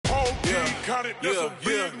counted, that's a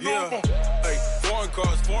big number. Hey, foreign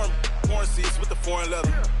cars, foreign seats with the foreign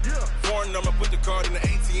leather. Foreign number, put the card in the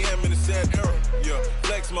ATM in the sad era. Yeah,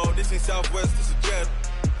 flex mode, this ain't Southwest, this is Jet.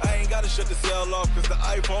 I ain't gotta shut the cell off, cause the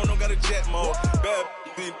iPhone don't got a jet mode. Bad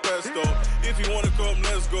need pesto. If you wanna come,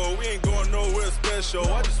 let's go. We ain't going nowhere special.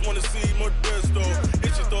 I just wanna see Modesto.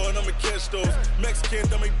 Hit your thought, I'ma catch those.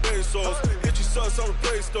 Mexican, I make pesos. Hit your sus, I'll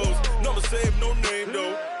replace those. Number saved, no name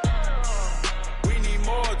though. We need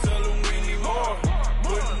more, tell them we need more.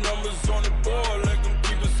 Putting numbers on the board, like them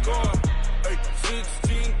keep a score. Ay,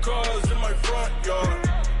 16 cars in my front yard.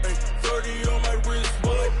 Ay, 30 on my wrist,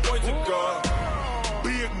 bullet point to God.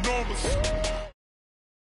 Big numbers.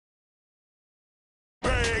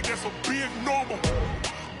 Bag, that's a big number.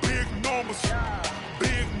 Big numbers.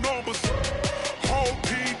 Big numbers. Whole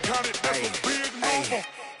team counted, that's a big number.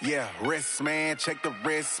 Yeah, wrist man, check the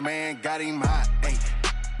wrist man, got him hot. Ay,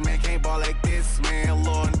 man can't ball like this, man.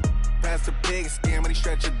 Lord, past the pig skin, but he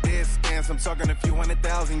stretch a distance. I'm talking a few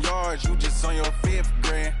 100,000 yards, you just on your 5th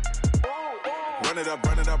grand. Run it up,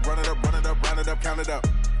 run it up, run it up, run it up, run it up, count it up.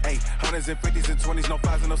 Ay, hundreds and 50s and 20s, no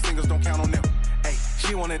 5s and no singles, don't count on them. Ay,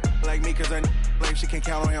 she want it like me, cause her lame, she can't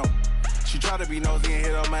count on him. She try to be nosy and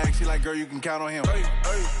hit up my ex, she like, girl, you can count on him. Hey,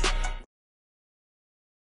 hey.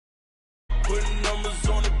 Putting numbers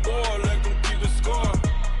on the board, like them keep a score.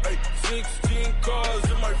 Ay, 16 cars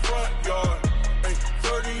in my front yard. Ay,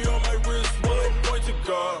 30 on my wrist, bullet point to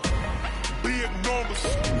God. Big numbers.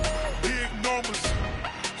 Big numbers.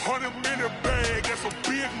 100-minute bag, that's a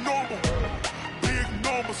big number. Big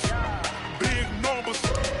numbers. Big numbers.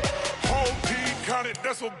 Whole team counted,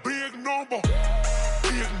 that's a big number.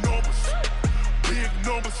 Big numbers. Big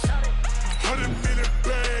numbers. 100-minute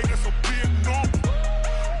bag, that's a big number.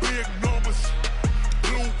 Big numbers.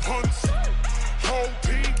 Blue hunts. Whole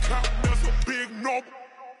team counting, that's a big number.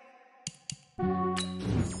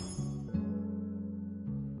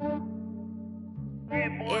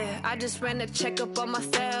 Yeah, I just ran a checkup on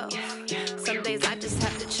myself. Some days I just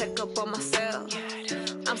have to check up on myself.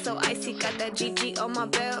 I'm so icy, got that GG on my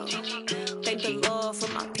belt. Thank the Lord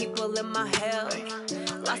for my people in my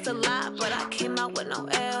health. Lost a lot, but I came out with no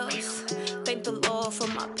L's. Thank the Lord for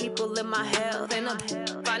my people in my health. And I'm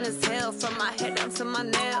fine as hell from my head down to my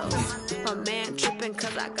nails. My man tripping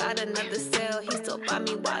cause I got another cell. He still buy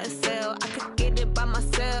me YSL. I could get it by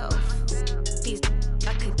myself.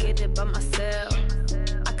 I could get it by myself.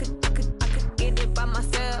 I could get it by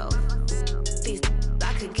myself.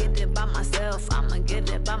 I could get it by myself. I'ma get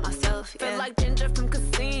it by myself. Yeah. Feel like Ginger from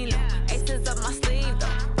Casino. Aces up my sleeve though.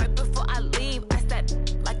 Right before I leave, I step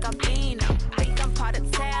like I'm Pino. Think I'm part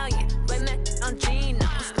Italian. Blame that on Gino.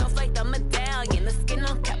 Snowflake the medallion. The skin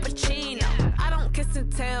on cappuccino. I don't kiss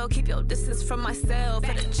and tell. Keep your distance from myself.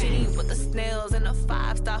 Fettuccine with the snails in a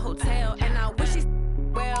 5-star hotel. And I wish he's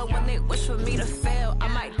well when they wish for me to fail. I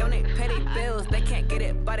might donate, pay their bills. They can't get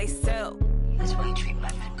it by they sell. That's why you treat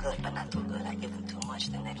my men good, but not too good. I give them too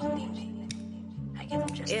much, then they don't need me. I give them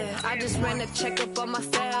just enough. I just ran a checkup on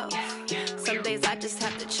myself. Some days I just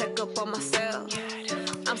have to check up on myself.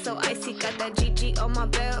 I'm so icy, got that GG on my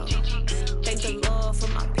belt. Thank the Lord for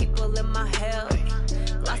my people in my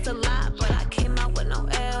health. Lost a lot, but I came out with no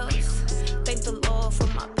L's. Thank the Lord for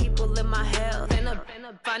my people in my health. And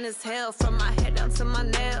I'm fine as hell from my head down to my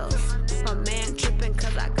nails. My man tripping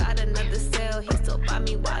cause I got another cell. He still buy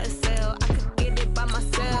me YSL. I could get it by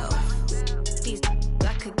myself.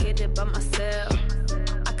 I could get it by myself.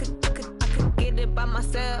 I could get it by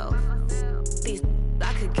myself.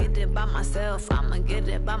 I could get it by myself. I'ma get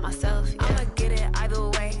it by myself. Yeah. I'ma get it either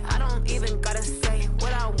way. I don't even gotta say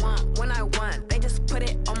what I want when I want. They just put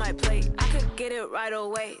it on my plate. I could get it right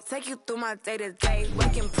away. Take you through my day to day.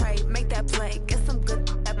 Wake and pray, make that play. Get some good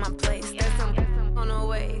at my place. There's some on the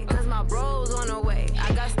way, cause my bros on the way.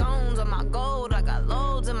 I got stones on my gold. I got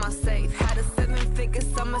loads in my safe. Had a 7-figure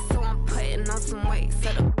summer, so I'm putting on some weight.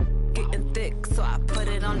 Set up getting thick, so I put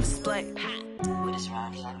it on display. With this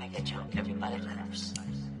round here, I make a joke. Everybody laughs.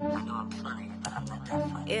 I know I'm funny, but I'm not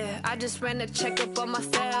that funny. Yeah, I just ran a checkup on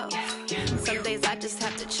myself. Some days I just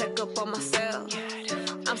have to check up on myself.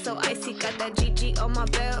 I'm so icy, got that GG on my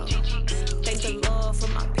belt. Thank the Lord for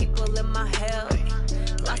my people in my health.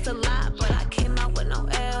 Lost a lot, but I came out with no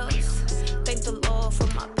L's. Thank the Lord for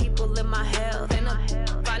my people in my health. And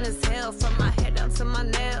I'm fine as hell from my head down to my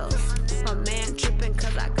nails. My man tripping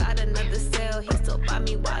cause I got another cell. He still buy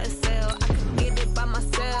me YSL. I could get it by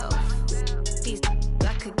myself.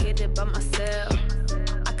 I could get it by myself.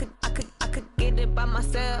 I could get it by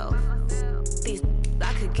myself.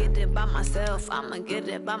 I could get it by myself. I'ma get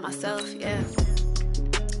it by myself, yeah.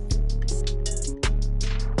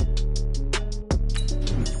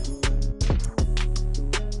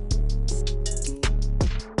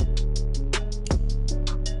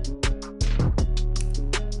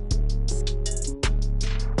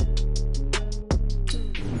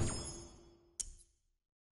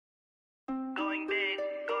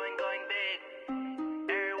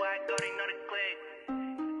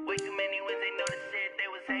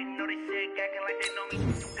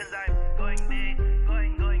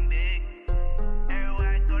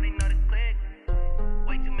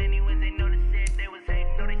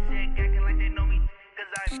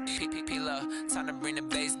 Time to bring the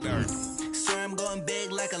bass burn. Swear I'm going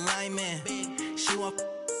big like a lineman. She want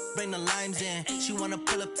bring the limes in. She wanna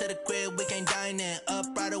pull up to the crib, we can't dine in. Up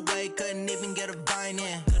right away, couldn't even get a vine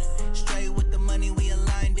in. Straight with the money we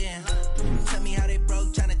aligned in. Tell me how they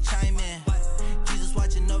broke, tryna chime in. Jesus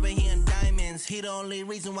watching over here in diamonds. He the only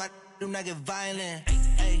reason why I do not get violent.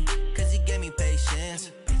 Ay, cause he gave me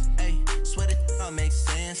patience. Ay, swear that all makes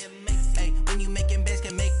sense. Ay, when you making bands,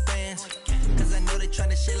 can make friends. Cause I know they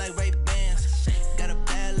tryna shit like Ray-Bans. Got a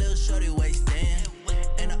bad little shorty wasting.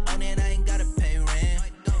 And I own it, I ain't gotta pay rent.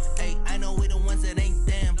 Ay, I know we the ones that ain't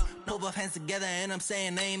them. Pull both hands together and I'm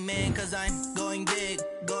saying amen. Cause I'm going big,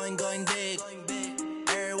 going big.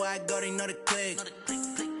 Everywhere I go, they know the click.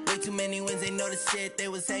 Way too many wins, they know the shit. They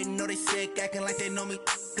was hating, know they sick, acting like they know me.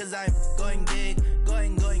 Cause I'm going big,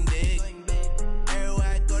 going big. Everywhere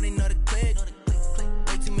I go, they know the click.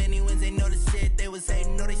 Way too many wins, they know the shit. They was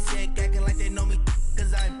hating, know they sick, acting like they know me.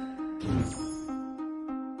 Cause I'm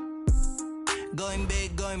going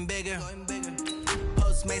big, going bigger.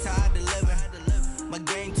 Postmates, how I deliver. My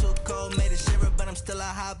game too cold, made it shiver. But I'm still a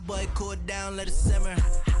hot boy, cool it down, let it simmer.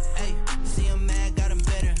 Hey, see him mad, got him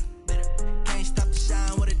bitter. Can't stop the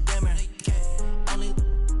shine with a dimmer. Only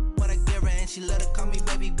what I give her, and she let her call me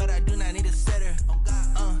baby, but I do not need a sitter.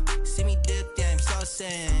 See me dip, yeah, I'm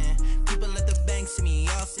saucing. People at the bank see me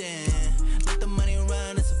often. Let the money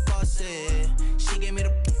run, it's a faucet. She gave me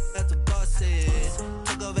the that's a boss it.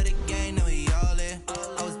 Took over the game, now we all in.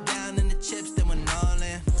 I was down in the chips, then went all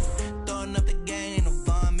in. Throwing up the game, ain't no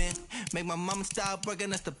vomit. Make my mama stop working,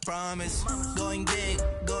 that's the promise. Going big,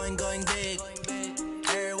 going big.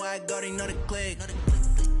 Everywhere I go, they know the click.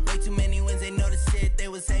 Way too many wins, they know the shit. They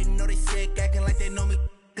was hating, know they sick, acting like they know me.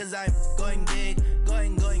 Cause I'm going big,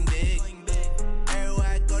 going big. Everywhere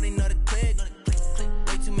I go, they know the click.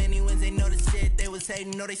 Way too many wins, they know the shit. They was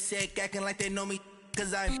hating, know they sick, acting like they know me.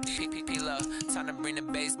 Cause I'm time to bring the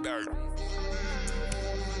bass burn.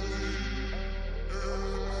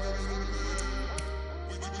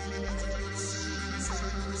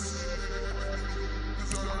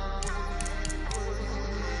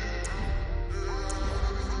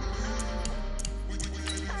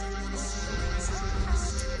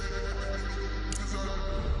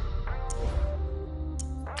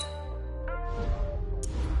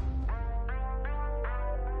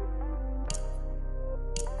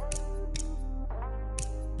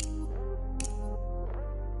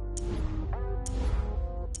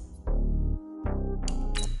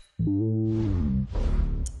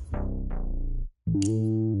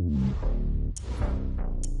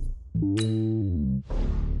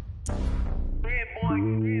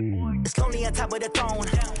 It's lonely on top of the throne.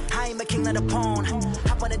 I ain't a king of the pawn.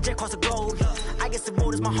 Hop on a jet across the globe. I guess the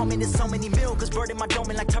road is my home and there's so many miracles. Bird in my dome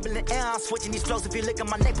and like turbulent air. I'm switching these flows. If you look at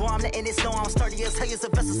my neck, boy, I'm letting it snow. I'm sturdy as hell as a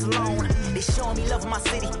vessel alone. They showing me love in my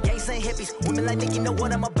city. Gangs saying hippies. Women like Nick, you know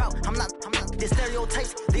what I'm about. I'm not the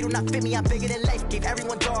stereotypes. They do not fit me. I'm bigger than life. Gave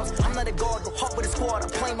everyone dogs. I'm not a guard. Go hard with a squad. I'm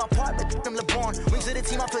playing my part, but I'm LeBron. Rings to the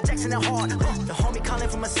team. I feel Jackson and hard. The homie calling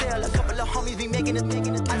from a cell. A couple of homies be making it. I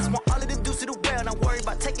just want all of them dudes to do well. Not worry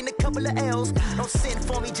about taking a couple of L's. Don't sin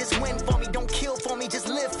for me, just win for me. Don't kill for me, just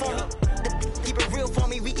live for me. Keep it real for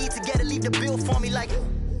me. We eat together, leave the bill for me like.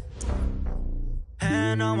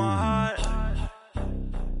 Hand on my heart,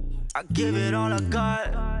 I give it all I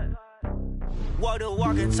got. Walk the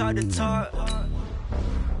walk and talk the talk.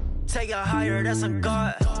 Take it higher, that's a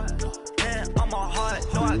God. Hand on my heart,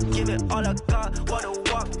 no, I give it all I got. Walk the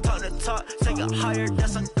walk, talk the talk. Take it higher,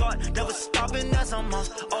 that's a God. Never stopping, that's a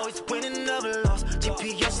must. Always winning, never lost.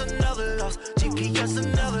 GPS, I never lost. GPS, I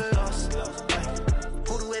never lost.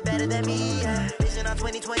 Who do it better than me? Yeah. Vision on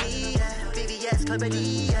 2020. Yeah. VVS,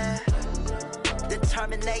 Clarity. Yeah.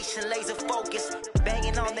 Determination, laser focus.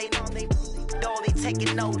 Banging on they door, they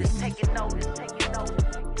taking notice. Taking notice.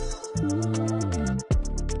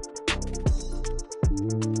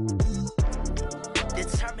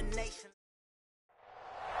 Determination.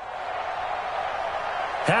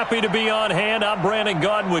 Happy to be on hand. I'm Brandon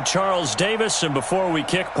Gaudin with Charles Davis. And before we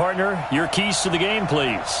kick, partner, your keys to the game,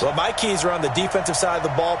 please. Well, my keys are on the defensive side of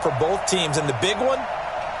the ball for both teams. And the big one,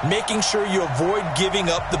 making sure you avoid giving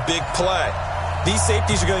up the big play. These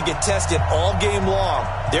safeties are going to get tested all game long.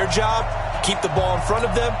 Their job, keep the ball in front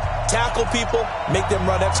of them, tackle people, make them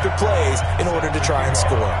run extra plays in order to try and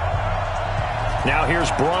score. Now here's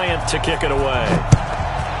Bryant to kick it away.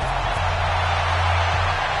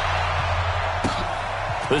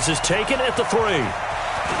 This is taken at the 3.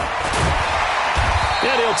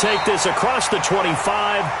 And he'll take this across the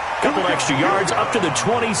 25. Couple extra yards up to the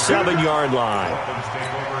 27-yard line.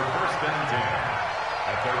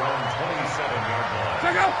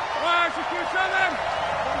 Check out. Execution.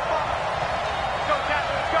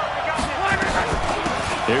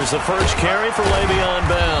 Here's the first carry for Le'Veon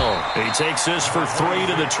Bell. He takes this for 3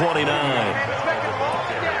 to the 29.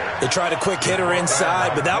 They tried a quick hitter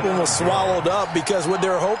inside, but that one was swallowed up because what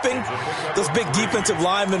they're hoping, those big defensive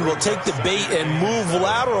linemen will take the bait and move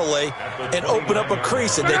laterally and open up a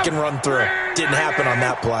crease that they can run through. Didn't happen on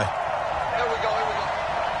that play.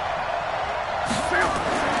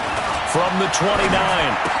 From the 29,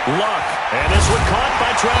 Luck. And this one caught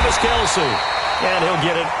by Travis Kelce. And he'll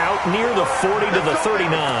get it out near the 40 to the 39.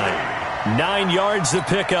 9 yards to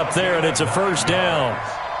pick up there, and it's a first down.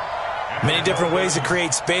 Many different ways to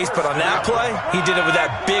create space, but on that play, he did it with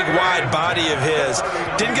that big, wide body of his.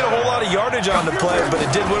 Didn't get a whole lot of yardage on the play, but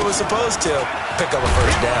it did what it was supposed to. Pick up a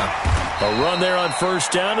first down. A run there on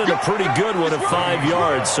first down and a pretty good one of 5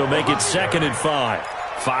 yards, so make it 2nd and 5.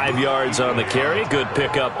 5 yards on the carry. Good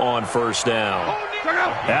pickup on first down.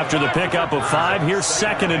 After the pickup of 5, here's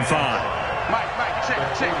 2nd and 5.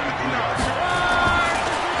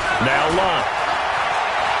 Now Luck.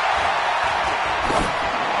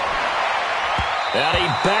 And he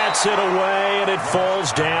bats it away, and it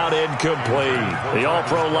falls down incomplete. The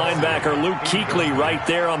all-pro linebacker Luke Kuechly right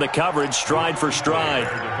there on the coverage, stride for stride.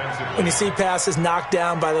 When you see passes knocked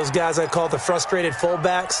down by those guys I call the frustrated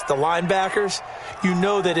fullbacks, the linebackers, you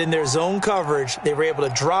know that in their zone coverage, they were able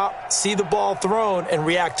to drop, see the ball thrown, and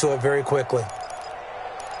react to it very quickly.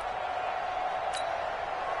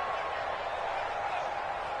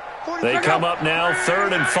 They come up now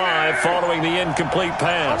 3rd and 5 following the incomplete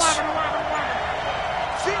pass.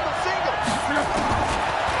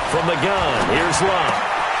 From the gun, here's Luck.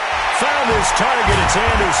 Found his target, it's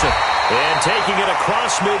Anderson. And taking it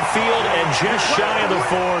across midfield and just shy of the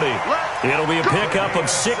 40. It'll be a pickup of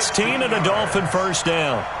 16 and a Dolphin first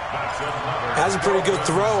down. Has a pretty good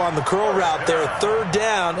throw on the curl route there. 3rd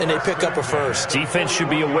down, and they pick up a first. Defense should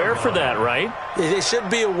be aware for that, right? They should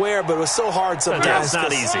be aware, but it was so hard sometimes.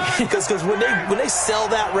 That's not easy. Because when they sell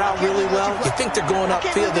that route really well, you think they're going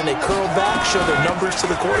upfield, then they curl back, show their numbers to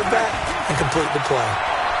the quarterback, and complete the play.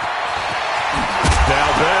 Now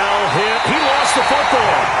Bell hit. He lost the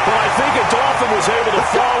football, but I think a Dolphin was able to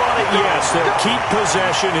fall on it. Yes, they'll keep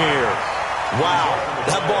possession here. Wow,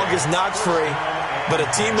 that ball gets knocked free, but a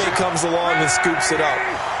teammate comes along and scoops it up.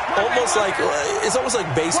 It's almost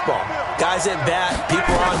like baseball. Guys at bat,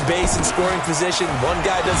 people on base in scoring position. One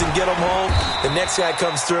guy doesn't get him home. The next guy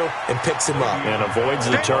comes through and picks him up. And avoids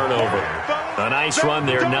the turnover. A nice run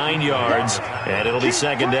there, 9 yards, and it'll be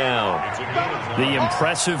 2nd down. The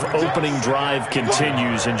impressive opening drive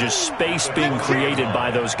continues and just space being created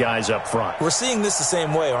by those guys up front. We're seeing this the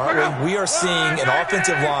same way, aren't we? We are seeing an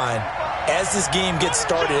offensive line, as this game gets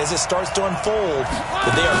started, as it starts to unfold,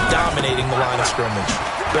 that they are dominating the line of scrimmage.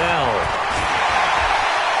 Bell.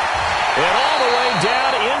 And all the way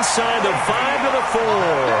down inside the 5 to the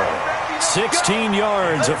 4. 16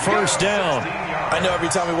 yards, a first down. I know every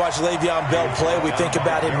time we watch Le'Veon Bell play, we think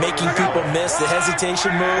about him making people miss, the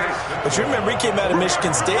hesitation move. But you remember he came out of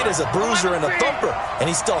Michigan State as a bruiser and a thumper, and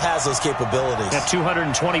he still has those capabilities. At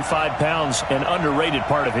 225 pounds, an underrated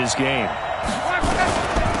part of his game.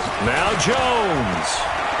 Now Jones.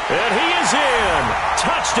 And he is in.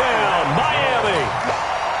 Touchdown, Miami.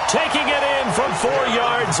 Taking it in from 4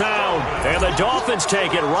 yards out. And the Dolphins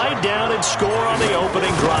take it right down and score on the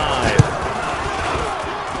opening drive.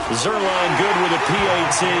 Zerline good with a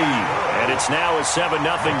PAT. And it's now a 7-0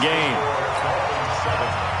 game.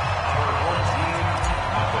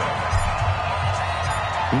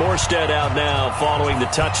 Morstead out now following the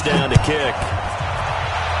touchdown to kick.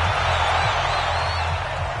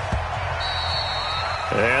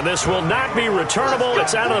 And this will not be returnable.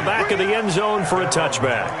 It's out of the back of the end zone for a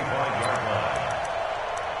touchback.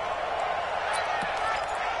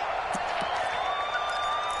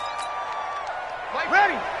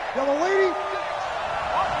 Ready. Yellow lady.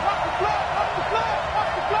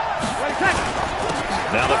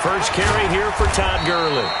 Now the first carry here for Todd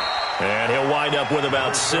Gurley. And he'll wind up with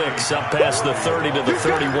about 6 up past the 30 to the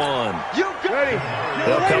 31.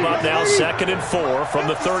 They'll come up now 2nd and 4 from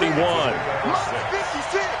the 31.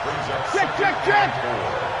 Check.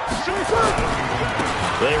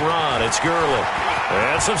 They run. It's Gurley.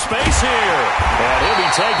 And some space here. And he'll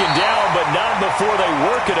be taken down, but not before they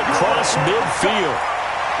work it across midfield.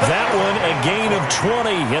 That one a gain of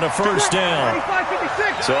 20 and a first down.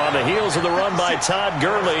 So on the heels of the run by Todd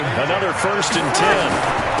Gurley, another 1st and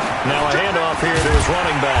 10. Now a handoff here to his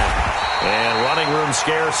running back. And running room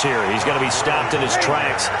scarce here. He's going to be stopped in his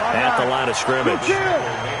tracks at the line of scrimmage.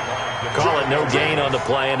 Call it no gain on the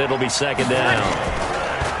play, and it'll be 2nd down.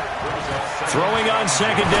 Throwing on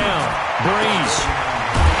 2nd down. Breeze.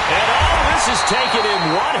 And this is taken in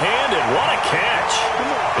one-handed. What a catch.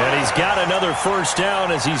 And he's got another first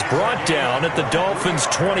down as he's brought down at the Dolphins'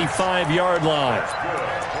 25-yard line.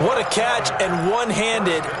 What a catch and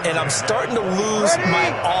one-handed, and I'm starting to lose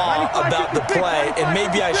my awe about the play, and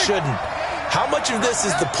maybe I shouldn't. How much of this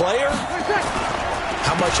is the player?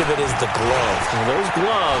 How much of it is the glove? Well, those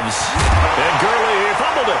gloves. And Gurley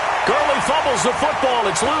fumbled it. Gurley fumbles the football.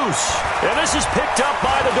 It's loose. And this is picked up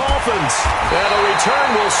by the Dolphins. And the return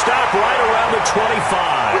will stop right around the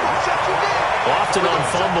 25. Often on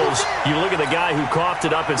fumbles, you look at the guy who coughed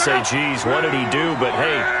it up and say, geez, what did he do? But,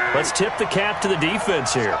 hey, let's tip the cap to the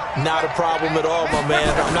defense here. Not a problem at all, my man.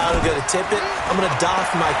 I'm not going to tip it. I'm going to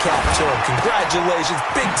doff my cap to him. Congratulations.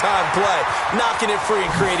 Big-time play. Knocking it free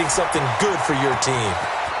and creating something good for your team.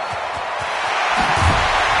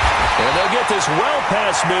 And they'll get this well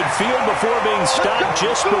past midfield before being stopped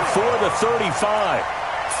just before the 35.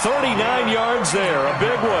 39 yards there, a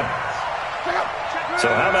big one. So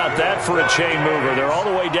how about that for a chain mover? They're all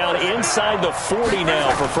the way down inside the 40 now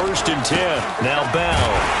for 1st and 10. Now Bell.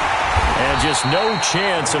 And just no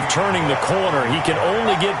chance of turning the corner. He can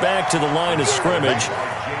only get back to the line of scrimmage.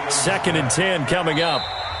 2nd and 10 coming up.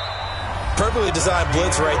 Perfectly designed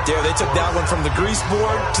blitz right there. They took that one from the grease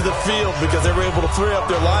board to the field because they were able to free up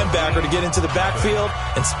their linebacker to get into the backfield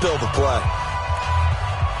and spill the play.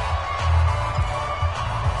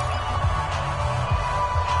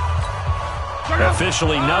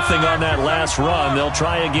 Officially nothing on that last run. They'll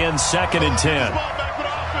try again, 2nd and 10.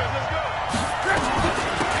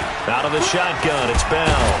 Out of the shotgun, it's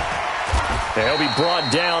Bell. They'll be brought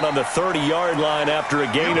down on the 30-yard line after a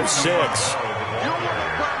gain of 6.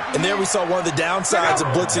 And there we saw one of the downsides of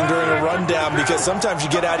blitzing during a rundown because sometimes you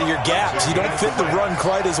get out of your gaps. You don't fit the run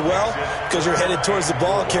quite as well because you're headed towards the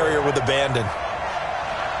ball carrier with abandon.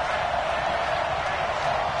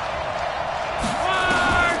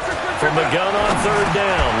 From the gun on 3rd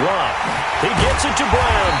down, Luck. He gets it to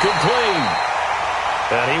Brown, complete.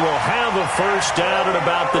 And he will have a first down at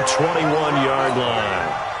about the 21-yard line.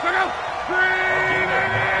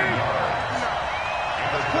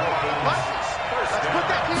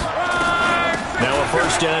 Now a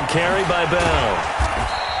first down carry by Bell.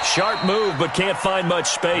 Sharp move, but can't find much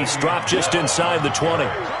space. Dropped just inside the 20.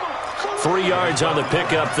 3 yards on the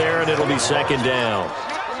pickup there, and it'll be 2nd down.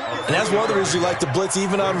 And that's one of the reasons you like to blitz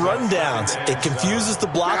even on rundowns. It confuses the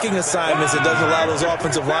blocking assignments. It doesn't allow those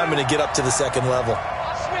offensive linemen to get up to the 2nd level.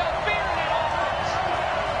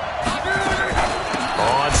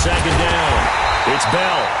 On 2nd down, it's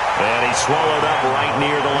Bell. And he's swallowed up right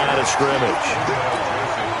near the line of scrimmage.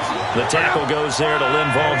 The tackle goes there to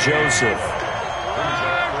Linval Joseph.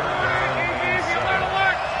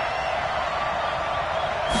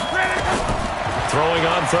 Throwing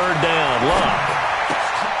on 3rd down, Luck.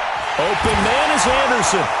 Open man is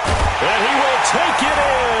Anderson. And he will take it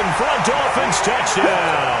in for a Dolphins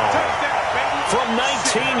touchdown. From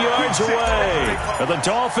 19 yards away. And the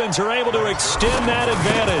Dolphins are able to extend that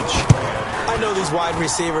advantage. I know these wide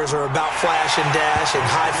receivers are about flash and dash and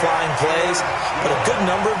high-flying plays, but a good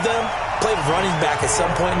number of them played running back at some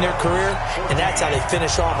point in their career, and that's how they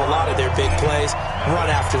finish off a lot of their big plays, run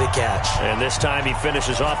after the catch. And this time he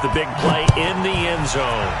finishes off the big play in the end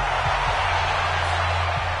zone.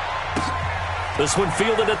 This one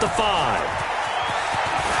fielded at the 5.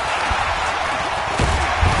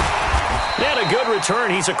 And a good return.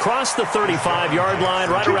 He's across the 35-yard line,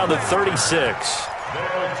 right around the 36.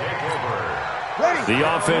 The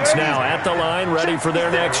offense now at the line, ready for their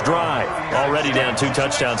next drive. Already down 2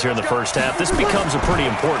 touchdowns here in the first half. This becomes a pretty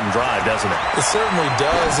important drive, doesn't it? It certainly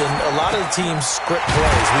does, and a lot of the teams script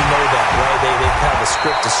plays. We know that, right? They have a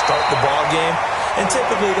script to start the ball game, and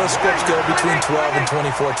typically those scripts go between 12 and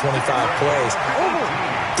 24, 25 plays.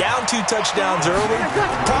 Down 2 touchdowns early,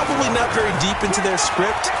 probably not very deep into their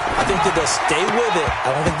script. I think that they'll stay with it.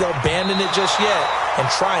 I don't think they'll abandon it just yet and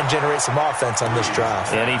try and generate some offense on this drive.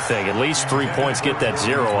 Anything. At least 3 points, get that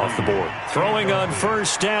 0 off the board. Throwing on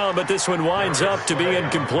first down, but this one winds up to be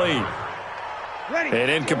incomplete. An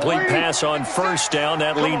incomplete pass on first down.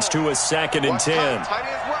 That leads to a 2nd and 10.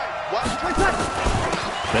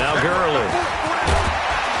 Now Gurley.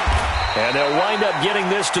 And they'll wind up getting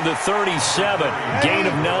this to the 37. Gain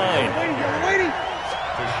of 9.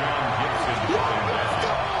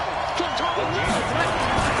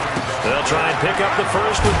 They'll try and pick up the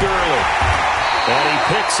first with Gurley. And he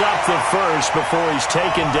picks up the first before he's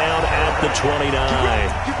taken down at the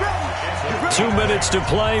 29. 2 minutes to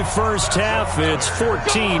play, first half. It's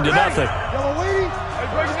 14-0.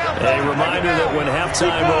 A reminder that when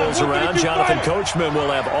halftime rolls around, Jonathan Coachman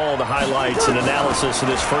will have all the highlights and analysis of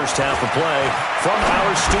this first half of play from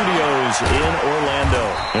our studios in Orlando.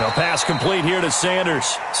 Pass complete here to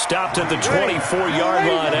Sanders. Stopped at the 24-yard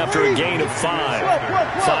line after a gain of 5.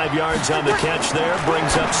 5 yards on the catch there.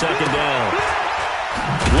 Brings up second down.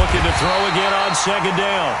 Looking to throw again on second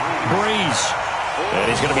down. Breeze. And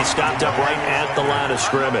he's going to be stopped up right at the line of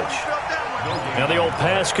scrimmage. Now the old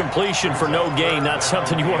pass completion for no gain, not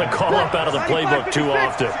something you want to call up out of the playbook too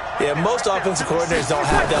often. Yeah, most offensive coordinators don't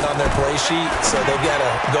have that on their play sheet, so they've got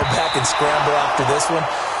to go back and scramble after this one.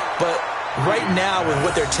 But right now, with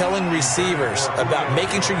what they're telling receivers about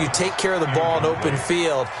making sure you take care of the ball in open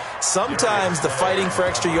field, sometimes the fighting for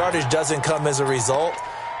extra yardage doesn't come as a result.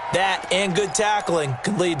 That and good tackling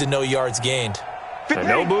can lead to no yards gained. And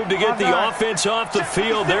no move to get the offense off the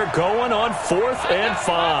field. They're going on 4th and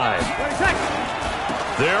 5.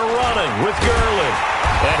 They're running with Gurley,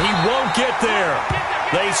 and he won't get there.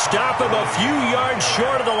 They stop him a few yards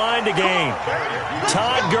short of the line to gain.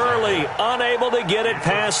 Todd Gurley unable to get it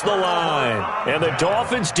past the line. And the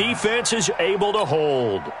Dolphins defense is able to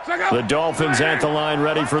hold. The Dolphins at the line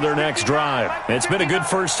ready for their next drive. It's been a good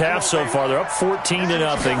first half so far. They're up 14-0.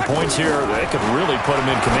 Points here, they could really put them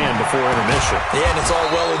in command before intermission. Yeah, and it's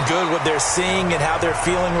all well and good what they're seeing and how they're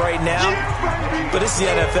feeling right now. But it's the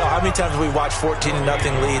NFL. How many times have we watched 14-0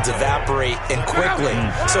 leads evaporate and quickly?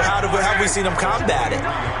 So how have we seen them combat it?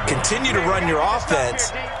 Continue to run your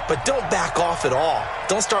offense, but don't back off at all.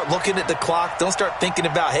 Don't start looking at the clock. Don't start thinking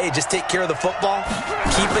about, hey, just take care of the football.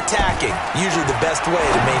 Keep attacking. Usually the best way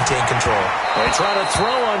to maintain control. They try to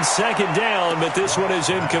throw on second down, but this one is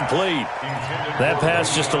incomplete. That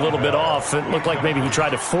pass just a little bit off. It looked like maybe he tried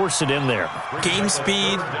to force it in there. Game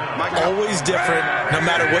speed, always different, no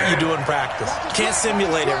matter what you do in practice. Can't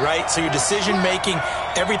simulate it, right? So your decision-making,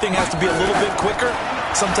 everything has to be a little bit quicker.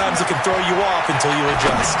 Sometimes it can throw you off until you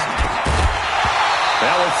adjust.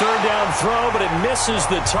 Now a third down throw, but it misses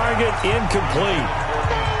the target, incomplete.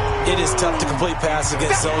 It is tough to complete passes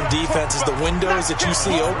against zone defenses. The windows that you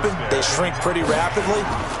see open, they shrink pretty rapidly.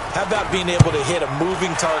 How about being able to hit a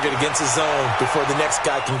moving target against a zone before the next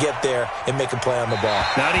guy can get there and make a play on the ball?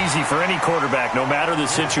 Not easy for any quarterback, no matter the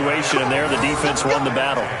situation, and there the defense won the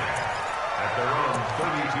battle.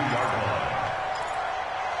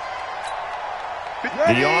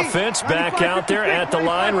 The offense back out there at the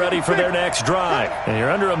line, ready for their next drive. And you're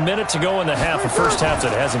under a minute to go in the half. A first half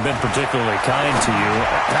that hasn't been particularly kind to you.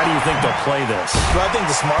 How do you think they'll play this? Well, I think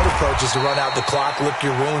the smart approach is to run out the clock, lick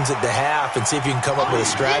your wounds at the half, and see if you can come up with a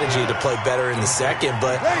strategy to play better in the second.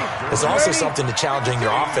 But there's also something to challenging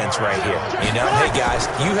your offense right here. You know, hey, guys,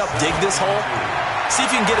 you help dig this hole. See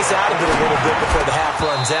if you can get us out of it a little bit before the half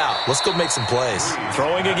runs out. Let's go make some plays.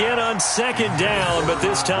 Throwing again on second down, but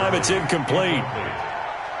this time it's incomplete.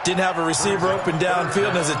 Didn't have a receiver open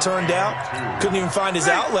downfield, and as it turned out, couldn't even find his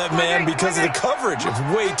outlet man because of the coverage. It was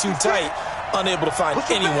way too tight, unable to find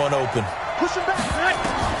anyone open.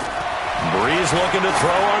 Breeze looking to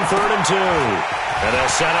throw on 3rd and 2. And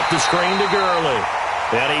they'll set up the screen to Gurley.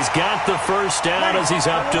 And he's got the first down as he's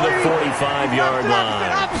up to the 45-yard line.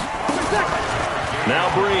 Now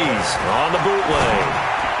Breeze on the bootleg.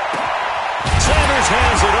 Sanders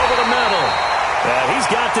has it over the middle. And he's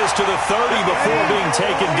got this to the 30 before being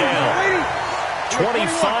taken down.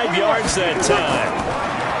 25 yards that time.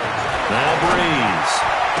 Now Breeze.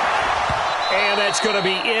 And that's going to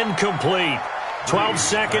be incomplete. 12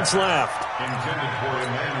 seconds left.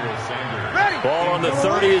 Ball on the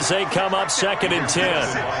 30 as they come up 2nd and 10.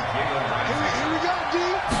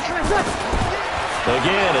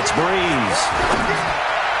 Again, it's Breeze.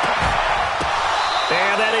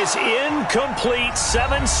 And that is incomplete.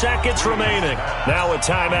 7 seconds remaining. Now a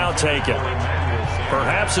timeout taken.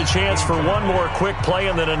 Perhaps a chance for one more quick play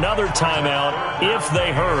and then another timeout if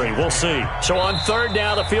they hurry. We'll see. So on 3rd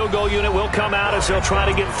down, the field goal unit will come out as they'll try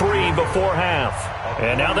to get 3 before half.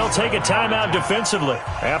 And now they'll take a timeout defensively.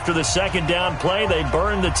 After the 2nd down play, they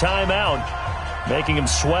burn the timeout, making him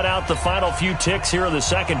sweat out the final few ticks here in the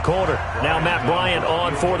 2nd quarter. Now Matt Bryant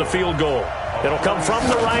on for the field goal. It'll come from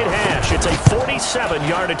the right hash. It's a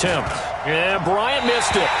 47-yard attempt. And Bryant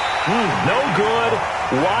missed it. No good.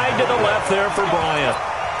 Wide to the left there for Bryant.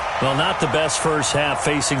 Well, not the best first half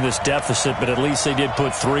facing this deficit, but at least they did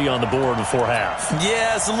put 3 on the board before half.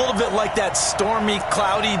 Yeah, it's a little bit like that stormy,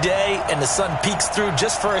 cloudy day, and the sun peeks through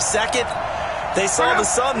just for a second. They saw the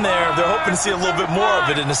sun there. They're hoping to see a little bit more of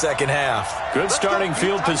it in the 2nd half. Good starting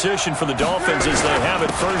field position for the Dolphins as they have it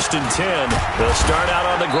 1st and 10. They'll start out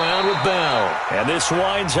on the ground with Bell. And this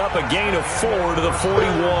winds up a gain of 4 to the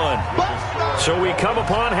 41. So we come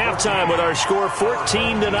upon halftime with our score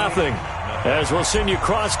 14-0. As we'll send you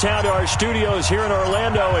cross-town to our studios here in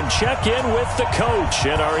Orlando and check in with the coach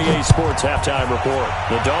in our EA Sports Halftime Report.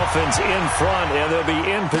 The Dolphins in front, and they'll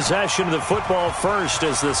be in possession of the football first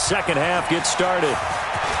as the second half gets started.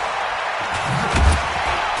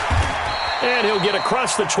 And he'll get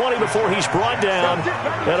across the 20 before he's brought down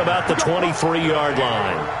at about the 23-yard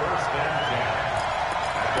line.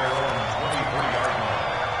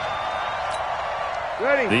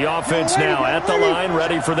 The offense now at the line,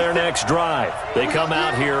 ready for their next drive. They come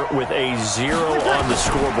out here with a 0 on the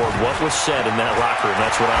scoreboard. What was said in that locker room?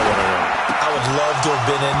 That's what I want to know. I would love to have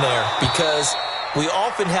been in there because we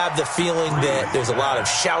often have the feeling that there's a lot of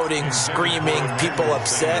shouting, screaming, people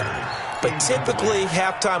upset. But typically,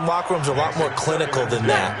 halftime locker rooms are a lot more clinical than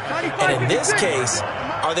that. And in this case,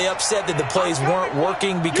 are they upset that the plays weren't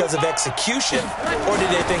working because of execution, or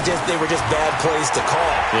did they think they were just bad plays to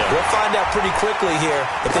call? Yeah. We'll find out pretty quickly here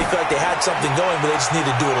if they feel like they had something going, but they just need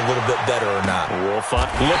to do it a little bit better or not. We'll find.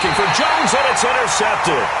 Looking for Jones, and it's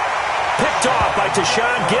intercepted. Picked off by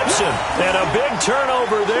Tashawn Gibson. And a big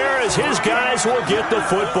turnover there as his guys will get the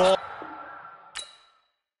football.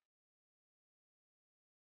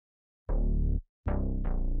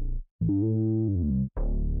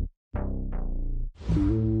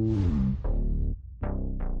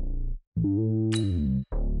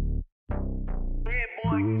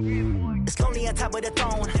 It's lonely on top of the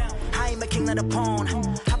throne. I am a king of the pawn.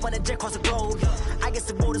 Hop on a jet across the globe. I guess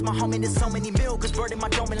the world is my home and there's so many milk. Bird in my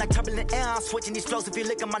dome and like turbulent air. I'm switching these flows. If you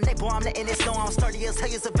look at my neck, boy, I'm letting it snow. I'm sturdy as hell,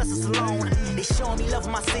 as a vessel alone. They showing me love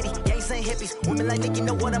in my city. Gangs and hippies. Women like Nick, you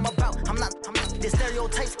know what I'm about. I'm not the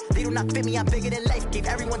stereotypes. They do not fit me. I'm bigger than life. Gave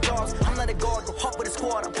everyone jobs. I'm not a guard. Go hard with a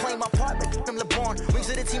squad. I'm playing my part. Like I'm LeBron. Rings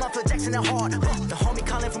to the team. I feel Jackson and hard. The homie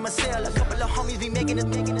calling from a cell. A couple of homies be making it.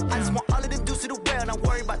 I just want all of them dudes to the well. Not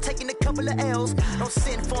worry about taking a couple of L's. Don't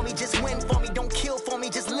sin for me, just win for me. Don't kill for me,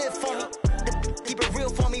 just live for me. Keep it real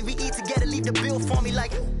for me. We eat together, leave the bill for me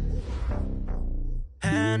like.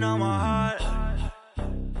 Hand on my heart,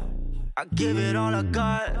 I give it all I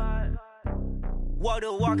got. Walk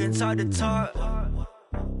the walk inside the talk.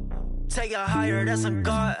 Take it higher, that's a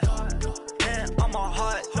God. Hand on my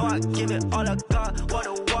heart, no, I give it all I got. Walk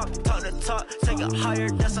the walk, talk the talk. Take it higher,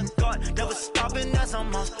 that's a God. Never stopping, that's a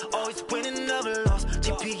must. Always winning, never lost.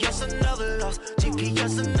 GPS, I never lost.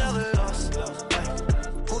 GPS, I never lost.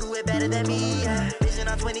 Who do it better than me? Yeah. Vision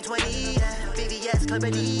on 2020. Yeah. VVS,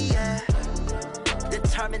 Clipper D. Yeah.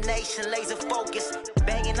 Determination, laser focus.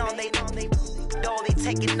 Banging on they door, they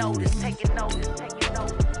taking notice. Taking notice. Taking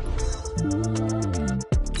notice.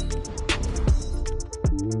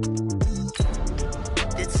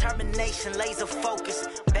 Determination, laser focus.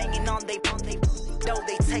 Banging on they door,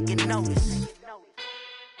 they taking notice.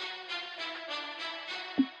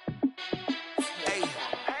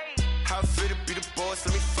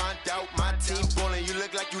 Let me find out. My team ballin', you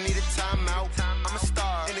look like you need a timeout. I'm a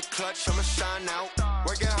star in the clutch, I'ma shine out.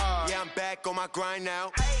 Working hard, yeah, I'm back on my grind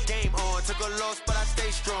now. Game on, took a loss, but I stay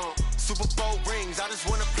strong. Super Bowl rings, I just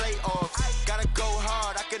wanna play off. Gotta go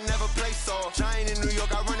hard, I can never play soft. Giant in New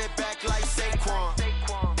York, I run it back like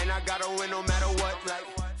Saquon. And I gotta win no matter what, like.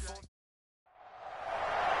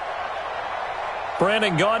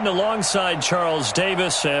 Brandon Gaudin alongside Charles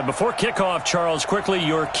Davis. Before kickoff, Charles, quickly,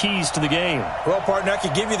 your keys to the game. Well, partner, I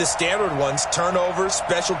could give you the standard ones, turnovers,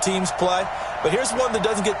 special teams play. But here's one that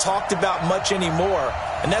doesn't get talked about much anymore,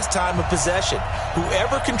 and that's time of possession.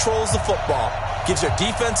 Whoever controls the football, gives their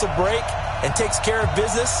defense a break, and takes care of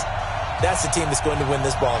business, that's the team that's going to win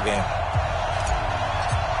this ball game.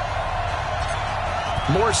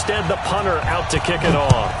 Morstead, the punter, out to kick it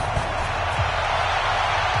off.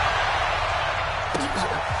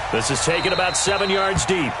 This is taken about 7 yards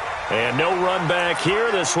deep. And no run back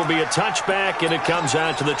here. This will be a touchback, and it comes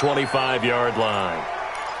out to the 25-yard line.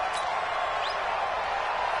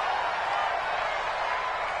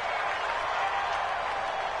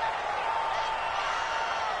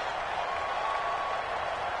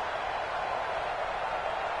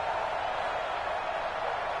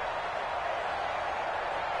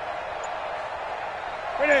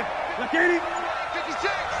 Ready, look at it.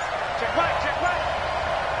 56. Check right, check right.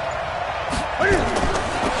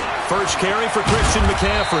 First carry for Christian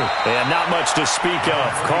McCaffrey. And not much to speak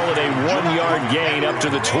of. Call it a 1-yard gain up to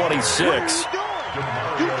the 26.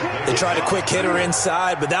 They tried a quick hitter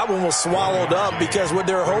inside, but that one was swallowed up because what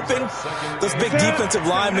they're hoping, those big defensive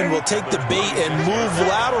linemen will take the bait and move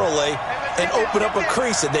laterally and open up a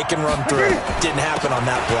crease that they can run through. Didn't happen on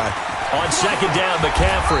that play. On second down,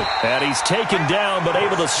 McCaffrey. And he's taken down but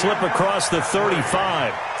able to slip across the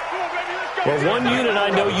 35. Well, one unit I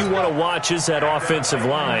know you want to watch is that offensive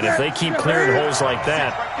line. If they keep clearing holes like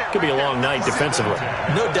that, it could be a long night defensively.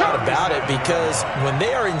 No doubt about it, because when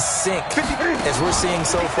they are in sync, as we're seeing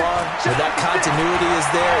so far, that continuity is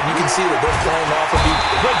there, and you can see that they're playing off of each.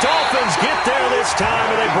 The Dolphins get there this time,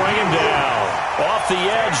 and they bring him down. Off the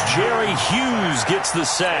edge, Jerry Hughes gets the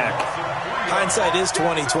sack. Hindsight is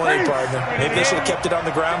 20/20, partner. Maybe they should have kept it on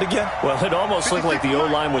the ground again. Well, it almost looked like the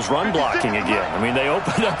O-line was run blocking again. I mean, they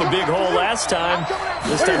opened up a big hole last time.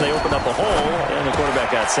 This time they opened up a hole, and the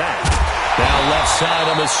quarterback got sacked. Now left side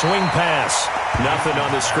on the swing pass. Nothing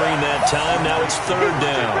on the screen that time. Now it's third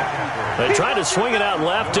down. They tried to swing it out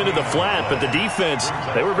left into the flat, but the defense,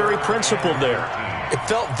 they were very principled there. It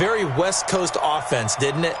felt very West Coast offense,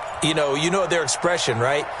 didn't it? You know their expression,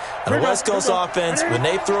 right? On a West Coast offense, when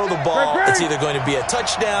they throw the ball, it's either going to be a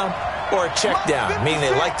touchdown or a check down, meaning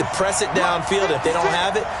they like to press it downfield. If they don't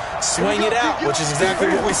have it, swing it out, which is exactly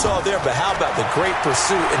what we saw there. But how about the great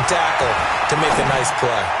pursuit and tackle to make a nice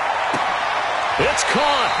play? It's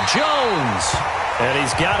caught. Jones. And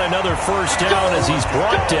he's got another first down as he's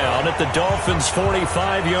brought down at the Dolphins'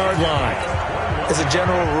 45-yard line. As a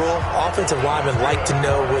general rule, offensive linemen like to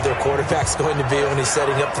know where their quarterback's going to be when he's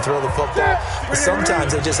setting up to throw the football. But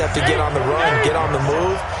sometimes they just have to get on the run, get on the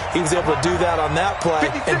move. He was able to do that on that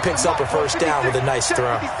play and picks up a first down with a nice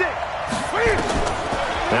throw.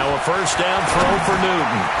 Now a first down throw for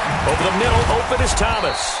Newton. Over the middle, open is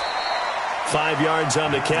Thomas. 5 yards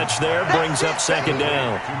on the catch there, brings up second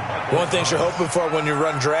down. One thing you're hoping for when you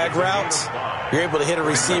run drag routes, you're able to hit a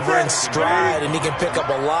receiver in stride, and he can pick up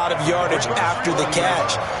a lot of yardage after the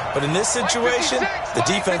catch. But in this situation, the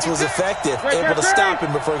defense was effective, able to stop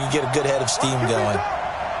him before he could get a good head of steam going.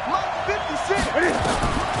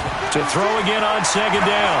 To throw again on second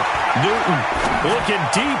down. Newton looking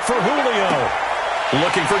deep for Julio.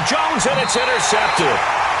 Looking for Jones, and it's intercepted.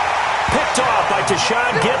 Picked off by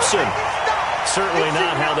Tashawn Gibson. Certainly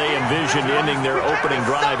not how they envisioned ending their opening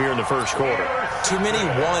drive here in the first quarter. Too many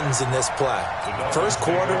ones in this play. First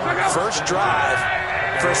quarter, first drive,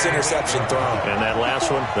 first interception thrown. And that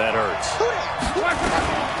last one, that hurts.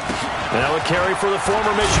 Now a carry for the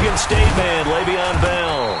former Michigan State man, Le'Veon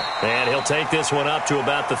Bell. And he'll take this one up to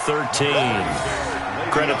about the 13.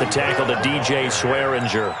 Credit the tackle to DJ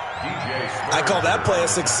Swearinger. I call that play a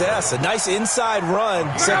success. A nice inside run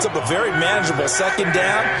sets up a very manageable second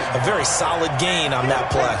down. A very solid gain on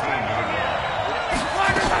that play.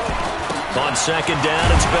 On second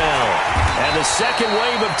down, it's Bell. And the second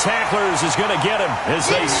wave of tacklers is going to get him as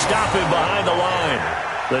they stop him behind the line.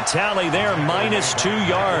 The tally there, -2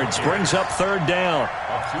 yards, brings up third down.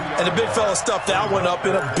 And the big fella stuffed that one up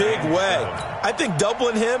in a big way. I think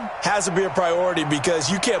doubling him has to be a priority because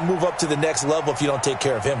you can't move up to the next level if you don't take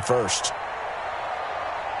care of him first.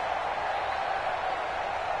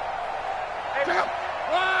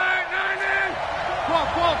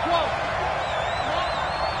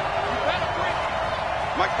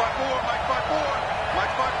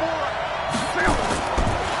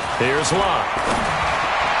 Here's Locke.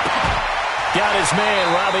 Got his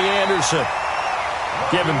man, Robbie Anderson.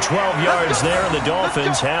 Give him 12 yards there, and the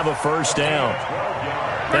Dolphins have a first down.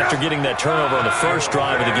 After getting that turnover on the first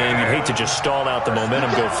drive of the game, you'd hate to just stall out the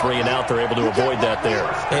momentum, go 3 and out. They're able to avoid that there.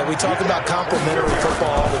 Yeah, we talk about complementary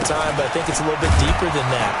football all the time, but I think it's a little bit deeper than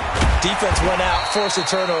that. Defense went out, forced a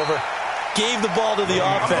turnover, gave the ball to the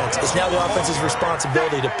offense. It's now the offense's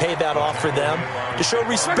responsibility to pay that off for them, to show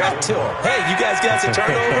respect to them. Hey, you guys got the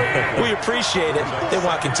turnover. We appreciate it. They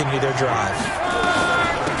want to continue their drive.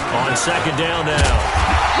 On second down now,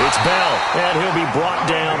 it's Bell, and he'll be brought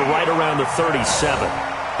down right around the 37.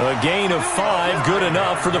 A gain of 5, good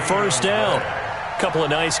enough for the first down. Couple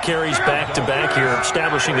of nice carries back-to-back here,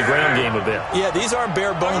 establishing the ground game a bit. Yeah, these aren't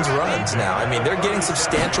bare-bones runs now. I mean, they're getting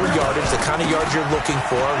substantial yardage, the kind of yards you're looking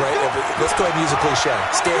for, right? Let's go ahead and use a cliche.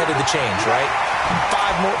 Stay ahead of the change, right?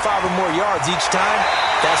 5 or more yards each time,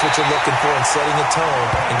 that's what you're looking for in setting a tone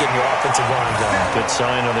and getting your offensive line going. Good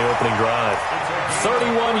sign on the opening drive.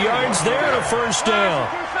 31 yards there and a first down.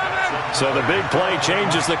 So the big play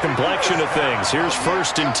changes the complexion of things. Here's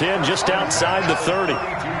 1st and 10 just outside the 30.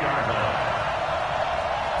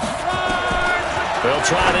 They'll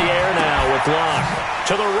try the air now with Locke.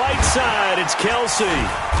 To the right side, it's Kelsey.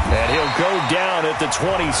 And he'll go down at the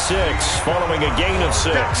 26, following a gain of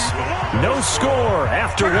 6. No score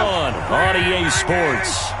after 1 on EA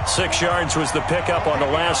Sports. 6 yards was the pickup on the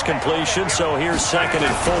last completion, so here's 2nd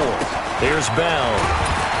and 4. Here's Bell.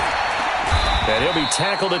 And he'll be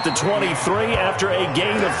tackled at the 23 after a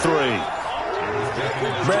gain of 3.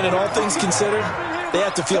 Brandon, all things considered, they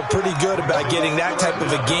have to feel pretty good about getting that type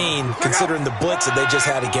of a gain, considering the blitz that they just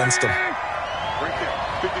had against them. Right there,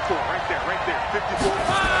 54, right there, right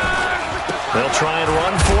They'll try and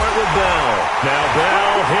run for it with Bell. Now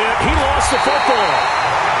Bell hit. He lost the football.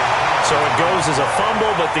 So it goes as a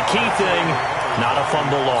fumble, but the key thing, not a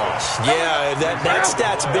fumble loss. Yeah, that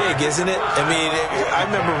stat's big, isn't it? I mean, I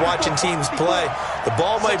remember watching teams play. The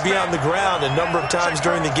ball might be on the ground a number of times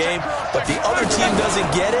during the game, but the other team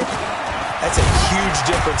doesn't get it. That's a huge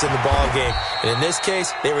difference in the ball game. And in this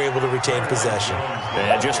case, they were able to retain possession.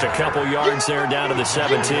 And just a couple yards there down to the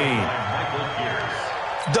 17.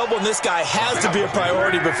 Doubling this guy has to be a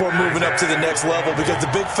priority before moving up to the next level because the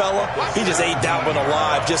big fella, he just ate that one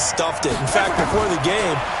alive, just stuffed it. In fact, before the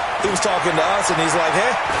game, he was talking to us, and he's like,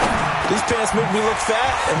 hey, these pants make me look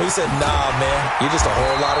fat? And we said, nah, man, you're just a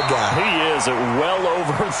whole lot of guy. He is at well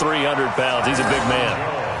over 300 pounds. He's a big man.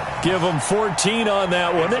 Give him 14 on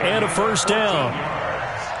that one and a first down.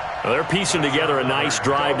 Well, they're piecing together a nice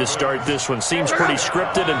drive to start this one. Seems pretty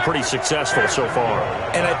scripted and pretty successful so far.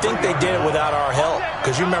 And I think they did it without our help.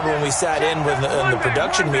 Because you remember when we sat in the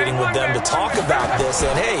production meeting with them to talk about this.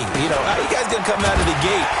 And, hey, you know, how are you guys going to come out of the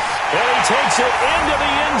gate? And he takes it into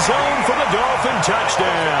the end zone for the Dolphin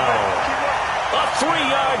touchdown. A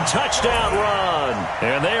 3-yard touchdown run.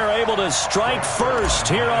 And they are able to strike first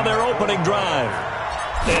here on their opening drive.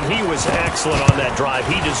 And he was excellent on that drive.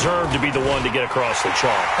 He deserved to be the one to get across the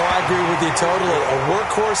chalk. Oh, I agree with you totally. A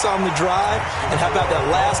workhorse on the drive, and how about that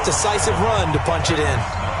last decisive run to punch it in?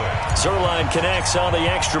 Zerline connects on the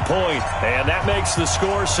extra point, and that makes the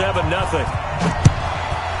score 7-0.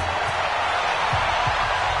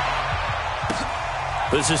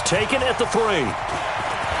 This is taken at the 3.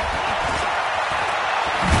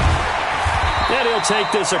 And he'll take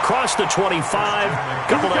this across the 25,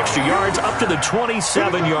 couple extra yards up to the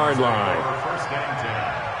 27-yard line. First down 10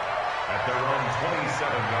 at their own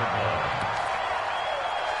 27-yard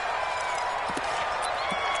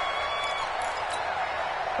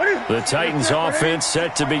line. The Titans offense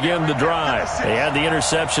set to begin the drive. They had the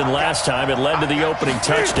interception last time. It led to the opening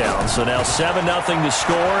touchdown. So now 7-0 to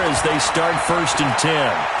score as they start 1st and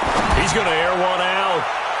 10. He's going to air one out.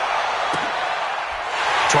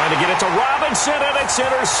 Trying to get it to Robinson, and it's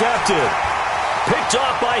intercepted. Picked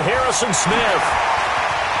off by Harrison Smith.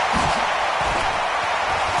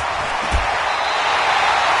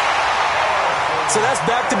 So that's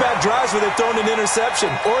back-to-back drives where they've thrown an interception.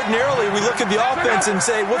 Ordinarily, we look at the offense and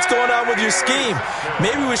say, what's going on with your scheme?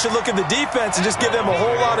 Maybe we should look at the defense and just give them a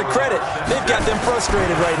whole lot of credit. They've got them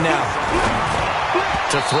frustrated right now.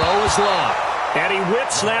 To throw is Love. And he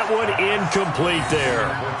whips that one incomplete there.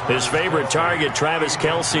 His favorite target, Travis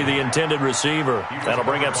Kelce, the intended receiver. That'll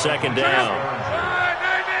bring up 2nd down.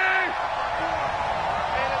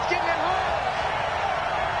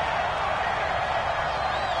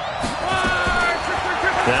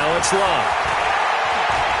 Now it's Love.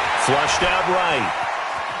 Flushed out right.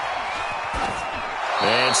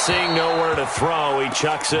 And seeing nowhere to throw, he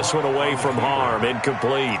chucks this one away from harm.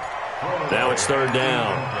 Incomplete. Now it's 3rd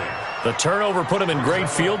down. The turnover put them in great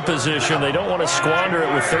field position. They don't want to squander it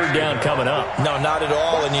with 3rd down coming up. No, not at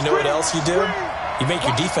all. And you know what else you do? You make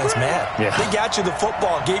your defense mad. Yeah. They got you the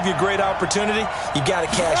football, gave you a great opportunity. You got to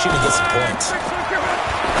cash in and get some points.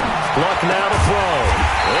 Luck now to throw.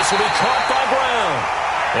 This will be caught by Brown.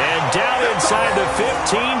 And down inside the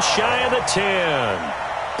 15, shy of the 10.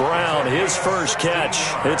 Brown, his first catch.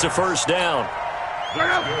 It's a 1st down.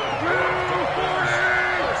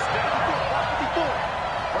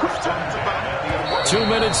 2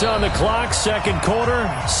 minutes on the clock, 2nd quarter,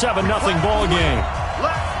 7-0 ball game.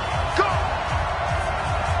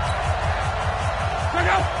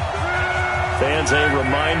 Fans, a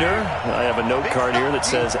reminder, I have a note card here that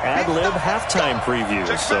says ad-lib halftime preview.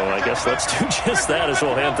 So I guess let's do just that as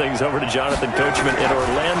we'll hand things over to Jonathan Coachman in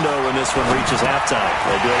Orlando when this one reaches halftime.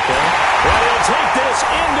 Will they do okay? And he'll take this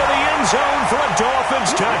into the end zone for a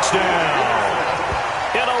Dolphins touchdown.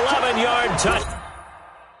 An 11-yard touchdown.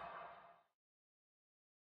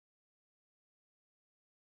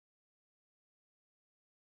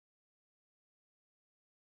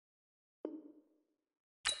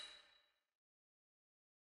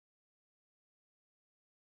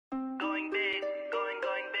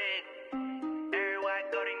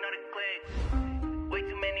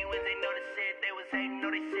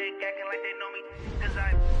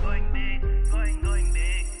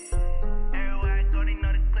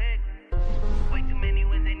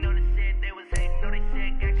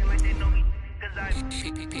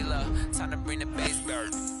 Time to bring the bass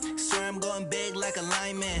bird. Swear I'm going big like a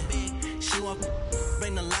lineman. She want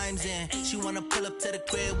bring the limes in. She wanna pull up to the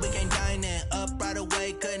crib, we can't dine in. Up right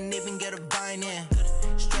away, couldn't even get a vine in.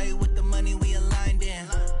 Straight with the money we aligned in.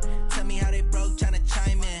 Tell me how they broke, tryna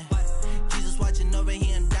chime in. Jesus watching over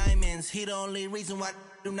here in diamonds. He the the only reason why I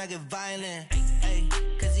do not get violent. Ay,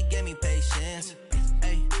 cause he gave me patience.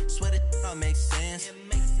 Ay, swear that all makes sense.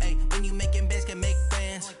 Ay, when you making bands, can make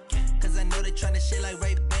friends. Cause I know they tryna shit like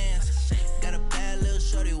Ray-Bans. Got a bad little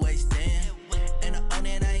shorty wasting. And I own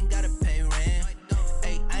it, I ain't gotta pay rent.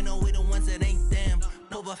 Ay, I know we the ones that ain't them.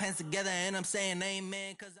 Put both hands together and I'm saying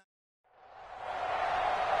amen. Cause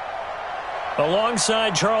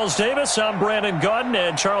Alongside Charles Davis, I'm Brandon Gaudin,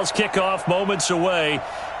 and Charles, kickoff moments away.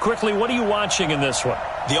 Quickly, what are you watching in this one?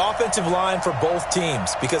 The offensive line for both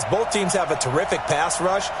teams, because both teams have a terrific pass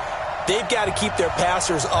rush. They've got to keep their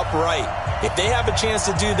passers upright. If they have a chance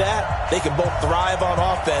to do that, they can both thrive on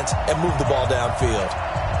offense and move the ball downfield.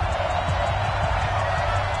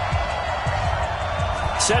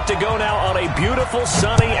 Set to go now on a beautiful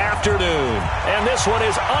sunny afternoon. And this one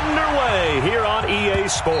is underway here on EA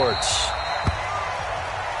Sports.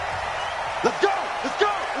 Let's go! Let's go!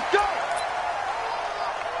 Let's go!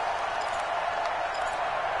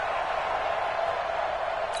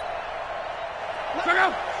 Check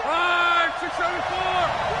out! 5, 6, 7, 4!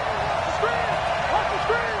 Off the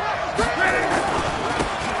screen!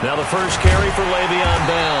 Now the first carry for Le'Veon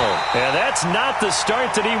Bell. And that's not the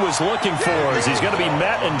start that he was looking for, as he's going to be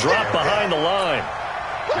met and dropped behind the line.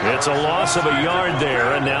 It's a loss of a yard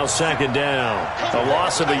there, and now second down. A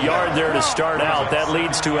loss of a yard there to start out. That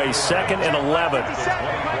leads to a 2nd and 11. 57. I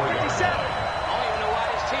don't even know why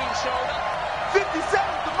his team showed up.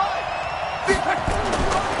 57's the money.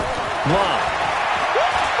 Wow.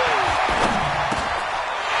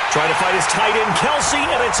 Trying to fight his tight end, Kelsey,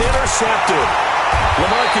 and it's intercepted.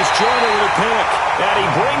 LaMarcus Joyner with a pick, and he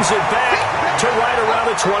brings it back to right around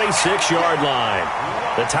the 26-yard line.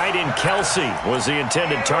 The tight end, Kelsey, was the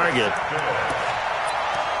intended target. They'll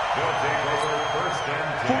take over first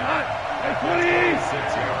and 10.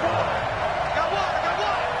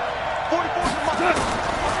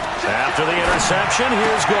 After the interception,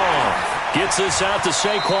 here's Goff. Gets this out to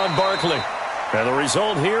Saquon Barkley. And the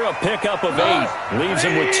result here, a pickup of 8. Leaves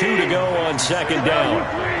him with 2 to go on second down.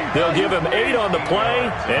 They'll give him 8 on the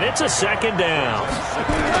play, and it's a second down.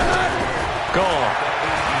 Goff.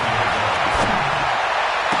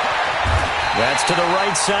 That's to the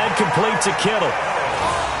right side, complete to Kittle.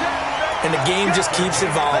 And the game just keeps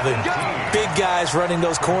evolving. Big guys running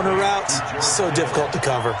those corner routes, so difficult to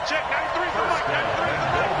cover.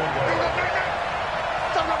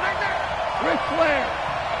 Ric Flair.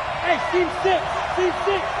 Hey, Team 6.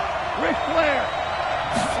 Ric Flair.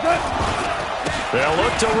 They'll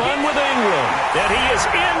look to run with Ingram. And he is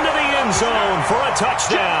into the end zone for a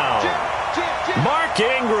touchdown. Mark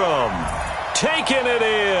Ingram taking it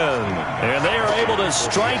in. And they are able to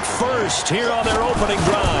strike first here on their opening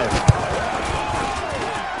drive.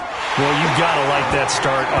 Well, you got to like that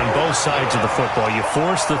start on both sides of the football. You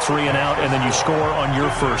force the 3 and out, and then you score on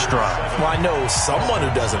your first drive. Well, I know someone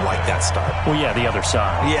who doesn't like that start. Well, yeah, the other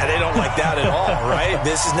side. Yeah, they don't like that at all, right?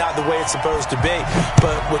 This is not the way it's supposed to be.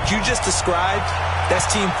 But what you just described, that's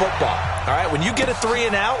team football, all right? When you get a 3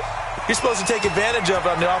 and out, you're supposed to take advantage of it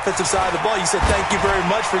on the offensive side of the ball. You said, thank you very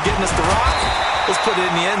much for getting us the rock. Let's put it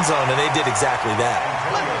in the end zone, and they did exactly that.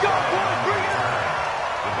 Let's go, boys. Bring it on.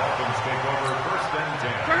 The Dolphins take over first and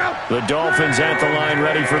 10. The Dolphins at the line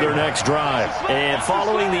ready for their next drive. And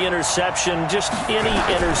following the interception, just any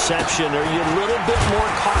interception, are you a little bit more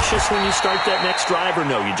cautious when you start that next drive, or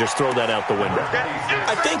no, you just throw that out the window?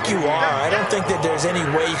 I think you are. I don't think that there's any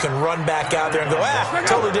way you can run back out there and go,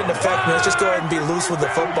 totally didn't affect me. Let's just go ahead and be loose with the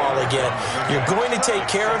football again. You're going to take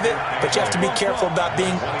care of it, but you have to be careful about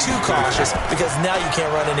being too cautious because now you can't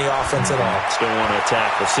run any offense at all. Still want to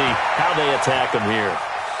attack. We'll see how they attack them here.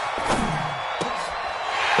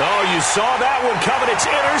 Oh, you saw that one coming. It's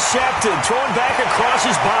intercepted. Thrown back across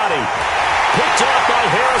his body. Picked up by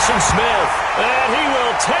Harrison Smith. And he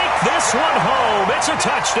will take this one home. It's a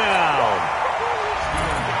touchdown.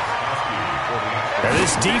 And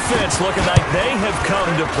this defense looking like they have come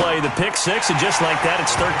to play the pick 6, and just like that,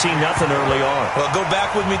 it's 13-0 early on. Well, go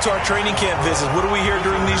back with me to our training camp visits. What do we hear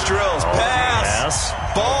during these drills? Pass. Yes.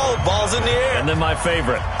 Ball's in the air. And then my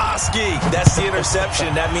favorite. Oski. That's the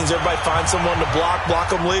interception. That means everybody finds someone to block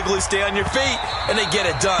them legally, stay on your feet, and they get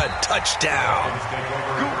it done. Touchdown.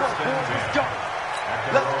 Let's go.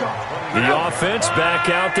 The offense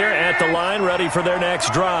back out there at the line, ready for their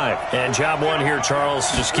next drive. And job one here, Charles,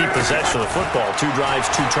 just keep possession of the football. 2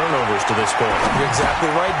 drives, 2 turnovers to this point. You're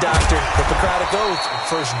exactly right, Doctor. Hippocratic oath,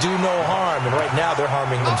 first do no harm. And right now they're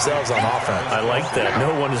harming themselves on offense. I like that.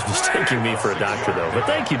 No one is mistaking me for a doctor, though. But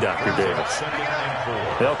thank you, Dr. Davis.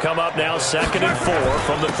 They'll come up now 2nd and 4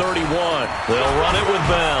 from the 31. They'll run it with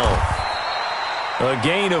Bell. A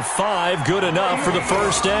gain of 5, good enough for the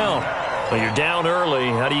first down. Well, you're down early.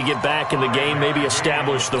 How do you get back in the game, maybe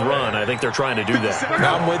establish the run? I think they're trying to do that.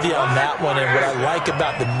 Now, I'm with you on that one, and what I like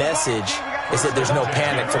about the message is that there's no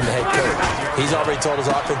panic from the head coach. He's already told his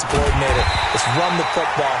offensive coordinator, let's run the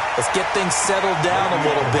football, let's get things settled down a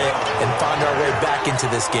little bit and find our way back into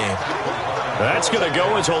this game. That's going to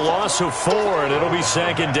go as a loss of 4, and it'll be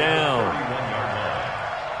second down.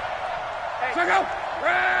 Check out.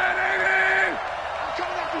 Ready. I'm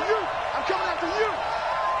coming after you. I'm coming after you.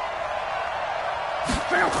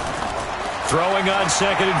 Check out. Throwing on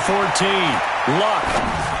 2nd and 14. Luck.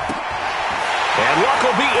 And Luck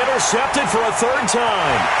will be intercepted for a 3rd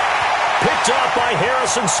time. Picked up by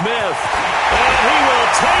Harrison Smith. And he will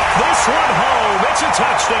take this one home. It's a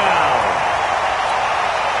touchdown.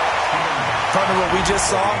 Partner, what we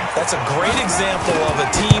just saw, that's a great example of a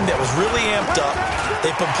team that was really amped up.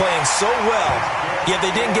 They've been playing so well, yet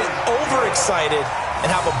they didn't get overexcited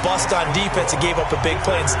and have a bust on defense and gave up a big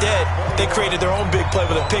play. Instead, they created their own big play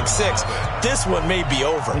with a pick 6. This one may be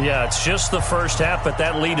over. Yeah, it's just the first half, but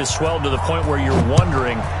that lead has swelled to the point where you're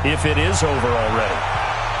wondering if it is over already.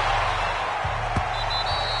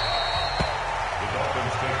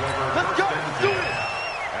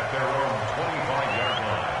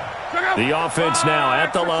 The offense now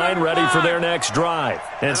at the line, ready for their next drive.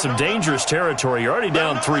 And some dangerous territory. You're already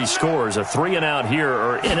down 3 scores. A 3-and-out here,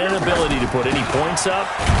 or an inability to put any points up.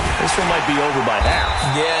 This one might be over by half.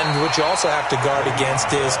 Yeah, and what you also have to guard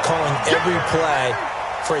against is calling every play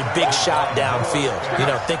for a big shot downfield. You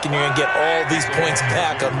know, thinking you're going to get all these points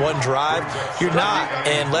back on one drive. You're not.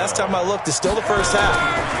 And last time I looked, it's still the first half.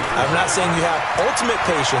 I'm not saying you have ultimate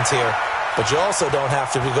patience here, but you also don't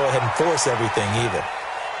have to go ahead and force everything either.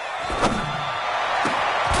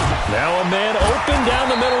 Now a man open down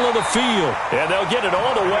the middle of the field. And they'll get it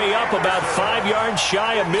all the way up about 5 yards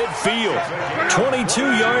shy of midfield.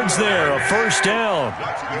 22 yards there, a 1st down.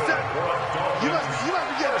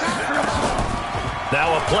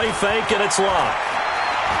 Now a play fake, and it's Luck.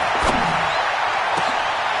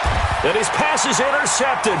 And his pass is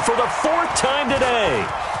intercepted for the 4th time today.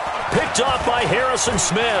 Picked off by Harrison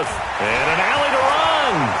Smith. And an alley to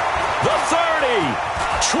run. The 30,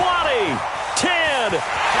 20, 10,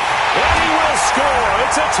 and he will score.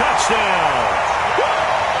 It's a touchdown.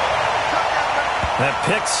 That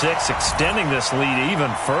pick 6 extending this lead even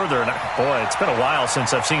further. And boy, it's been a while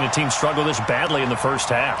since I've seen a team struggle this badly in the first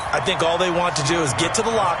half. I think all they want to do is get to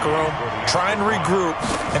the locker room, try and regroup,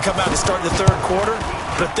 and come out and start the 3rd quarter.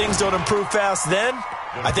 But if things don't improve fast then,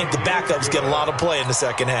 I think the backups get a lot of play in the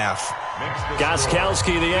second half.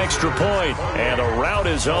 Gostkowski the extra point, and a rout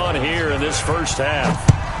is on here in this first half.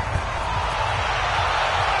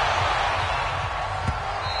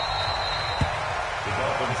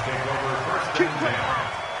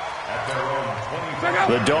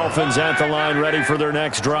 The Dolphins at the line, ready for their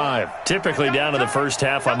next drive. Typically down to the first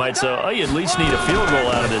half, I might say, oh, you at least need a field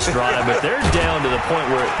goal out of this drive, but they're down to the point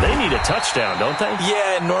where they need a touchdown, don't they?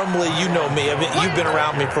 Yeah, normally, you know me. I mean, you've been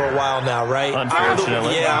around me for a while now, right?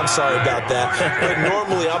 Unfortunately. I'm sorry about that. But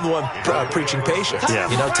normally, I'm the one preaching patience. Yeah.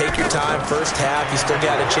 You know, take your time. First half, you still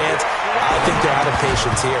got a chance. I think they're out of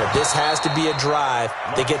patience here. This has to be a drive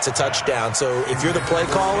that gets a touchdown. So if you're the play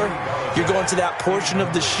caller, you're going to that portion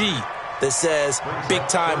of the sheet that says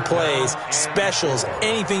big-time plays, specials,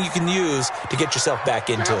 anything you can use to get yourself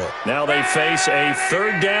back into it. Now they face a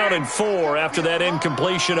 3rd down and 4 after that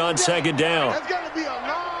incompletion on 2nd down. That's going to be a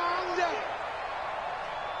long day.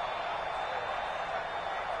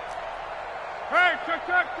 Hey,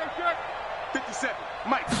 check. 57.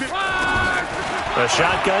 Mike. A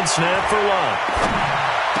shotgun snap for Luck.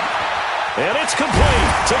 And it's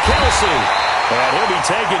complete to Kelsey. And he'll be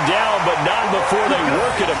taken down, but not before they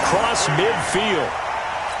work it across midfield.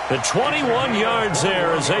 The 21 yards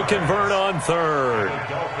there as they convert on 3rd.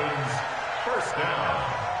 Dolphins, 1st down.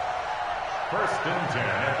 1st and 10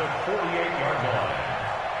 at the 48-yard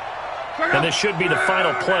line. And this should be the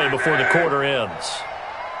final play before the quarter ends.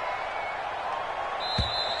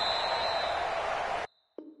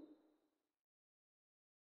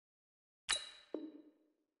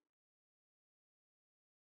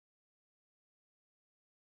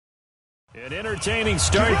 An entertaining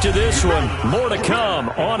start to this one. More to come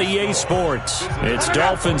on EA Sports. It's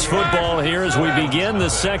Dolphins football here as we begin the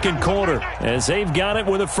 2nd quarter, as they've got it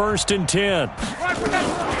with a 1st and 10.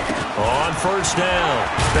 On 1st down,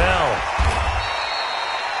 Bell.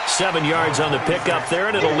 7 yards on the pickup there,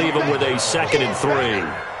 and it'll leave them with a 2nd and 3.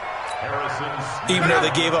 Even though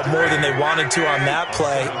they gave up more than they wanted to on that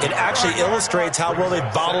play, it actually illustrates how well they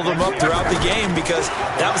bottled them up throughout the game, because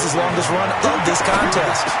that was his longest run of this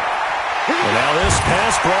contest. And now this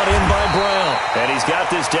pass brought in by Brown. And he's got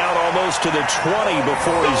this down almost to the 20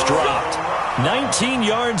 before he's dropped. 19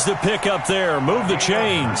 yards to pick up there. Move the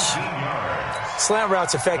chains. Slant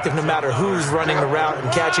route's effective no matter who's running the route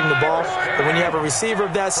and catching the ball. But when you have a receiver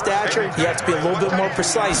of that stature, you have to be a little bit more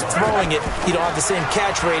precise throwing it. You don't have the same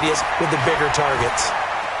catch radius with the bigger targets.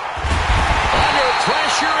 Under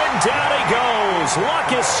pressure, and down he goes.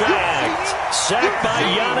 Luck is sacked. Sacked by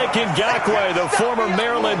Yannick Ngakoue, the former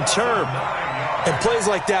Maryland Terp. And plays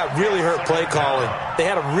like that really hurt play calling. They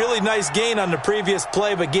had a really nice gain on the previous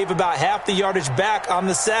play, but gave about half the yardage back on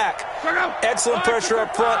the sack. Excellent pressure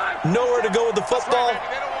up front. Nowhere to go with the football.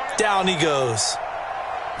 Down he goes.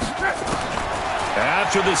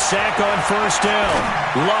 After the sack on first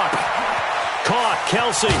down, Luck. Caught,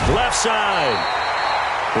 Kelsey, left side.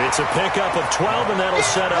 It's a pickup of 12, and that'll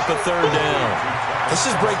set up a third down. Let's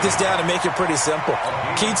just break this down and make it pretty simple.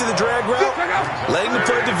 Key to the drag route, letting the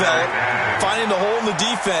play develop, finding the hole in the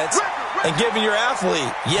defense, and giving your athlete,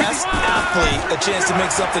 yes, athlete, a chance to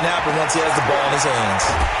make something happen once he has the ball in his hands.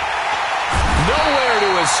 Nowhere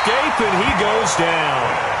to escape, and he goes down.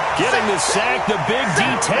 Getting the sack, the big D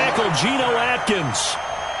tackle, Geno Atkins.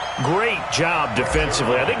 Great job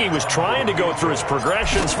defensively. I think he was trying to go through his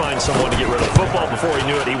progressions, find someone to get rid of the football. Before he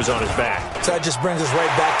knew it, he was on his back. So that just brings us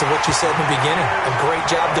right back to what you said in the beginning. A great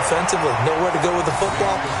job defensively. Nowhere to go with the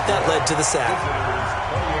football. That led to the sack.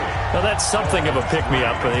 Now, that's something of a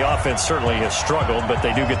pick-me-up, and the offense certainly has struggled, but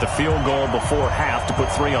they do get the field goal before half to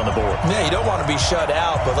put 3 on the board. Yeah, you don't want to be shut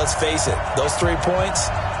out, but let's face it, those 3 points,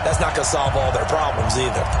 that's not going to solve all their problems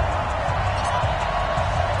either.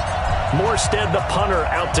 Morstead, the punter,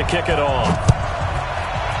 out to kick it off.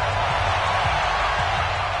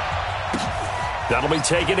 That'll be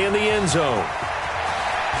taken in the end zone.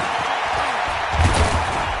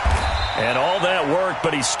 And all that worked,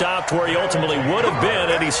 but he stopped where he ultimately would have been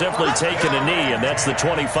had he simply taken a knee, and that's the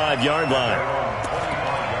 25-yard line.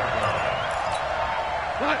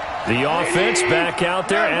 The offense back out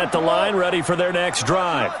there at the line, ready for their next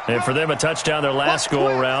drive. And for them, a touchdown their last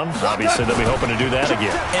go-around. Obviously, they'll be hoping to do that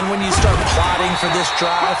again. And when you start plotting for this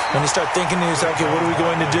drive, when you start thinking to yourself, okay, what are we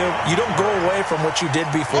going to do? You don't go away from what you did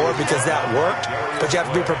before because that worked, but you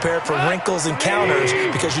have to be prepared for wrinkles and counters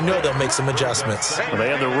because you know they'll make some adjustments. Well,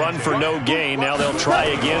 they had the run for no gain. Now they'll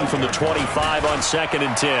try again from the 25 on 2nd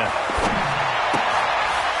and 10.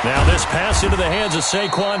 Now this pass into the hands of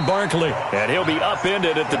Saquon Barkley, and he'll be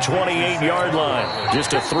upended at the 28-yard line.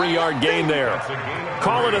 Just a 3-yard gain there.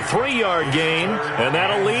 Call it a 3-yard gain, and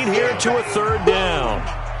that'll lead here to a third down.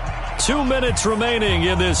 2 minutes remaining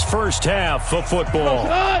in this first half of football.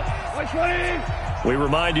 We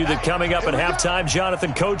remind you that coming up at halftime,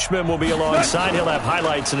 Jonathan Coachman will be alongside. He'll have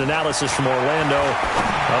highlights and analysis from Orlando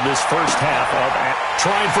of this first half of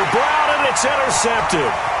trying for Brown, and it's intercepted.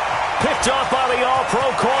 Picked off by the all-pro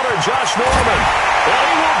corner, Josh Norman. And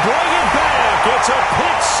he will bring it back. It's a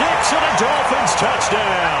pick-6 and a Dolphins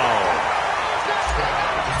touchdown.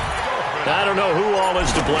 I don't know who all is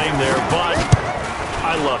to blame there, but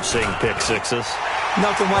I love seeing pick-6s.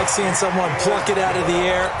 Nothing like seeing someone pluck it out of the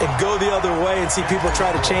air and go the other way and see people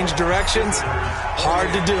try to change directions. Hard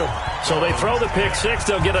to do. So they throw the pick-6.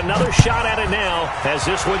 They'll get another shot at it now as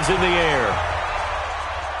this one's in the air.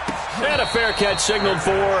 And a fair catch signaled for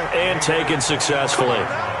and taken successfully.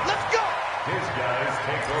 Let's go. His guys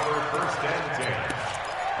take over 1st and 10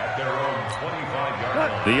 at their own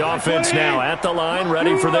 25-yard line. The offense now at the line,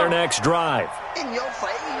 ready for their next drive. In your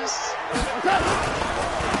face.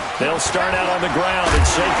 They'll start out on the ground at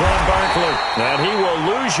Saquon Barkley. And he will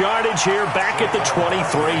lose yardage here back at the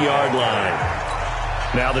 23-yard line.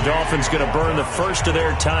 Now the Dolphins going to burn the first of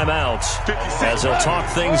their timeouts as they'll talk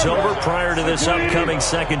things over prior to this upcoming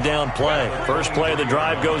 2nd down play. First play of the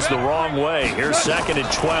drive goes the wrong way. Here's 2nd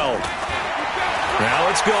and 12. Now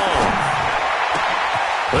it's gone.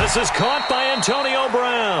 This is caught by Antonio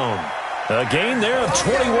Brown. A gain there of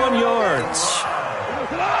 21 yards.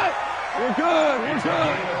 We're good.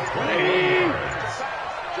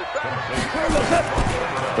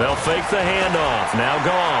 They'll fake the handoff. Now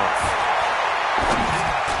Goff.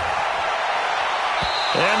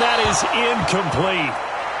 And that is incomplete.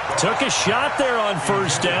 Took a shot there on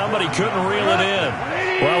first down, but he couldn't reel it in.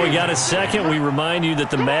 Well, we got a second. We remind you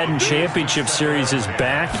that the Madden Championship Series is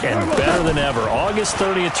back and better than ever. August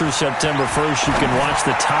 30th through September 1st, you can watch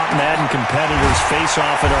the top Madden competitors face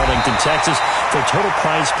off in Arlington, Texas for a total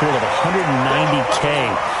prize pool of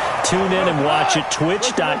 $190K. Tune in and watch it,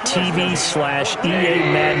 twitch.tv/EA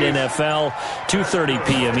Madden NFL, 2:30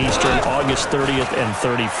 p.m. Eastern, August 30th and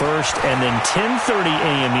 31st, and then 10:30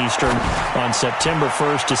 a.m. Eastern on September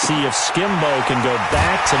 1st to see if Skimbo can go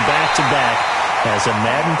back-to-back-to-back as a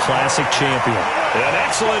Madden Classic champion. An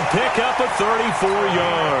excellent pickup of 34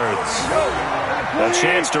 yards. A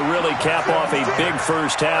chance to really cap off a big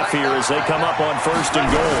first half here as they come up on 1st and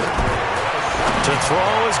goal. To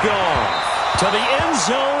throw is gone. To the end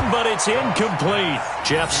zone, but it's incomplete.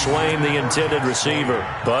 Jeff Swain, the intended receiver.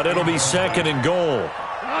 But it'll be 2nd and goal.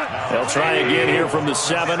 They'll try again here from the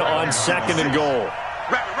 7 on 2nd and goal.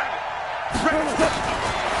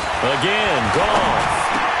 Again, Goff.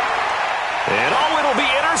 And it'll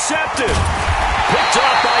be intercepted. Picked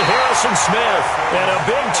off by Harrison Smith. And a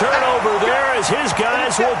big turnover there as his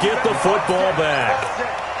guys will get the football back.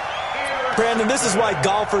 Brandon, this is why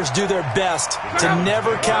golfers do their best to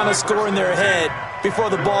never count a score in their head before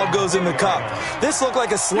the ball goes in the cup. This looked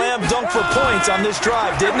like a slam dunk for points on this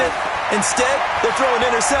drive, didn't it? Instead, they're throwing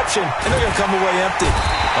interception, and they're going to come away empty.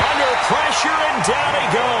 Under pressure, and down he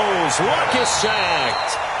goes. Luck is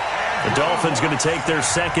sacked. The Dolphins going to take their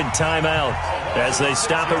 2nd timeout as they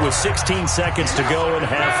stop it with 16 seconds to go in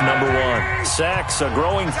half number 1. Sacks, a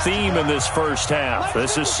growing theme in this first half.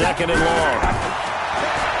 This is 2nd and long.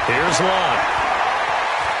 Here's Luck.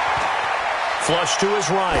 Flush to his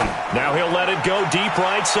right. Now he'll let it go deep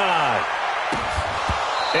right side.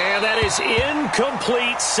 And that is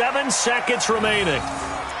incomplete. 7 seconds remaining.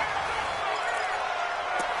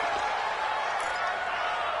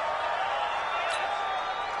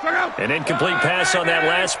 An incomplete pass on that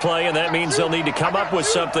last play, and that means they'll need to come up with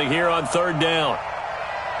something here on 3rd down.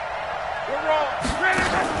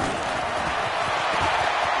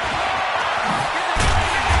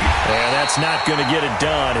 And that's not going to get it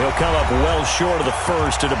done. He'll come up well short of the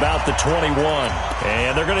first at about the 21.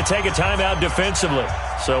 And they're going to take a timeout defensively.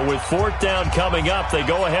 So with 4th down coming up, they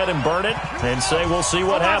go ahead and burn it and say we'll see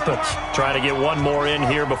what happens. Trying to get one more in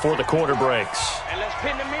here before the quarter breaks. And let's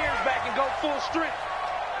pin the mirrors back and go full strength.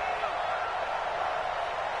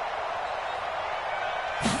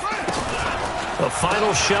 The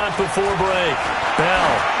final shot before break.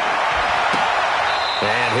 Bell.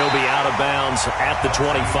 And he'll be out of bounds at the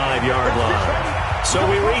 25-yard line. So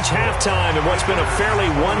we reach halftime in what's been a fairly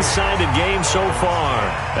one-sided game so far.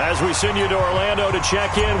 As we send you to Orlando to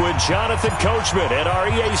check in with Jonathan Coachman at our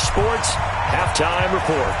EA Sports Halftime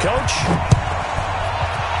Report. Coach?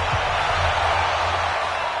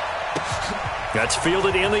 That's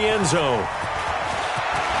fielded in the end zone.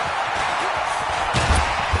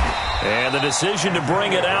 And the decision to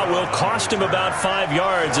bring it out will cost him about 5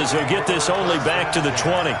 yards as he'll get this only back to the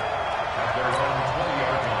 20.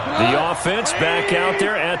 The offense back out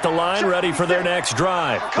there at the line, ready for their next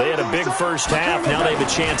drive. They had a big first half. Now they have a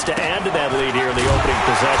chance to add to that lead here in the opening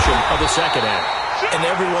possession of the 2nd half. And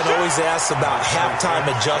everyone always asks about halftime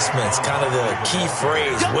adjustments, kind of the key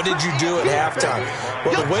phrase. What did you do at halftime?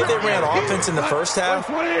 Well, the way they ran offense in the first half,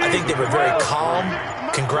 I think they were very calm,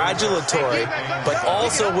 congratulatory, but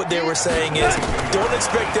also what they were saying is don't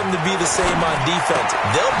expect them to be the same on defense.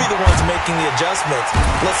 They'll be the ones making the adjustments.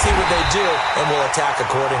 Let's see what they do, and we'll attack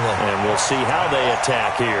accordingly. And we'll see how they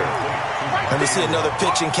attack here. And we see another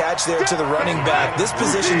pitch and catch there to the running back. This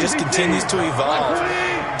position just continues to evolve.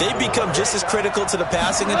 They become just as critical to the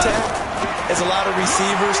passing attack as a lot of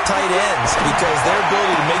receivers, tight ends, because their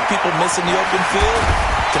ability to make people miss in the open field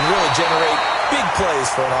can really generate big plays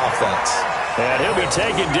for an offense. And he'll be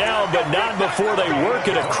taken down, but not before they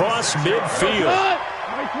work it across midfield.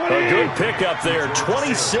 A good pickup there,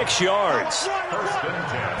 26 yards.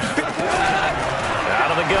 Out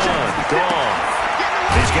of the gun, gone.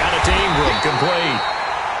 He's got it to Ingram, complete.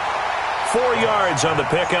 4 yards on the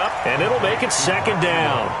pickup, and it'll make it 2nd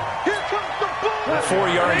down. 4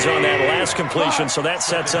 yards on that last completion, so that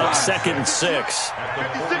sets up 2nd and 6.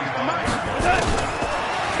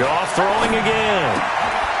 Goff throwing again.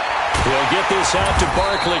 He'll get this out to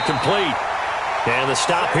Barkley, complete. And the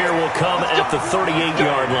stop here will come at the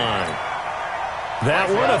 38-yard line. That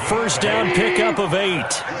one, a 1st down pickup of 8.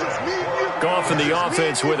 Goff in the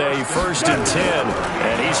offense with a 1st and 10.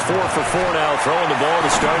 And he's 4 for 4 now, throwing the ball to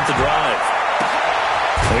start the drive.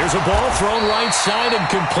 There's a ball thrown right side and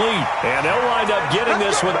complete. And they'll wind up getting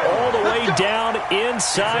this one all the way down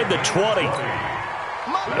inside the 20.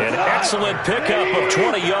 An excellent pickup of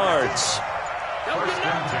 20 yards.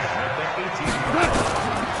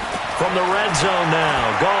 From the red zone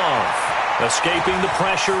now, Goff escaping the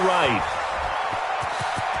pressure right.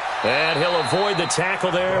 And he'll avoid the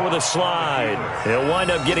tackle there with a slide. He'll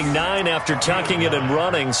wind up getting 9 after tucking it and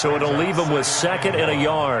running, so it'll leave him with 2nd and a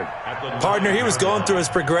yard. Partner, he was going through his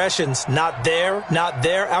progressions. Not there, not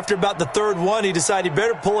there. After about the 3rd one, he decided he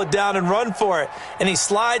better pull it down and run for it. And he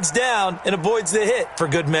slides down and avoids the hit for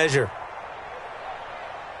good measure.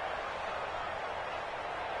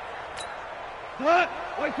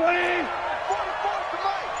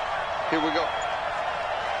 Here we go.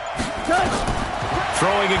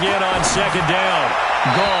 Throwing again on second down.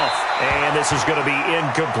 Goff. And this is going to be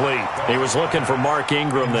incomplete. He was looking for Mark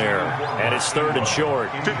Ingram there. And it's 3rd and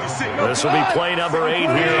short. This will be play number 8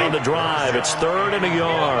 here on the drive. It's 3rd and a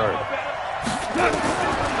yard.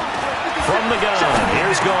 From the gun,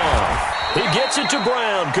 here's Goff. He gets it to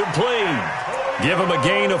Brown, complete. Give him a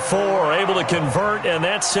gain of 4, able to convert, and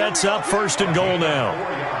that sets up 1st and goal now.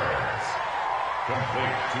 4 yards.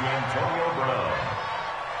 Complete to Antonio Brown.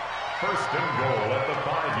 1st and goal at the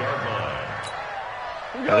 5-yard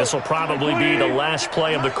line. Now, this will probably be the last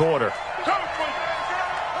play of the quarter.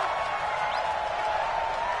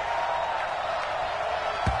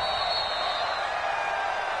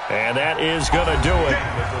 And that is going to do it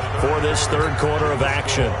for this 3rd quarter of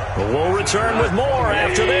action. But we'll return with more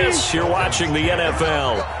after this. You're watching the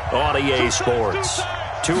NFL on EA Sports.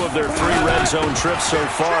 2 of their 3 red zone trips so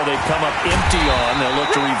far they've come up empty on. They'll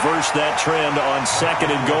look to reverse that trend on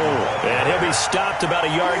 2nd and goal. And he'll be stopped about a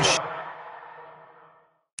yard.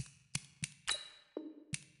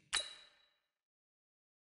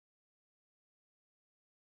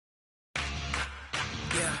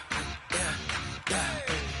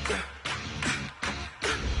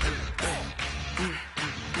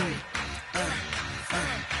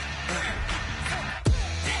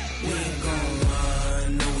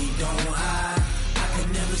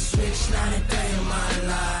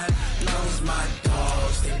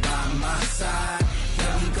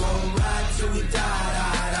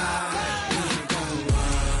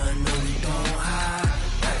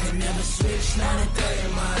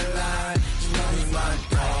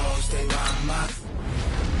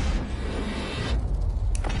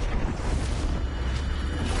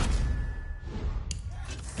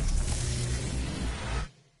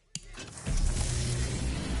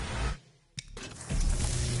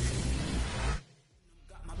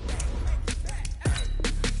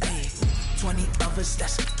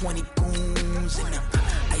 That's 20 goons and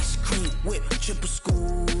ice cream whip, triple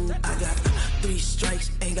scoop. I got 3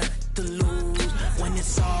 strikes, ain't got to lose. When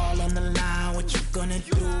it's all on the line, what you gonna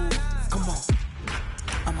do? Come on,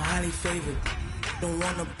 I'm highly favored. Don't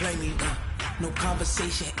wanna play me, no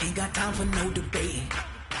conversation, ain't got time for no debating.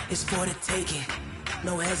 It's for the taking,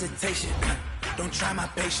 no hesitation. Don't try my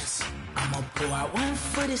patience. I'ma pull out 1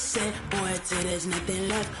 for the set, boy, till there's nothing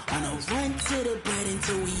left. On a run to the bread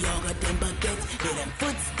until we all got them baguettes. Hear them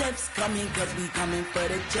footsteps coming, cause we coming for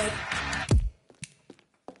the check.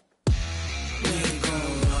 We ain't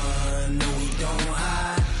gon' run, no we don't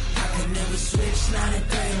hide. I can never switch, not a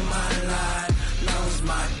day in my life. Long as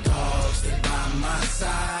my dogs stay by my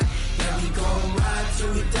side. Yeah, we gon' ride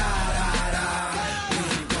till we die, die, die. We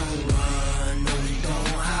ain't gon' run, no we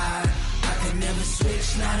don't hide. I can never switch,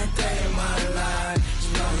 not a day in my life. As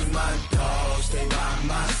long as my dogs stay by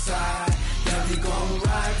my side. Yeah, we gon'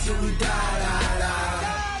 ride till we die, die,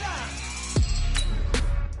 die.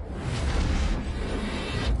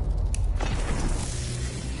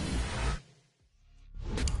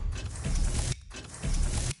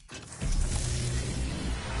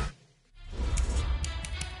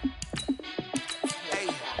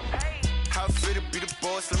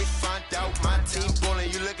 Let me find out. My team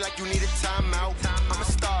ballin', you look like you need a timeout. I'm a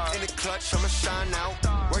star in the clutch, I'ma shine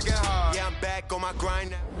out. Working hard, yeah, I'm back on my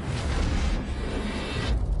grind now.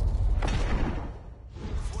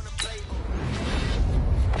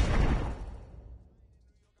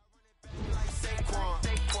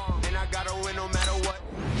 And I gotta win no matter what.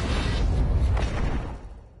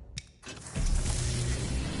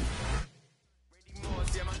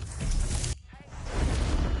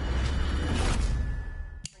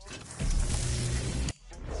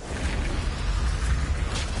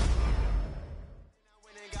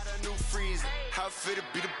 Fit to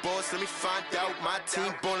be the boss, let me find out. My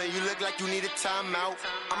team ballin', you look like you need a timeout.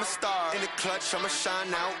 I'm a star in the clutch, I'ma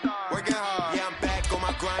shine out. Working hard, yeah, I'm back on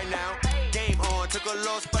my grind now. Game on, took a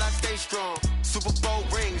loss, but I stay strong. Super Bowl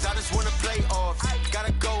rings, I just wanna play off.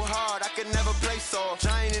 Gotta go hard, I can never play soft.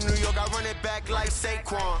 Giant in New York, I run it back like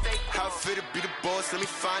Saquon. How fit to be the boss, let me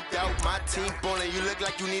find out. My team ballin', you look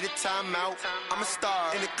like you need a timeout. I'm a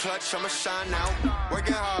star in the clutch, I'ma shine out.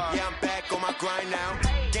 Working hard, yeah, I'm back on my grind now.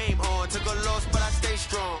 Game on, took a loss, but I stay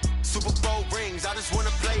strong. Super Bowl rings, I just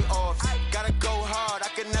wanna play off. Gotta go hard, I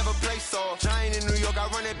can never play soft. Giant in New York, I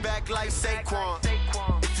run it back like Saquon.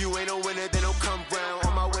 If you ain't a winner, then don't come round.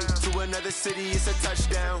 On my way to another city, it's a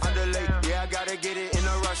touchdown. Under late, yeah, I gotta get it in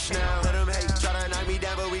a rush now. Let them hate, try to knock me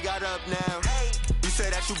down, but we got up now. You say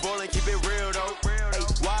that you ballin', keep it real though. Hey,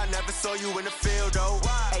 why I never saw you in the field though?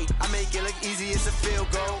 Hey, I make it look easy, it's a field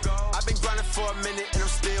goal. I've been grinding for a minute and I'm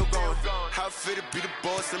still going. How fit to be the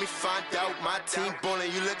boss? Let me find out. My team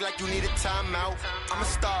ballin', you look like you need a timeout. I'm a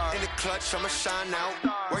star in the clutch, I'ma shine out.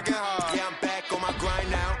 Working hard, yeah, I'm back on my grind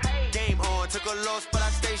now. Game on, took a loss, but I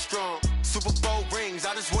stay strong. Super Bowl rings,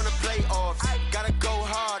 I just wanna play off. Gotta go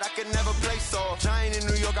hard, I can never play soft. Giant in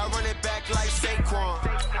New York, I run it back like Saquon.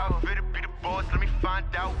 How fit to be the boss? Let me find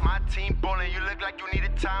out. My team ballin', you look like you need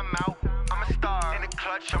a timeout. I'm a star in the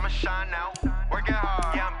clutch, I'ma shine out. Working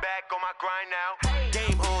hard, yeah, I'm back on my grind now.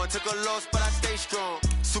 Game on, took a loss, but I stay strong.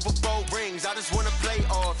 Super Bowl rings, I just wanna play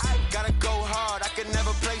off. Gotta go hard, I can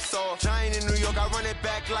never play soft. Giant in New York, I run it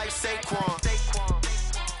back like Saquon.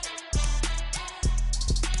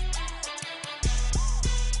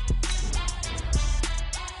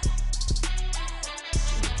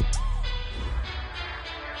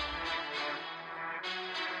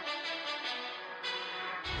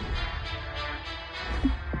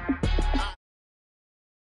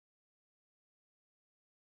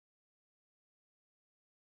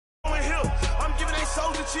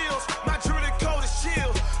 Soldier chills, my druid code is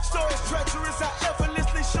chill. Stories treacherous, I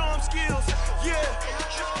effortlessly show them skills. Yeah,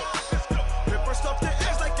 paper stuff the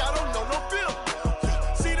edge like I don't know no bill.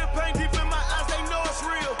 See the pain deep in my eyes, they know it's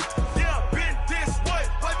real. Yeah, been this way,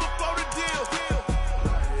 right before the deal.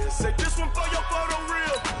 Say this one for your photo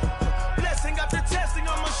real. Blessing after testing,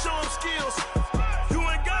 I'ma show them skills. You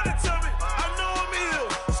ain't gotta tell me, I know I'm ill.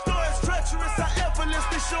 Stories treacherous, I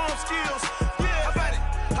effortlessly show them skills. Yeah, how about it?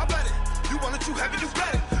 How about it? You want it, you have it, you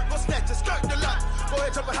got it. Go snatch it, skirt the lot. Go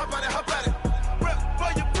ahead, jump it, how about it, how about it? Rep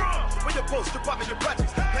for your bro, for your post, your poppin', your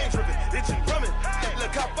projects. Pain driven, itching, drumming. Hey,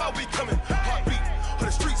 look how far we coming. Heartbeat on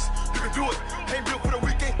the streets, you can do it. Ain't built for the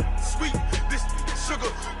weekend, sweet. This sugar,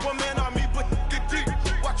 one man army, but get deep.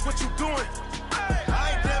 Watch what you doing.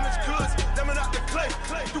 I ain't damaged goods, damn it out the clay.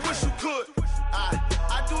 You wish you could.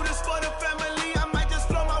 I do this for the family, I might just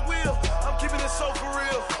blow my wheel. I'm keeping it so for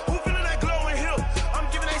real. Who feeling that glowing hill? I'm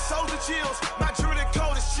giving they soldier chills. My druid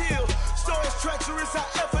code is chill. Stories treacherous, I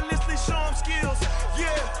effortlessly show them skills.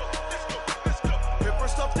 Yeah. Paper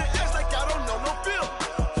stuff the edge like I don't know no bill.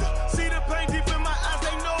 See the pain deep in my eyes,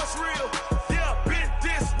 they know it's real. Yeah, been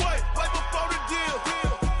this way, right before the deal.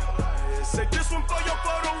 Say this one for your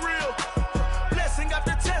photo real. Blessing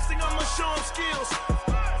after testing, I'ma show them skills.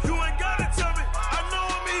 You ain't gotta tell me, I know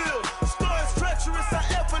I'm ill. Stories treacherous, I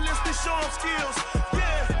effortlessly show them skills.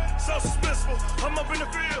 Yeah, so suspenseful, I'm up in the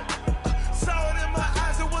field. Saw it in my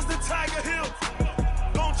eyes, it was the Tiger Hill.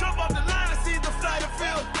 Gon' jump off the line and see the flight of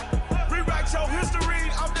field. Rewrite your history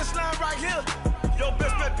off this line right here. Your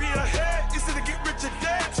best bet be ahead, it's to get rich or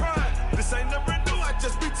dead trying. This ain't never new, I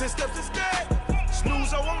just be 10 steps instead.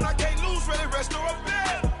 Snooze, I won't, I can't lose, ready, rest or a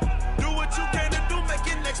bed. Do what you can to do, make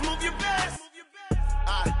your next move your best.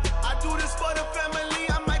 I do this for the family,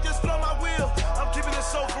 I might just blow my wheel. I'm keeping it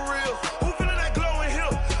so for real. Who feeling that glowing hill?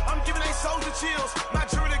 I'm giving they soldier chills. My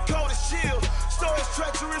druid code is chill. Stories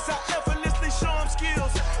treacherous, I effortlessly show them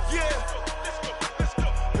skills. Yeah.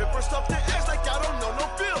 Paper stuff the edge like I don't know no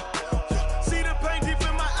bill. See the pain deep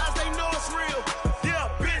in my eyes, they know it's real. Yeah,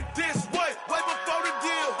 been this way, way before the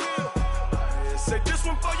deal. Say this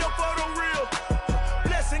one for your photo real.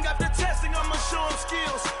 Blessing after testing, I'ma show them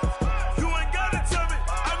skills. You ain't gotta tell me,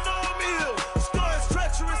 I know I'm ill. Stories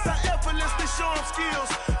treacherous, I effortlessly show them skills.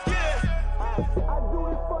 Yeah. I do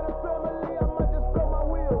this for the family, I might just blow my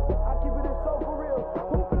wheel. I keep it so for real.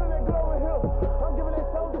 Who feeling that glowing hill? I'm giving they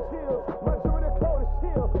soldier chills. My druid code is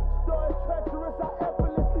chill. Stories treacherous, I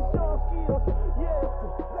effortlessly show them skills. Yeah,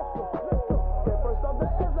 let's go. Get first off the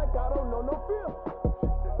edge like I don't know no feel.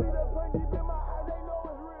 See that pain deep in my eyes, they know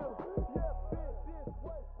it's real. Yeah, been this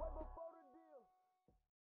way, way before the deal.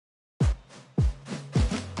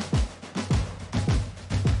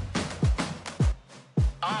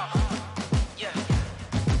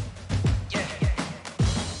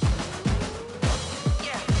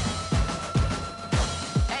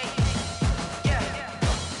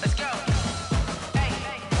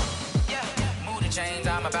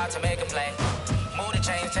 I'm about to make a play. Move the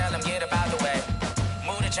chains, tell them get up out the way.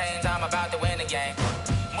 Move the chains, I'm about to win the game.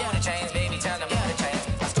 Move the chains, baby, tell them move the chains.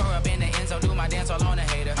 I score up in the end zone, do my dance all on a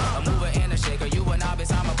hater. A mover and a shaker, you a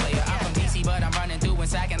novice, I'm a player. I'm from DC, but I'm running through and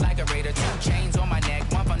sacking like a raider. 2 chains on my neck,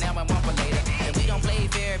 one for now and one for later. And we don't play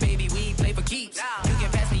fair, baby, we play for keeps. You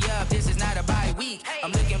can pass me up, this is not a bye week.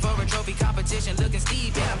 I'm looking for a trophy competition, looking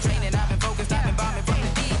steep. Yeah, I'm training, I've been focused, I've been bombing from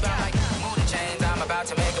the deep. I'm like, move the chains, I'm about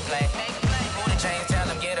to make a play. Move the chains, tell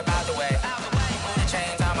them get up out the way. Move the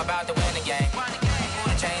chains, I'm about to win the game. Move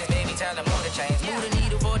the chains, baby, tell them move the chains. Move the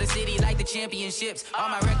needle for the city like the championships. All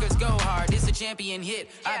my records go hard, it's a champion hit.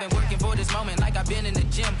 I've been working for this moment like I've been in the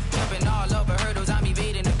gym. Jumping all over hurdles, I'm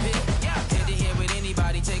evading the pit. Tend to hit with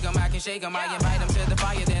anybody, me take them, I can shake them. I invite them to the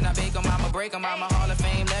fire, then I bake them. I'ma break them. I'm a Hall of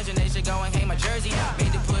Fame legend. They should go and hang my jersey.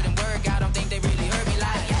 Made to put in work. I don't think they really heard me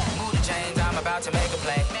like, move the chains, I'm about to make a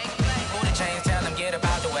play. Move the chains, tell them get up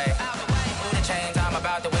out the way. Move the chains, I'm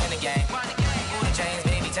about to win the game. Move the chains,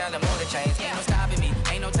 baby, tell them move the chains. Ain't no stopping me,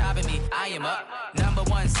 ain't no topping me. I am up,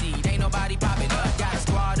 #1 seed. Ain't nobody popping up. Got a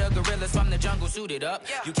squad of gorillas from the jungle suited up.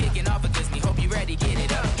 You kicking off against me, hope you ready, get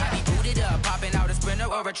it up. I be booted up, popping out a Sprinter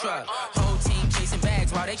or a truck. Whole team chasing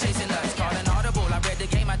bags while they chasing us. Calling audible, I read the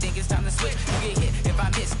game, I think it's time to switch. You get hit, if I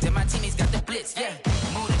miss, then my teammates got the blitz, yeah.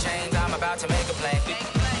 Move the chains, I'm about to make a play.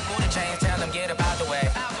 Move the chains, tell them get up out the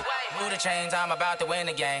way. Move the chains, I'm about to win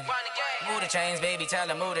the game. Move the chains, baby, tell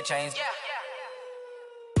them move the chains.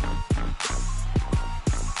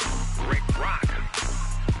 Rick Rock.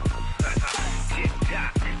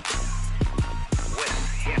 Tick-tock. West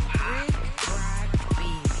hip-hop.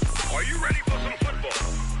 Are you ready for some football?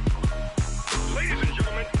 Ladies and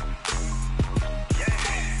gentlemen. Yeah.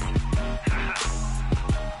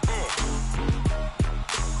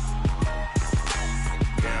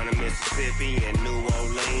 Down in Mississippi and New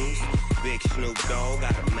Orleans, Big Snoop Dogg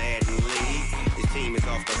got a Madden league. His team is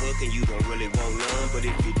off the hook and you don't really want none, but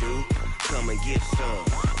if you do, come and get some.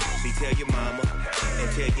 See, tell your mama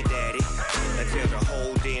and tell your daddy and tell the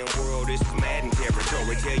whole damn world this is Madden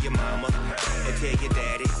territory. Tell your mama and tell your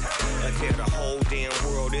daddy and tell the whole damn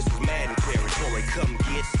world this is Madden territory. Come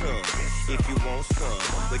get some if you want some,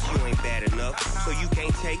 but you ain't bad enough, so you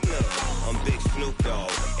can't take none. I'm Big Snoop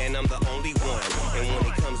Dogg and I'm the only one, and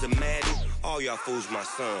when it comes to Madden, all y'all fools my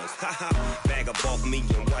sons. Haha, bag up off me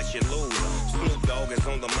and watch you lose. Snoop Dogg is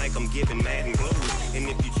on the mic, I'm giving Madden blues. And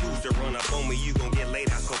if you choose to run up on me, you gon' get laid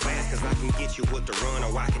out so fast, cause I can get you with the run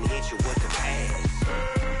or I can hit you with the pass.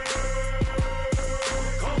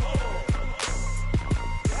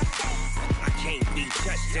 I can't be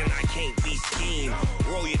touched and I can't be schemed.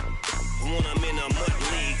 Roll you when I'm in a mud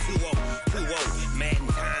league. 2-0, 2-0, Madden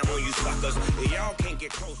time on you suckers. Y'all can't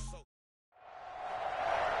get close.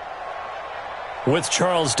 With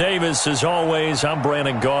Charles Davis, as always, I'm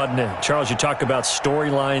Brandon Gaudin. Charles, you talk about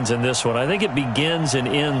storylines in this one. I think it begins and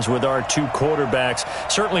ends with our two quarterbacks,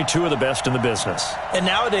 certainly two of the best in the business. And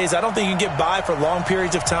nowadays, I don't think you can get by for long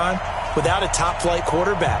periods of time without a top-flight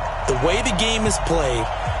quarterback. The way the game is played,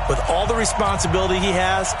 with all the responsibility he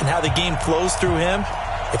has and how the game flows through him,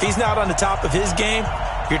 if he's not on the top of his game,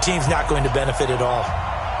 your team's not going to benefit at all.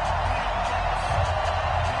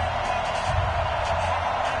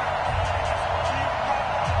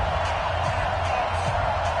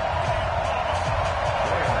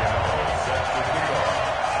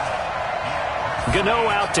 Gano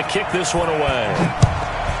out to kick this one away.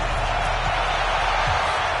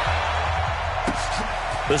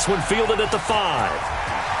 This one fielded at the 5.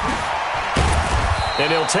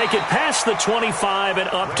 And he'll take it past the 25 and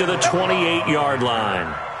up to the 28-yard line.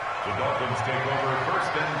 The Dolphins take over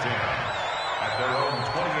 1st and 10 at their own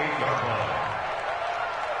 28-yard line.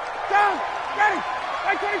 Down, ready,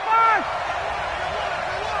 right 25.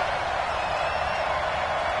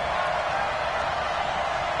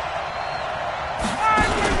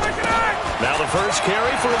 Now the first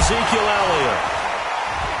carry for Ezekiel Elliott.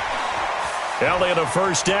 Elliott a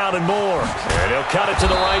first down and more. And he'll cut it to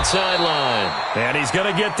the right sideline. And he's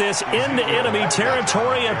going to get this into enemy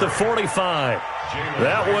territory at the 45.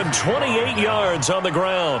 That one 28 yards on the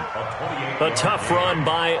ground. A tough run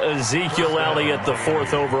by Ezekiel Elliott, the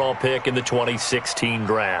 4th overall pick in the 2016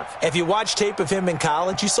 draft. If you watch tape of him in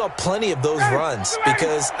college, you saw plenty of those runs,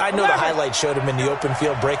 because I know the highlight showed him in the open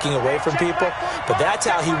field breaking away from people, but that's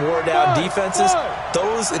how he wore down defenses,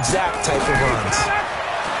 those exact type of runs.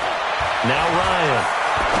 Now Ryan.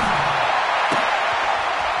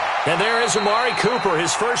 And there is Amari Cooper,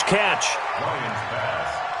 his first catch. Ryan's pass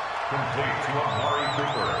complete to Amari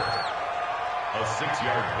Cooper. A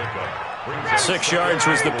 6-yard pickup. 6 yards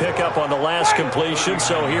was the pickup on the last completion,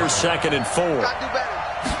 so here's 2nd and 4.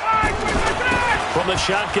 From the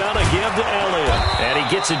shotgun, a give to Elliott. And he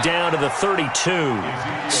gets it down to the 32.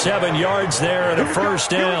 7 yards there and a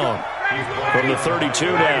first down. From the 32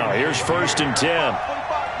 now, here's 1st and 10.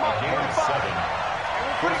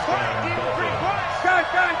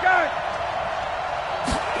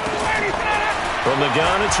 From the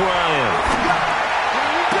gun, it's Ryan.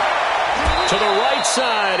 To the right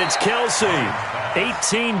side, it's Kelsey.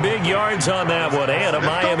 18 big yards on that one, and a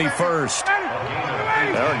Miami first.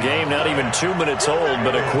 Our game not even 2 minutes old,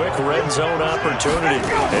 but a quick red zone opportunity.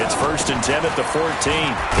 It's 1st and 10 at the 14.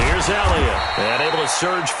 Here's Elliott, and able to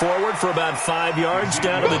surge forward for about 5 yards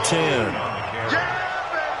down to the 10.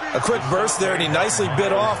 A quick burst there, and he nicely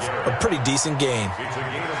bit off a pretty decent gain. It's a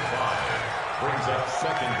gain of 5. Brings up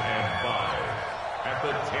 2nd and 5. at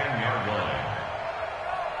the 10-yard line.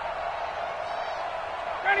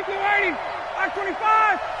 Ready for 80. Back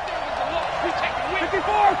 25.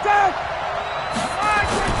 54. South.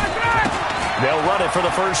 They'll run it for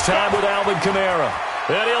the first time with Alvin Kamara.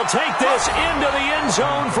 And he'll take this into the end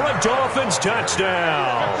zone for a Dolphins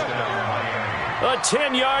touchdown. A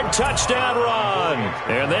 10-yard touchdown run.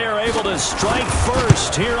 And they are able to strike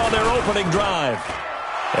first here on their opening drive.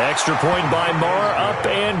 Extra point by Marr, up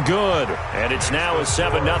and good. And it's now a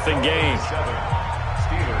 7-0 game.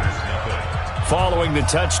 Following the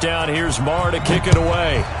touchdown, here's Marr to kick it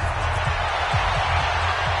away.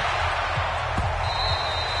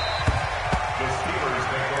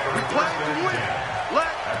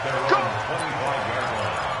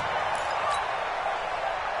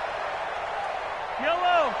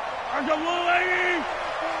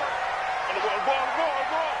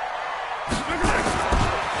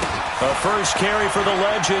 A first carry for the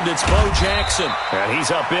legend, it's Bo Jackson. And he's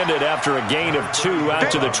upended after a gain of 2 out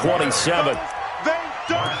to the 27.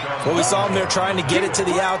 Well, we saw him there trying to get it to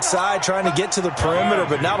the outside, trying to get to the perimeter,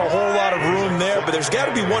 but not a whole lot of room there. But there's got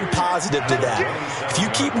to be one positive to that. If you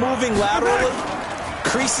keep moving laterally,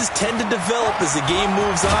 creases tend to develop as the game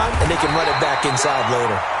moves on, and they can run it back inside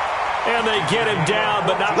later. And they get him down,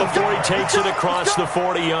 but not before he takes it across the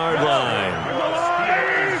 40-yard line.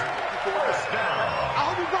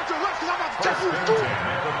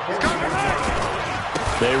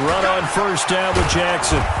 They run on first down with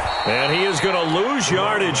Jackson. And he is going to lose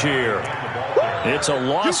yardage here. It's a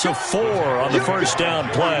loss of 4 on the first down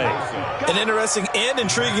play. An interesting and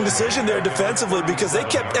intriguing decision there defensively because they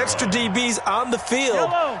kept extra DBs on the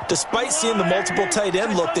field despite seeing the multiple tight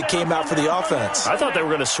end look that came out for the offense. I thought they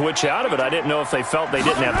were going to switch out of it. I didn't know if they felt they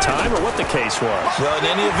didn't have time or what the case was. Well, in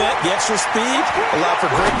any event, the extra speed allowed for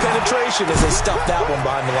great penetration as they stuffed that one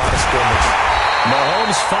behind the line of scrimmage.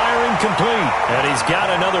 Mahomes firing complete, and he's got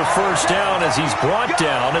another first down as he's brought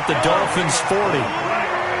down at the Dolphins' 40.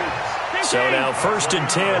 So now 1st and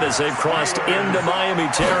 10 as they've crossed into Miami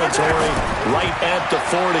territory right at the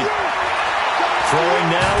 40. Throwing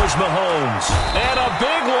now is Mahomes. And a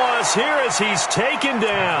big loss here as he's taken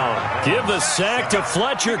down. Give the sack to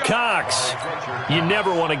Fletcher Cox. You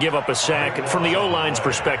never want to give up a sack. From the O-line's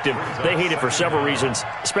perspective, they hate it for several reasons,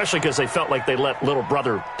 especially because they felt like they let little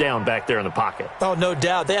brother down back there in the pocket. Oh, no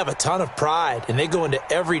doubt. They have a ton of pride, and they go into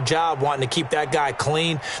every job wanting to keep that guy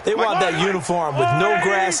clean. They want that uniform with no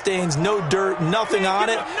grass stains, no dirt, nothing on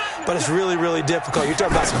it, but it's really, really difficult. You're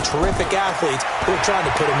talking about some terrific athletes who are trying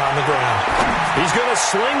to put him on the ground. He's going to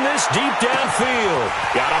sling this deep downfield.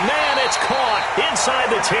 Got a man, it's caught inside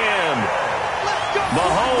the 10.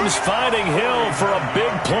 Mahomes finding Hill for a big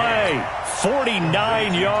play.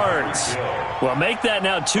 49 yards. Well, make that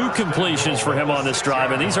now 2 completions for him on this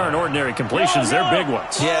drive, and these aren't ordinary completions. They're big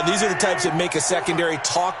ones. Yeah, these are the types that make a secondary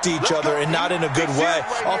talk to each other and not in a good way,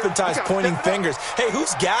 oftentimes pointing fingers. Hey,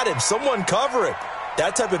 who's got him? Someone cover it.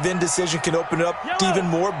 That type of indecision can open it up to even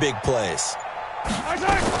more big plays.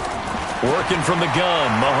 Working from the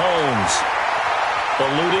gun, Mahomes.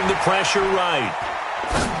 Eluding the pressure right.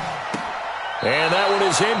 And that one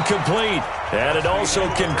is incomplete. And it also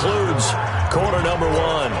concludes quarter number 1.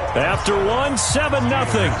 After 1, 7-0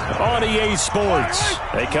 on EA Sports.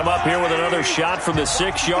 They come up here with another shot from the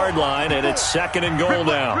 6-yard line, and it's 2nd and goal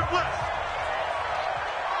now.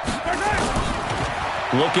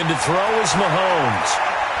 Looking to throw is Mahomes.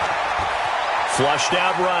 Flushed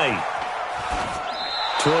out right.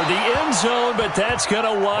 Toward the end zone, but that's going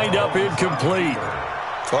to wind up incomplete.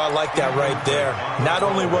 Well, I like that right there. Not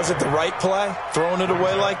only was it the right play, throwing it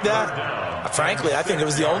away like that, frankly, I think it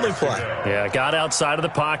was the only play. Yeah, got outside of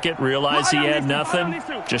the pocket, realized he had nothing,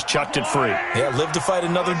 just chucked it free. Yeah, live to fight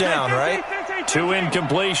another down, right? 2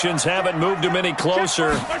 incompletions haven't moved him any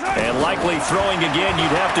closer, and likely throwing again,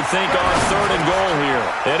 you'd have to think on 3rd and goal here.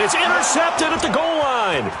 And it's intercepted at the goal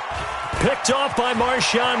line. Picked off by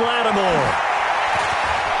Marshawn Lattimore.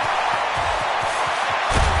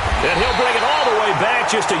 And he'll bring it all the way back,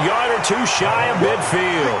 just a yard or 2 shy of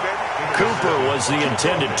midfield. Cooper was the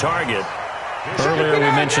intended target. Earlier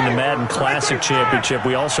we mentioned the Madden Classic Championship.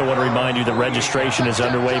 We also want to remind you that registration is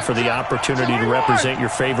underway for the opportunity to represent your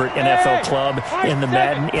favorite NFL club in the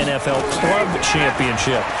Madden NFL Club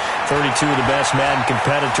Championship. 32 of the best Madden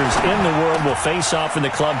competitors in the world will face off in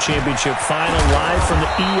the Club Championship final live from the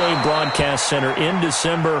EA Broadcast Center in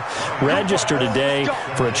December. Register today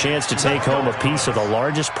for a chance to take home a piece of the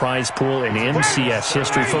largest prize pool in MCS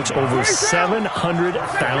history. Folks, over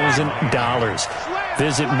 $700,000.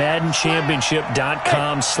 Visit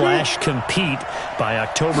MaddenChampionship.com/compete by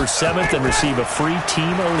October 7th and receive a free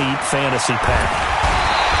Team Elite Fantasy Pack.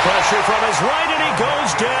 Pressure from his right, and he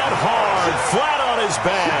goes down hard, flat on is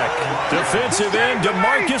back. Defensive end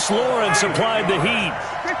DeMarcus Lawrence applied the heat.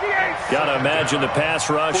 Got to imagine the pass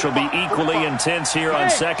rush will be equally intense here on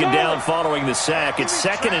second down following the sack. It's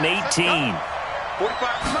 2nd and 18.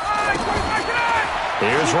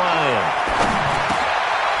 Here's Ryan.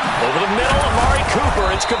 Over the middle, Amari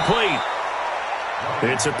Cooper. It's complete.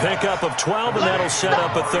 It's a pickup of 12, and that'll set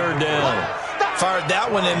up a 3rd down. Fired that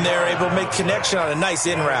one in there, able to make connection on a nice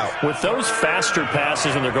in route. With those faster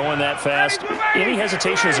passes when they're going that fast, any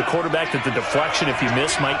hesitation as a quarterback that the deflection, if you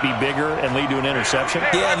miss, might be bigger and lead to an interception?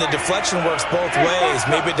 Yeah, and the deflection works both ways.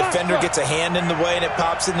 Maybe a defender gets a hand in the way and it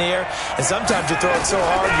pops in the air. And sometimes you throw it so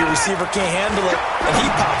hard your receiver can't handle it, and he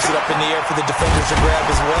pops it up in the air for the defenders to grab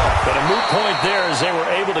as well. But a moot point there as they were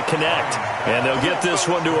able to connect. And they'll get this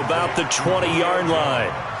one to about the 20-yard line.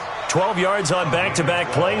 12 yards on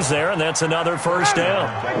back-to-back plays there, and that's another 1st down.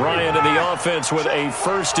 Ryan in the offense with a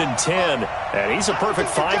 1st and 10. And he's a perfect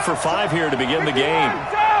 5 for 5 here to begin the game.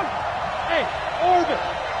 Hey, orbit.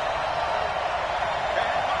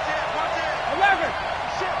 11.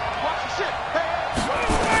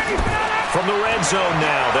 From the red zone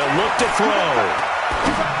now, they'll look to throw.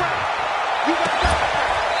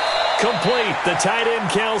 Complete, the tight end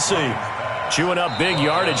Kelsey. Chewing up big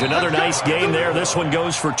yardage. Another nice gain there. This one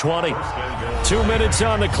goes for 20. 2 minutes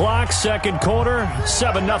on the clock. Second quarter.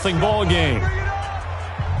 7-0 ball game.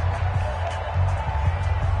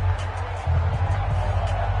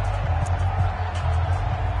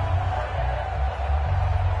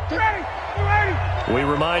 We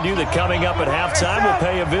remind you that coming up at halftime, we'll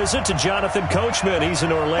pay a visit to Jonathan Coachman. He's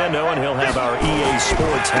in Orlando, and he'll have our EA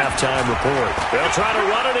Sports halftime report. They'll try to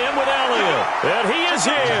run it in with Elliott, and he is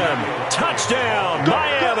in. Touchdown,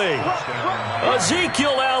 Miami.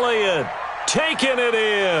 Ezekiel Elliott taking it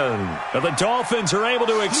in. And the Dolphins are able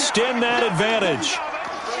to extend that advantage.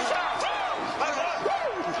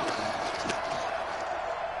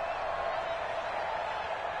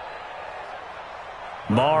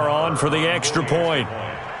 Marr on for the extra point.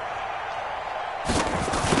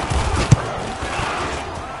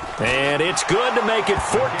 And it's good to make it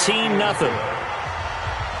 14-0. Makes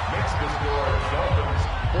the score Dolphins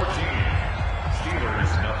 14,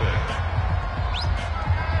 Steelers 0.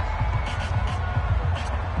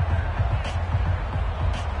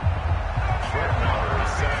 Brett Maher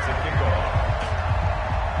is set to kick off.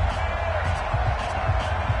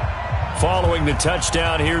 Following the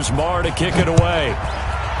touchdown, here's Marr to kick it away.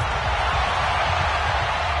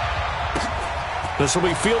 This will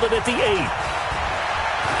be fielded at the 8.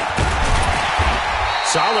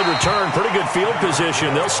 Solid return, pretty good field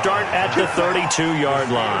position. They'll start at the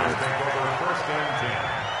 32-yard line. First and 10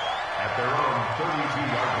 at their own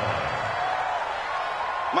 32-yard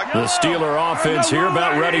line. The Steeler offense here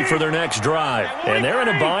about ready for their next drive. And they're in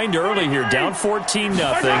a bind early here, down 14-0.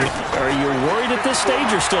 Are you worried at this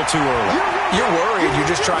stage or still too early? You're worried. You're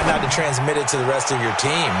just trying not to transmit it to the rest of your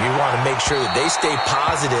team. You want to make sure that they stay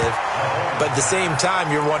positive. But at the same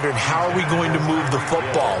time, you're wondering, how are we going to move the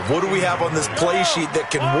football? What do we have on this play sheet that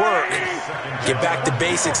can work? Get back to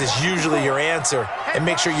basics is usually your answer. And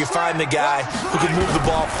make sure you find the guy who can move the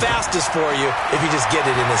ball fastest for you if you just get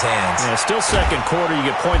it in his hands. Yeah, still second quarter. You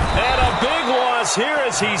get point. And a big loss here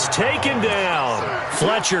as he's taken down.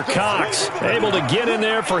 Fletcher Cox able to get in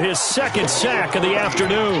there for his 2nd sack of the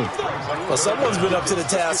afternoon. Well, someone's been up to the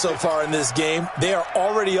task so far in this game. They are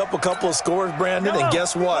already up a couple of scores, Brandon, and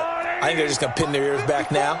guess what? I think they're just going to pin their ears back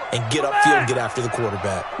now and get upfield and get after the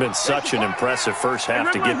quarterback. Been such an impressive first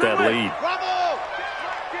half to get that lead.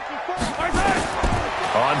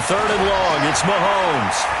 On 3rd and long, it's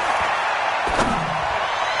Mahomes.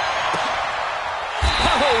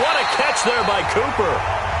 Oh, what a catch there by Cooper.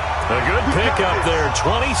 A good pickup there,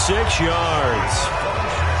 26 yards.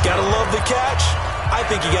 Gotta love the catch. I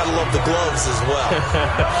think you got to love the gloves as well.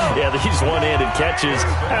 Yeah, these one-handed catches,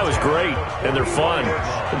 that was great, and they're fun.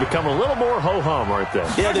 They become a little more ho-hum, aren't they?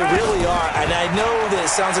 Yeah, they really are, and I know that it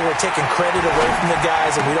sounds like we're taking credit away from the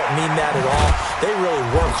guys, and we don't mean that at all. They really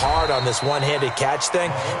work hard on this one-handed catch thing,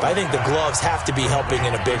 but I think the gloves have to be helping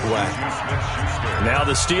in a big way. Now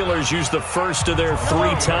the Steelers use the first of their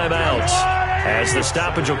 3 timeouts, as the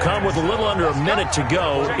stoppage will come with a little under a minute to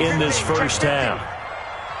go in this first half.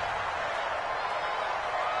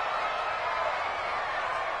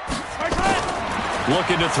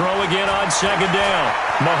 Looking to throw again on 2nd down.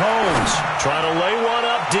 Mahomes trying to lay one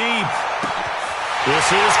up deep. This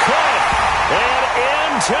is caught. And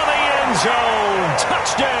into the end zone.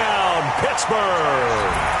 Touchdown,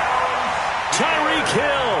 Pittsburgh. Tyreek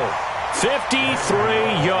Hill, 53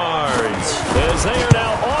 yards. As they are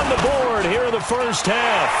now on the board here in the first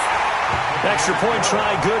half. Extra point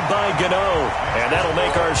try good by Gano. And that'll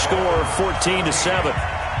make our score 14-7.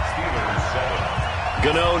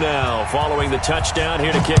 Gano now following the touchdown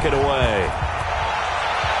here to kick it away.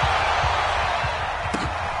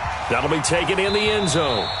 That'll be taken in the end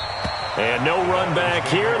zone. And no run back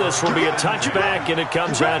here. This will be a touchback, and it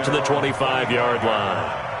comes out to the 25-yard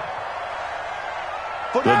line.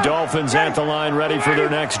 The Dolphins at the line ready for their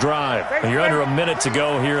next drive. You're under a minute to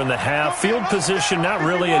go here in the half. Field position not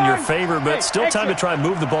really in your favor, but still time to try and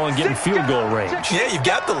move the ball and get in field goal range. Yeah, you've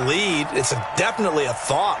got the lead. It's definitely a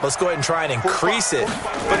thought. Let's go ahead and try and increase it.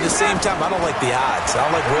 But at the same time, I don't like the odds. I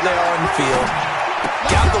don't like where they are in the field.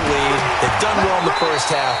 Got the lead. They've done well in the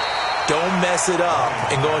first half. Don't mess it up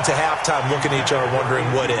and go into halftime looking at each other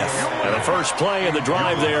wondering what if. And the first play of the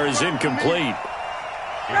drive there is incomplete.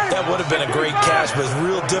 That would have been a great catch, but it's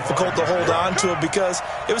real difficult to hold on to it because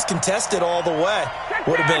it was contested all the way.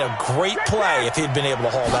 Would have been a great play if he'd been able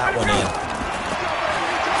to haul that one in.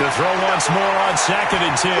 To throw once more on 2nd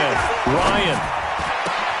and 10. Ryan.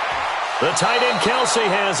 The tight end Kelsey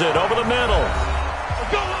has it over the middle.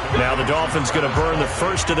 Now the Dolphins going to burn the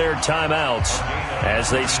first of their timeouts as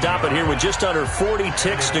they stop it here with just under 40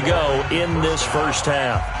 ticks to go in this first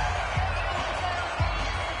half.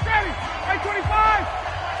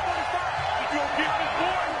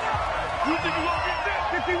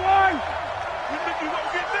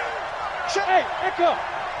 Hey, echo.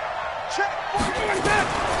 Check.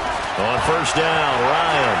 On first down,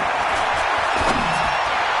 Ryan.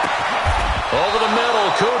 Over the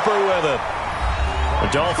middle, Cooper with it. The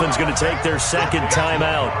Dolphins going to take their second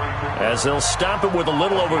timeout as they'll stop it with a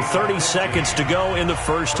little over 30 seconds to go in the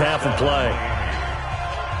first half of play.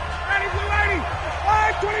 Ready, blue lady.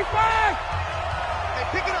 5:25. Hey,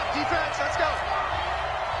 pick it up, defense. Let's go.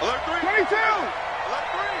 Alert 3. 22. Alert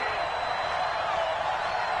 3.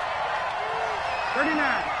 39.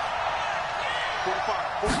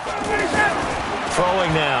 45. 47.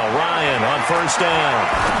 Throwing now, Ryan on first down.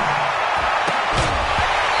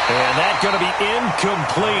 And that's going to be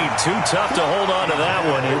incomplete. Too tough to hold on to that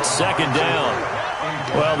one. It's second down.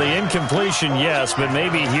 Well, the incompletion, yes, but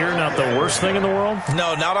maybe here not the worst thing in the world?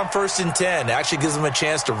 No, not on 1st and 10. It actually gives them a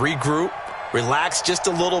chance to regroup, relax just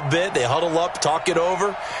a little bit. They huddle up, talk it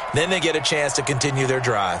over. Then they get a chance to continue their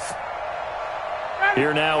drive.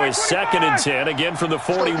 Here now is 2nd and 10, again from the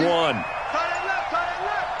 41.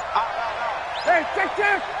 Hey, check.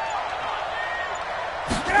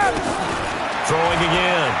 Get out. Throwing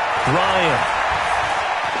again. Ryan.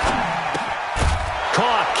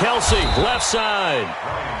 Caught. Kelsey, left side.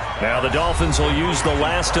 Now the Dolphins will use the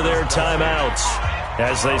last of their timeouts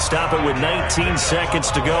as they stop it with 19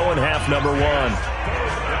 seconds to go in half number 1.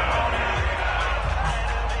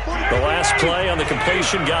 The last play on the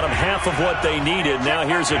completion got them half of what they needed. Now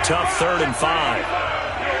here's a tough 3rd and 5.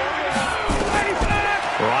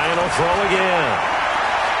 Ryan will throw again.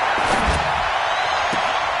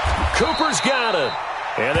 Cooper's got it.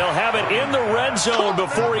 And they'll have it in the red zone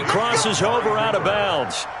before he crosses over out of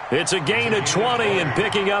bounds. It's a gain of 20 and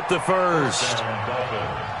picking up the first.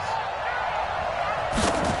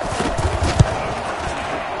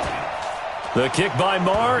 The kick by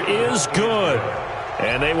Marr is good.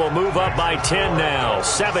 And they will move up by 10 now,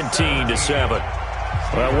 17-7.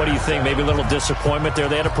 Well, what do you think? Maybe a little disappointment there.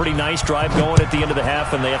 They had a pretty nice drive going at the end of the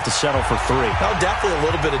half, and they have to settle for 3. Well, definitely a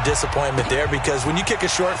little bit of disappointment there because when you kick a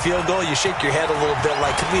short field goal, you shake your head a little bit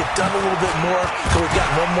like, could we have done a little bit more? Could we have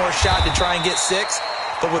gotten one more shot to try and get 6?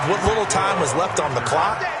 But with what little time was left on the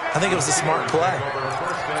clock, I think it was a smart play.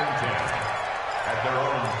 At their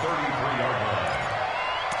own 33-yard line.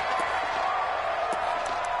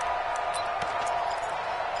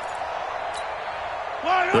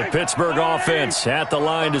 The Pittsburgh offense at the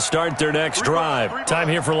line to start their next drive. Time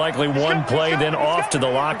here for likely one play, then off to the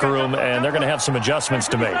locker room, and they're going to have some adjustments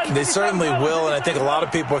to make. They certainly will, and I think a lot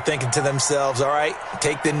of people are thinking to themselves, all right,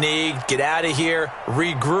 take the knee, get out of here,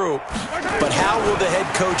 regroup. But how will the head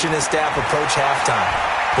coach and his staff approach halftime?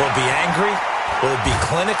 Will it be angry? Will it be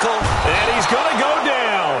clinical? And he's going to go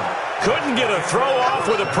down. Couldn't get a throw off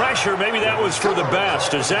with the pressure. Maybe that was for the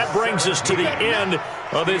best, as that brings us to the end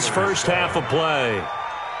of his first half of play.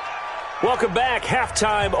 Welcome back.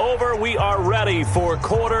 Halftime over. We are ready for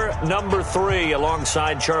quarter number 3.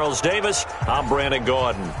 Alongside Charles Davis, I'm Brandon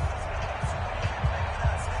Gordon.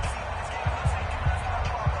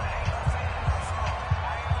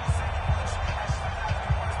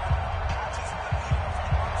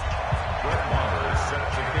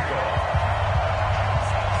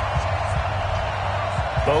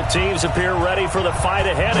 Both teams appear ready for the fight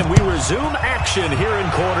ahead, and we resume action here in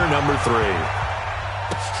quarter number 3.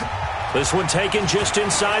 This one taken just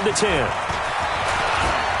inside the 10.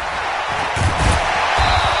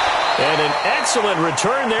 And an excellent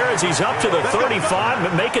return there as he's up to the 35,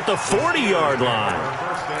 but make it the 40-yard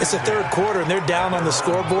line. It's the third quarter, and they're down on the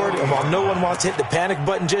scoreboard. And while no one wants to hit the panic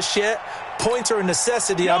button just yet, points are a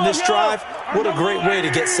necessity on this drive. What a great way to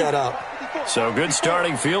get set up. So good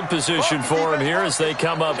starting field position for him here as they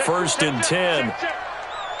come up 1st and 10.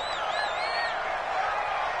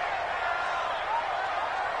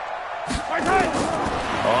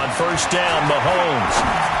 On 1st down, Mahomes.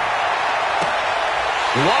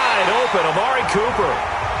 Wide open, Amari Cooper.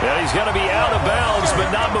 And he's going to be out of bounds,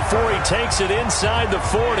 but not before he takes it inside the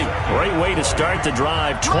 40. Great way to start the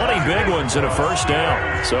drive. 20 big ones and a 1st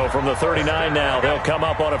down. So from the 39 now, they'll come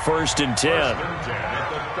up on a 1st and 10.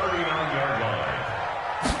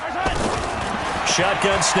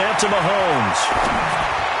 Shotgun snap to Mahomes.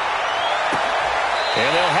 And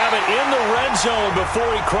they'll have it in the red zone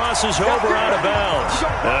before he crosses over out of bounds.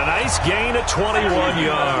 And a nice gain of 21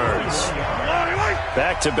 yards.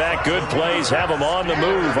 Back-to-back good plays have him on the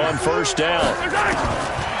move on 1st down.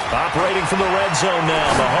 Operating from the red zone now,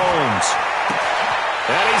 Mahomes.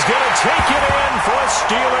 And he's going to take it in for a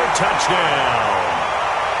Steeler touchdown.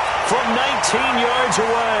 From 19 yards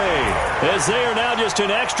away, as they are now just an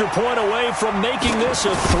extra point away from making this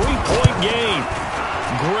a 3-point game.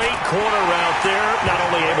 Great corner route there. Not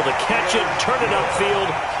only able to catch it, turn it upfield,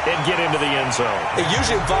 and get into the end zone. It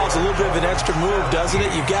usually involves a little bit of an extra move, doesn't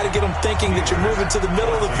it? You've got to get them thinking that you're moving to the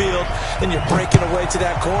middle of the field, and you're breaking away to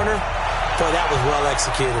that corner. Boy, that was well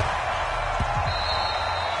executed.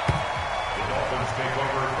 The Dolphins take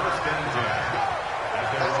over 1st and 10 at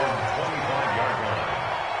their own 25-yard line.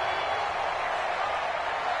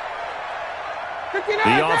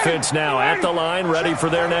 The offense now at the line, ready for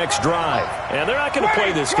their next drive. And they're not going to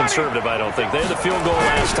play this conservative, I don't think. They had the field goal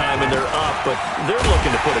last time, and they're up, but they're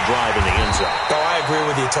looking to put a drive in the end zone. Oh, I agree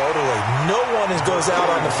with you totally. No one goes out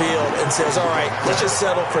on the field and says, all right, let's just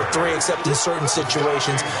settle for 3, except in certain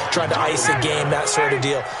situations, trying to ice a game, that sort of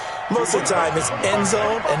deal. Most of the time, it's end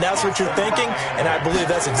zone, and that's what you're thinking, and I believe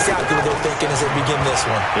that's exactly what they're thinking as they begin this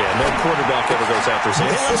one. Yeah, no quarterback ever goes out there saying,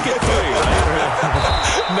 hey, let's get 3, right?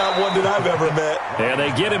 Not one that I've ever met. And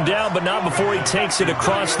they get him down, but not before he takes it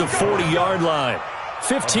across the 40-yard line.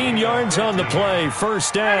 15 yards on the play,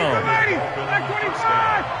 1st down.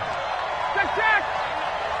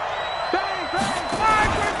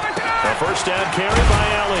 A 1st down carry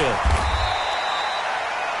by Elliott.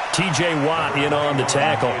 T.J. Watt in on the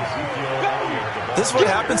tackle. This is what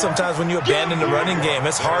happens sometimes when you abandon the running game.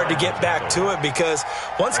 It's hard to get back to it because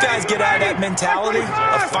once guys get out of that mentality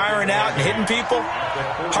of firing out and hitting people,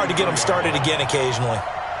 hard to get them started again occasionally.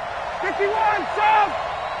 51, Sam!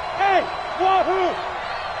 Hey, wahoo!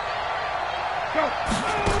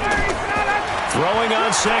 Throwing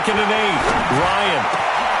on 2nd and 8. Ryan.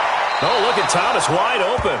 Oh, look at Thomas wide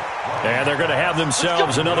open. And they're going to have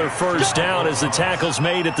themselves another 1st down as the tackle's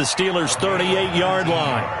made at the Steelers' 38-yard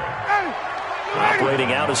line.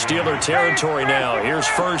 Operating out of Steeler territory now. Here's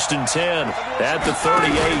 1st and 10 at the 38.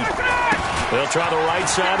 They'll try the right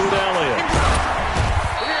side with Elliott.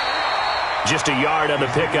 Just a yard on the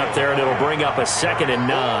pickup there, and it'll bring up a 2nd and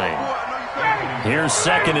 9. Here's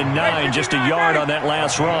 2nd and 9, just a yard on that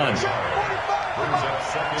last run.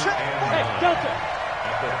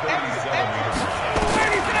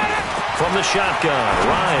 From the shotgun,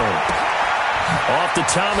 Ryan. Off to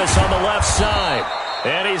Thomas on the left side.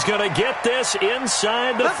 And he's going to get this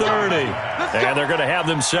inside the 30. And they're going to have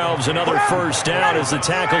themselves another 1st down as the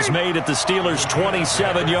tackle's made at the Steelers'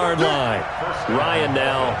 27-yard line. Ryan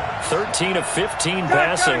now 13 of 15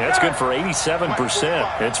 passing. That's good for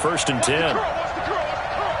 87%. It's 1st and 10.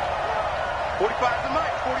 45 to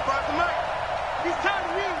Mike, 45 to Mike. He's tired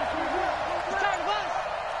of me. He's tired of us.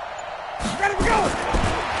 Let him go.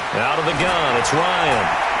 Out of the gun, it's Ryan.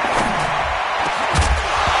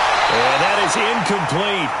 And that is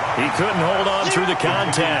incomplete. He couldn't hold on through the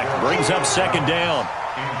contact. Brings up 2nd down.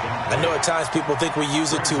 I know at times people think we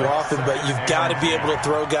use it too often, but you've got to be able to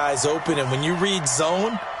throw guys open. And when you read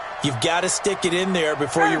zone, you've got to stick it in there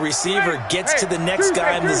before your receiver gets to the next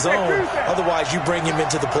guy in the zone. Otherwise, you bring him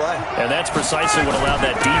into the play. And that's precisely what allowed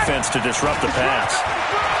that defense to disrupt the pass.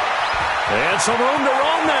 And some room to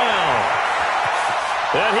roam now.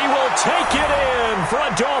 And he will take it in for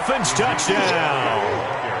a Dolphins touchdown.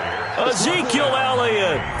 Ezekiel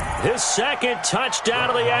Elliott, his 2nd touchdown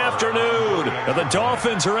of the afternoon. And the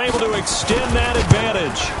Dolphins are able to extend that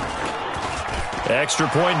advantage. Extra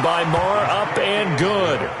point by Marr, up and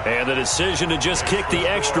good. And the decision to just kick the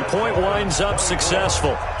extra point winds up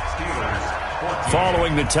successful.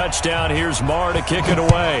 Following the touchdown, here's Marr to kick it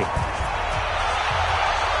away.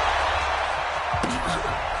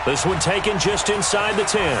 This one taken just inside the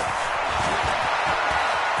 10.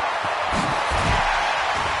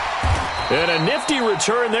 And a nifty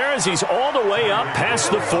return there as he's all the way up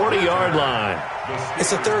past the 40-yard line.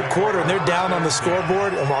 It's the third quarter, and they're down on the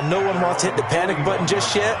scoreboard. And while no one wants to hit the panic button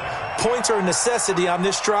just yet, points are a necessity on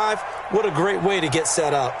this drive. What a great way to get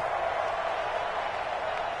set up.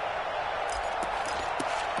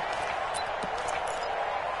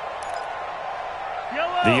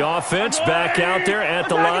 The offense back out there at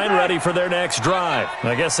the line, ready for their next drive.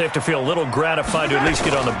 I guess they have to feel a little gratified to at least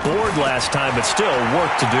get on the board last time, but still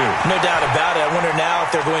work to do. No doubt about it. I wonder now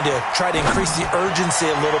if they're going to try to increase the urgency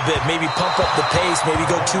a little bit, maybe pump up the pace, maybe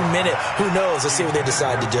go 2 minute. Who knows? Let's see what they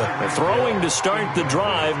decide to do. Throwing to start the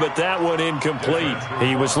drive, but that one incomplete.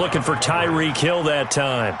 He was looking for Tyreek Hill that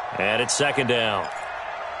time. And it's second down.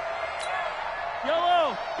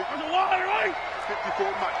 Yellow. There's a line, right? 54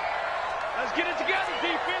 Mike. Let's get it together,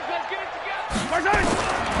 defense. Let's get it together.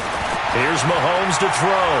 Here's Mahomes to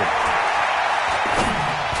throw.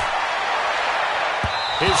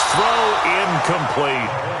 His throw incomplete.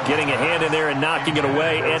 Getting a hand in there and knocking it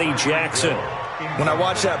away, Eddie Jackson. When I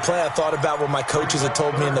watched that play, I thought about what my coaches had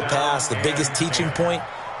told me in the past. The biggest teaching point,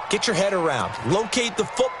 get your head around. Locate the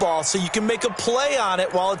football so you can make a play on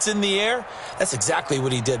it while it's in the air. That's exactly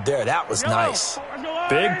what he did there. That was nice.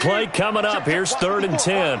 Big play coming up. Here's 3rd and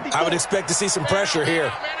 10. I would expect to see some pressure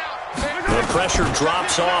here. The pressure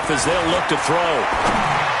drops off as they'll look to throw.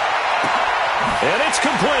 And it's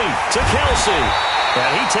complete to Kelsey.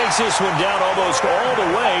 And he takes this one down almost all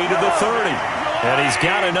the way to the 30. And he's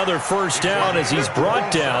got another first down as he's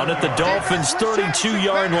brought down at the Dolphins'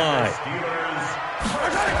 32-yard line.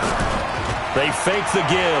 They fake the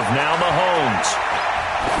give. Now Mahomes.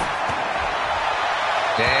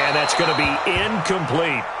 And that's going to be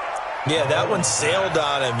incomplete. Yeah, that one sailed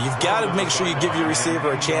on him. You've got to make sure you give your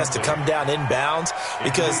receiver a chance to come down inbounds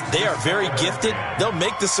because they are very gifted. They'll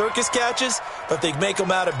make the circus catches, but if they make them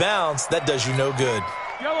out of bounds, that does you no good.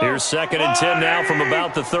 Here's 2nd and 10 now from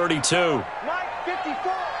about the 32.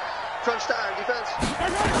 Crunch time, defense.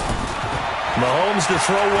 Mahomes to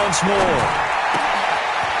throw once more.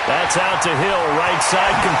 That's out to Hill, right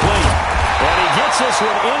side complete. And he gets this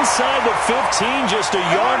one inside the 15, just a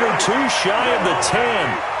yard or two shy of the 10.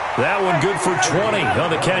 That one good for 20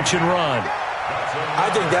 on the catch and run.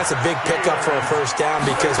 I think that's a big pickup for a first down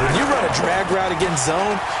because when you run a drag route against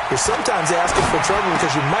zone, you're sometimes asking for trouble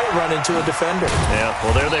because you might run into a defender. Yeah,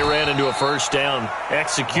 well, there they ran into a first down.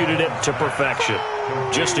 Executed it to perfection.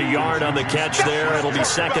 Just a yard on the catch there. It'll be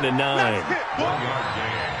 2nd and 9. 1-yard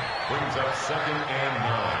gain brings up 2nd and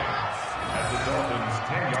 9 at the Dolphins'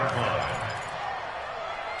 10-yard line.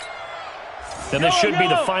 And this should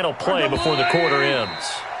be the final play before the quarter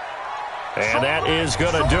ends. And that is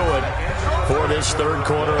going to do it for this third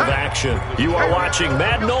quarter of action. You are watching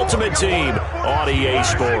Madden Ultimate Team on EA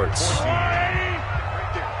Sports.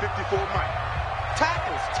 54 Mike.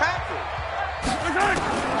 Tackle.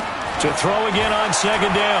 To throw again on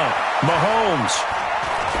 2nd down. Mahomes.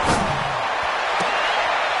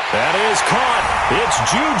 That is caught. It's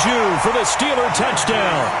Juju for the Steeler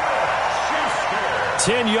touchdown.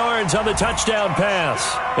 10 yards on the touchdown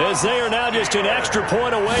pass, as they are now just an extra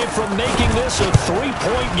point away from making this a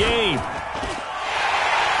 3-point game.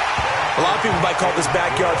 A lot of people might call this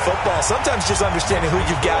backyard football. Sometimes just understanding who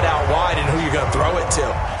you've got out wide and who you're going to throw it to.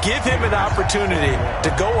 Give him an opportunity to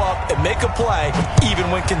go up and make a play, even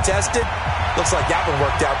when contested. Looks like that one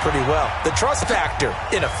worked out pretty well. The trust factor,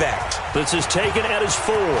 in effect. This is taken at his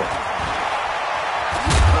 4.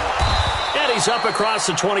 He's up across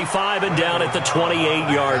the 25 and down at the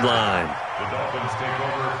 28-yard line. The Dolphins take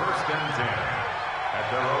over 1st and 10 at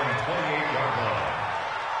their own 28-yard line.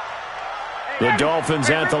 The Dolphins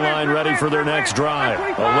at the line ready for their next drive.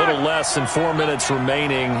 A little less than 4 minutes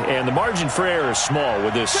remaining, and the margin for error is small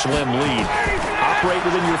with this slim lead. Operate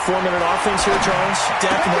within your 4-minute offense here, Charles?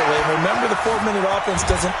 Definitely. Remember, the 4-minute offense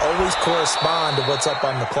doesn't always correspond to what's up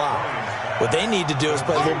on the clock. What they need to do is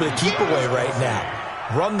play a little bit of keep away right now.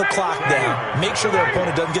 Run the clock down. Make sure their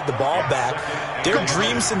opponent doesn't get the ball back. Their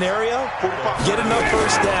dream scenario, get enough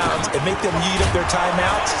first downs and make them eat up their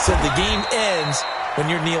timeouts so the game ends when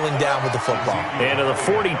you're kneeling down with the football. And to the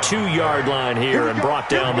 42-yard line here and brought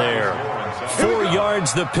down there. 4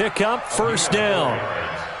 yards the pickup, first down.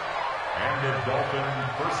 And the Dolphin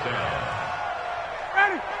first down.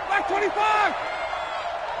 Ready, like 25.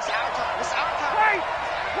 It's our time.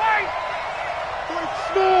 Wait.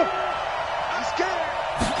 Small. He's scared.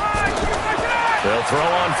 They'll throw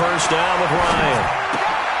on first down with Ryan.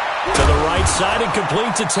 To the right side and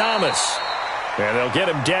complete to Thomas. And they'll get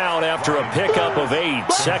him down after a pickup of 8,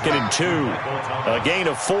 2nd and 2. A gain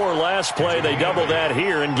of 4 last play. They double that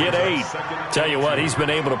here and get 8. Tell you what, he's been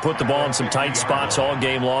able to put the ball in some tight spots all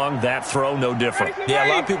game long. That throw, no different. Yeah, a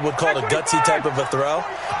lot of people would call it a gutsy type of a throw.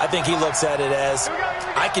 I think he looks at it as,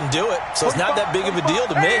 I can do it, so it's not that big of a deal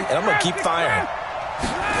to me, and I'm going to keep firing.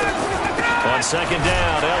 On 2nd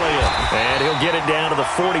down, Elliott. And he'll get it down to the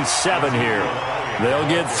 47 here. They'll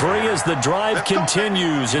get 3 as the drive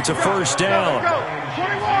continues. It's a 1st down.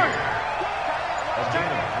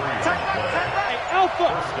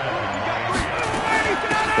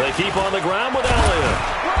 They keep on the ground with Elliott.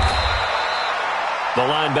 The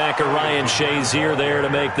linebacker, Ryan Shazier, there to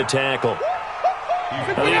make the tackle.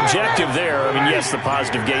 Now, the objective there, I mean, yes, the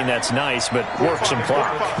positive gain, that's nice, but work some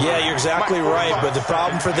clock. Yeah, you're exactly right, but the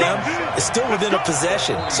problem for them is still within a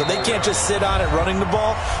possession, so they can't just sit on it running the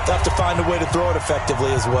ball. They'll have to find a way to throw it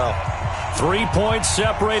effectively as well. 3 points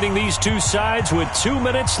separating these two sides with 2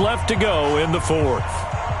 minutes left to go in the 4th.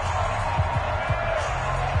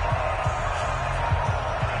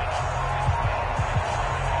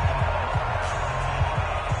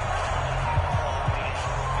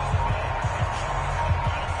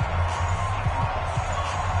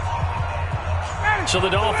 So the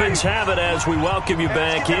Dolphins have it as we welcome you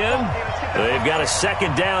back in. They've got a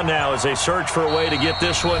 2nd down now as they search for a way to get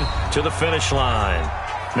this one to the finish line.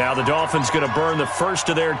 Now the Dolphins going to burn the first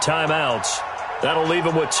of their timeouts. That'll leave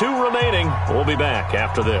them with 2 remaining. We'll be back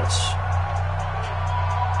after this.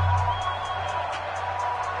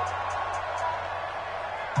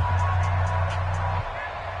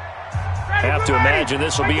 Have to imagine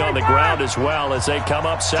this will be on the ground as well as they come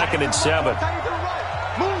up 2nd and 7.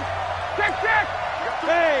 Move. Check.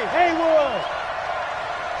 Hey, Haywood.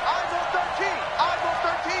 Eyes on 13. Eyes on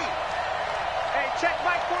 13. Hey, check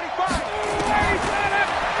Mike 45.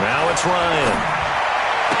 Now it's Ryan.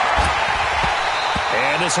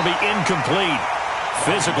 And this will be incomplete.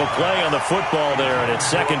 Physical play on the football there, and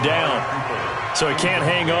it's 2nd down. So he can't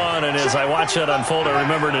hang on, and as I watch that unfold, I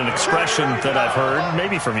remembered an expression that I've heard,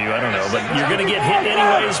 maybe from you, I don't know, but you're going to get hit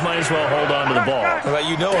anyways, might as well hold on to the ball. Well,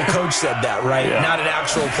 you know a coach said that, right? Yeah. Not an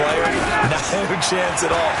actual player. Not a chance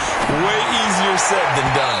at all. Way easier said than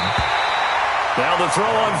done. Now the throw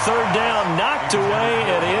on 3rd down, knocked away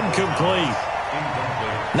and incomplete.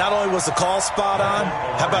 Not only was the call spot on,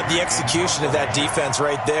 how about the execution of that defense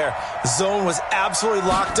right there? The zone was absolutely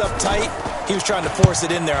locked up tight. He was trying to force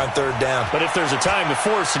it in there on 3rd down. But if there's a time to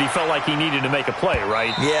force it, he felt like he needed to make a play,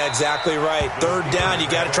 right? Yeah, exactly right. 3rd down, you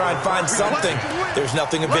got to try and find something. There's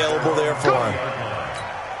nothing available there for him.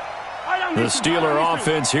 The Steeler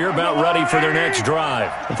offense here about ready for their next drive.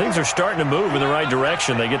 And things are starting to move in the right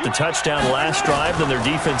direction. They get the touchdown last drive, then their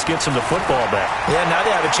defense gets them the football back. Yeah, now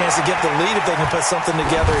they have a chance to get the lead if they can put something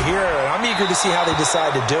together here. And I'm eager to see how they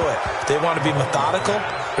decide to do it. Do they want to be methodical,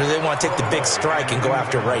 or do they want to take the big strike and go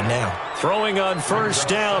after it right now? Throwing on 1st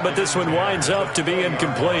down, but this one winds up to be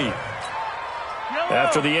incomplete.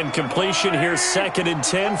 After the incompletion, here's 2nd and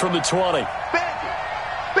 10 from the 20.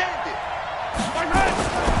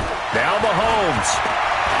 Now Mahomes.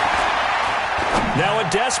 Now a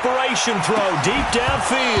desperation throw deep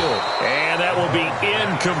downfield. And that will be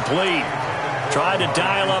incomplete. Tried to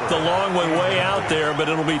dial up the long way out there, but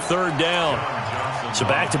it'll be 3rd down. So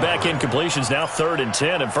back-to-back incompletions, now 3rd and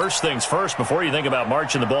 10. And first things first, before you think about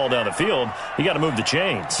marching the ball down the field, you got to move the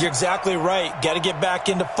chains. You're exactly right. Got to get back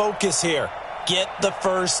into focus here. Get the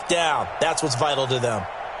 1st down. That's what's vital to them.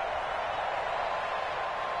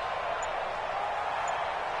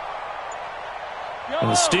 And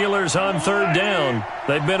the Steelers on 3rd down.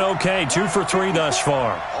 They've been okay, 2 for 3 thus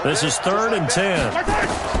far. This is 3rd and 10.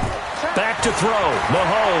 Back to throw,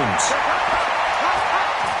 Mahomes.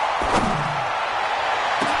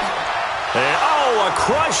 And, a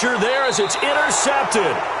crusher there as it's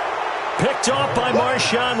intercepted. Picked off by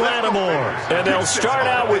Marshawn Lattimore. And they'll start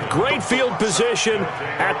out with great field position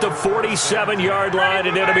at the 47-yard line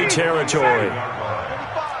in enemy territory.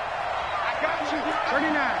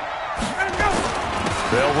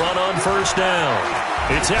 They'll run on 1st down.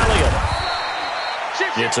 It's Elliott.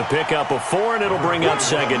 It's a pickup of 4, and it'll bring up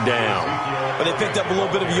 2nd down. But they picked up a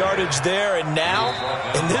little bit of yardage there, and now,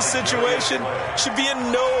 in this situation, should be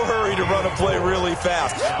in no hurry to run a play really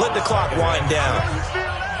fast. Let the clock wind down.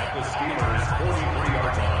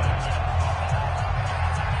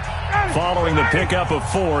 Following the pickup of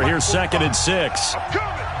 4, here's 2nd and 6.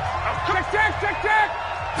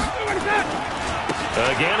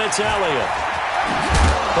 Again, it's Elliott.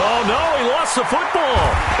 Oh, no, he lost the football.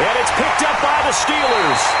 And it's picked up by the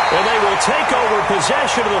Steelers. And they will take over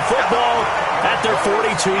possession of the football at their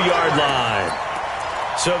 42-yard line.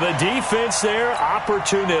 So the defense there,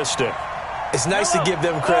 opportunistic. It's nice to give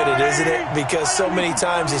them credit, isn't it? Because so many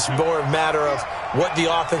times it's more a matter of what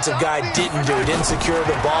the offensive guy didn't do. Didn't secure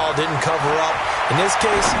the ball, didn't cover up. In this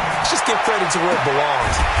case, just give credit to where it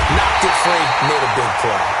belongs. Knocked it free, made a big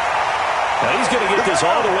play. Now he's going to get this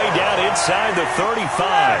all the way down inside the 35.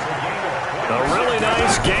 A really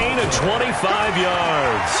nice gain of 25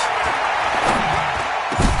 yards.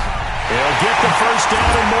 He'll get the first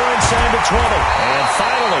down and more inside the 20. And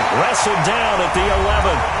finally wrestled down at the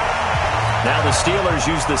 11. Now the Steelers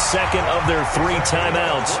use the second of their 3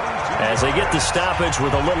 timeouts as they get the stoppage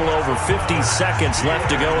with a little over 50 seconds left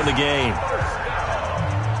to go in the game.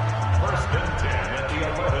 First and 10 at the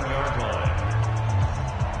 11-yard line.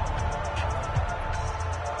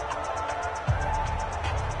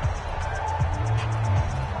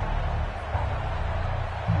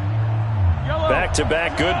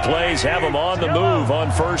 Back-to-back good plays have them on the move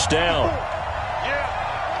on first down.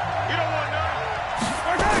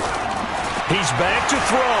 He's back to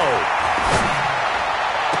throw.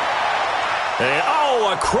 And,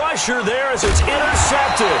 a crusher there as it's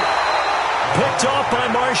intercepted. Picked off by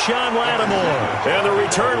Marshawn Lattimore. And the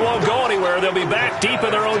return won't go anywhere. They'll be back deep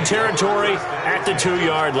in their own territory at the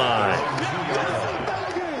 2-yard line.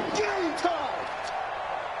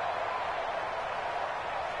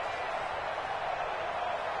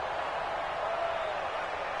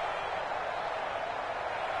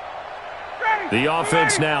 The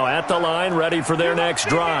offense now at the line, ready for their next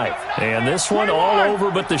drive. And this one all over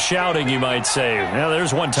but the shouting, you might say. Now,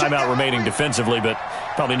 there's one timeout remaining defensively, but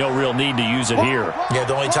probably no real need to use it here. Yeah,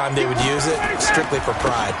 the only time they would use it, strictly for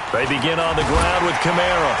pride. They begin on the ground with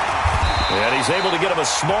Kamara. And he's able to get him a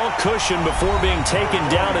small cushion before being taken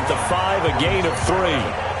down at the 5, a gain of 3.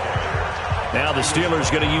 Now the Steelers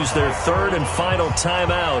going to use their third and final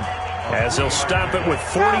timeout as they'll stop it with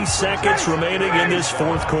 40 seconds remaining in this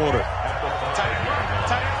fourth quarter.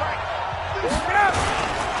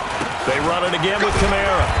 They run it again with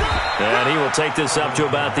Kamara. And he will take this up to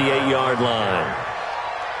about the 8-yard line.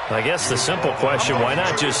 I guess the simple question, why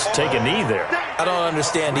not just take a knee there? I don't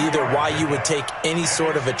understand either why you would take any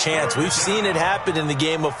sort of a chance. We've seen it happen in the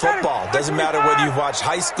game of football. Doesn't matter whether you've watched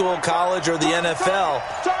high school, college, or the NFL.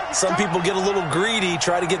 Some people get a little greedy,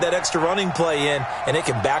 try to get that extra running play in, and it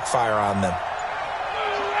can backfire on them.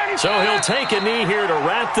 So he'll take a knee here to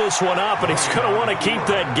wrap this one up, and he's going to want to keep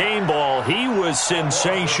that game ball. He was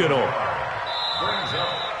sensational.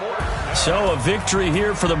 So a victory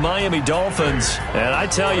here for the Miami Dolphins. And I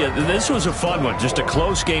tell you, this was a fun one. Just a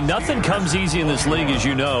close game. Nothing comes easy in this league, as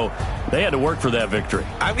you know. They had to work for that victory.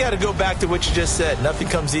 I've got to go back to what you just said. Nothing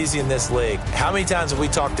comes easy in this league. How many times have we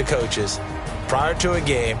talked to coaches prior to a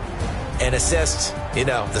game and assessed,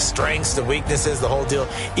 the strengths, the weaknesses, the whole deal?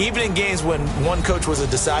 Even in games when one coach was a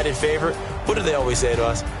decided favorite, what do they always say to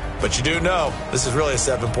us? But you do know this is really a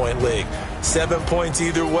 7-point league. 7 points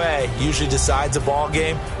either way usually decides a ball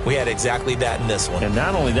game. We had exactly that in this one. And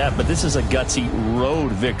not only that, but this is a gutsy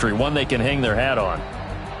road victory, one they can hang their hat on.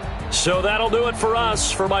 So that'll do it for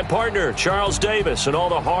us. For my partner, Charles Davis, and all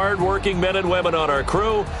the hard-working men and women on our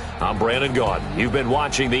crew, I'm Brandon Gaudin. You've been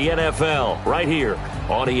watching the NFL right here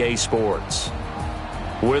on EA Sports.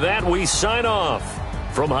 With that, we sign off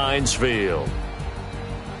from Heinz Field.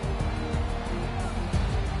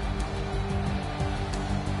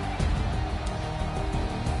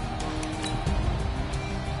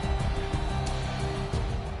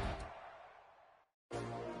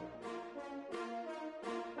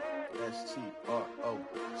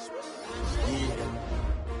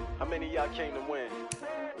 How many of y'all came to win?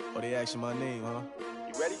 Oh, they asking my name, huh?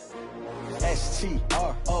 You ready?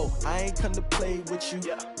 S-T-R-O, I ain't come to play with you.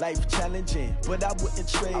 Yeah. Life challenging, but I wouldn't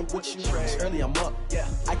trade with you. It's early, I'm up. Yeah.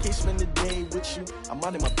 I can't spend the day with you. I'm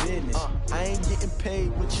out of my business. I ain't getting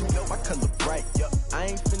paid with you. My color bright. I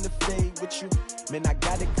ain't finna fade with you. Man, I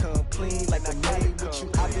gotta come clean like I made with you.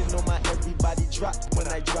 I been on my everybody drop when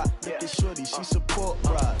I drop. Look at shorty, she support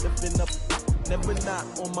ride. Lifting up. Never not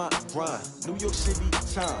on my grind. New York City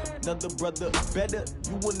time. Another brother better,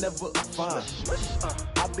 you will never find.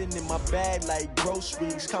 I've been in my bag like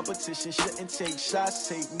groceries. Competition shouldn't take shots,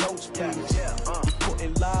 take notes, please.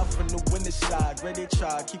 Reporting live from the winning side. Ready to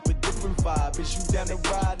try, keep a different vibe. Is you down the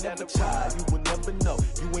ride, never tired. You will never know,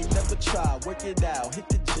 you ain't never tried. Work it out, hit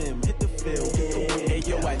the gym, hit the field. Hey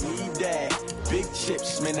yo, I need that. Big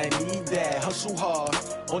chips, man, I need that. Hustle hard.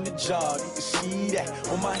 on the job, you can see that.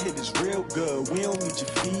 On my head is real good, we don't need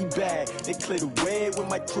your feedback. They clear the way with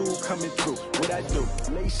my crew coming through. What I do?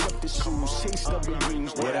 Lace up the shoes, chase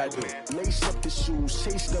W's. What I do? Lace up the shoes,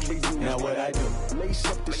 chase W's. Now what I do? Lace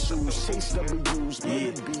up the shoes, chase W's.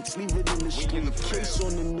 Yeah, beats, leave it in the street, case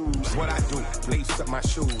on the news. What I do? Lace up my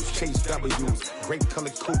shoes, chase W's. Great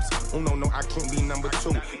colored coops. Oh no, I can't be number 2.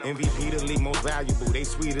 MVP the league most valuable. They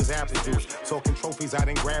sweet as apple juice. Talking trophies, I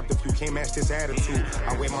done grabbed a few. Can't match this attitude.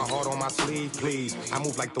 I wear my heart on my sleeve, please. I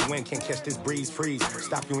move like the wind, can't catch this breeze, freeze.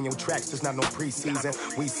 Stop you in your tracks, there's not no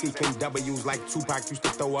preseason. We seeking W's like Tupac used to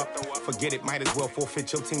throw up. Forget it, might as well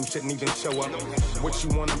forfeit. Your team shouldn't even show up. What you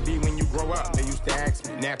wanna be when you grow up? They used to ask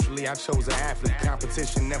me. Naturally, I chose an athlete.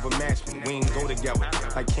 Competition never matched me. We ain't go together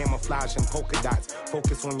like camouflage and polka dots.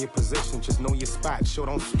 Focus on your position, just know your spot. Sure,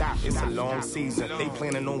 don't stop. It's a long season. They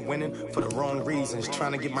planning on winning for the wrong reasons.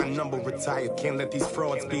 Trying to get my number retired. Can't let these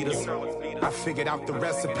frauds beat us. I figured out the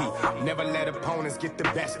recipe. Never let opponents get the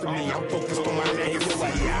best of me. I'm focused on my legacy.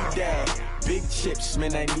 I need that. Big chips,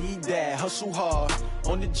 man, I need that. Hustle hard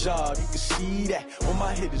on the job, you can see that. On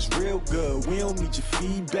my head is real good, we don't need your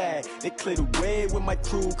feedback. They clear the way with my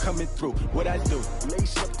crew coming through. What I do?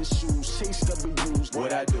 Lace up the shoes, chase W's.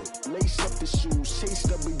 What I do? Lace up the shoes, chase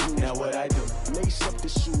W's. Now what I do? Lace up the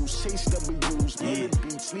shoes, chase W's. Yeah,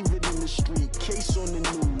 beats, leave it in the street, case on the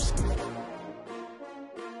news.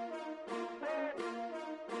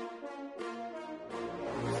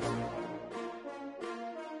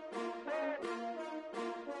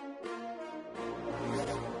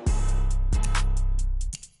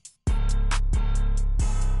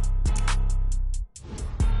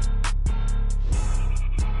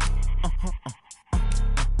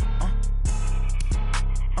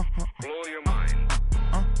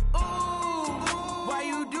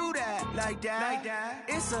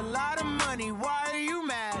 It's a lot of money, why are you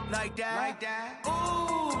mad like that?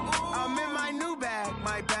 Ooh, I'm in my new bag,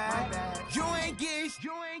 my bad. You ain't get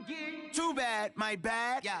too bad, my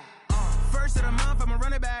bad. First of the month, I'ma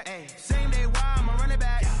run it back. Same day, why I'ma run it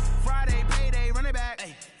back. Friday, payday, run it back.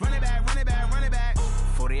 Run it back, run it back, run it back.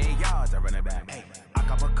 48 yards, I run it back. I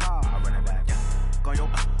cop a car, I run it back. Go yo,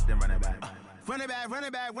 then run it back. Run it back, run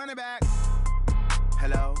it back, run it back.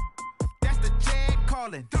 Hello? That's the jag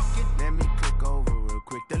calling. Let me click over real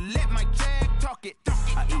quick to let my jag talk it.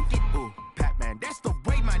 I eat it, ooh, Pac-Man. That's the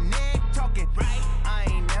way my neck talking. Right? I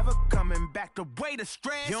ain't never coming back the way the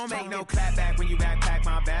stress. You don't make no clap back when you backpack,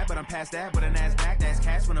 my bad. But I'm past that, but a NASDAQ, that's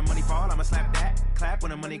cash. When the money fall, I'ma slap that. Clap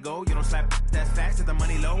when the money go, you don't slap. That's fast. If the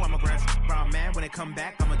money low, I'ma grab brown man. When it come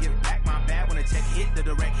back, I'ma give it back, my bad. When the check hit, the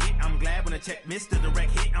direct hit, I'm glad. When the check missed the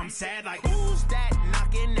direct hit, I'm sad. Like, who's that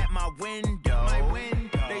knocking at my window? My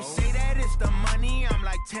window. They say that it's the money, I'm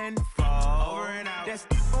like tenfold. Over and out. That's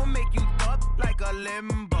gon' make you up like a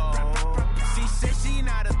limbo. She said she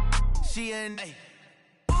not a, she an.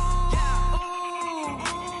 Ooh,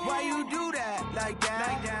 why you do that like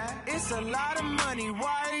that? It's a lot of money,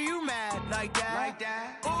 why are you mad like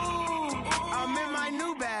that? Ooh, I'm in my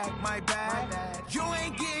new bag, my bad. You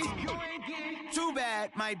ain't get too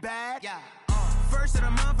bad, my bad. First of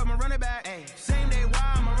the month, I'ma run it back. Same day,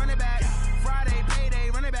 why I'ma run it back. Friday, payday,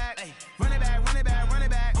 run it back. Run it back, run it back, run it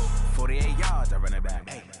back. 48 yards, I run it back.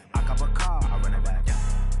 I cop a car, I run it back.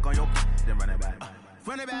 Go yo, then run it back.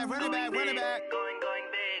 Run it back, run it back, run it back. Going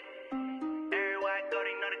big. Everywhere I go,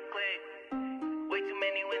 they know the click. Way too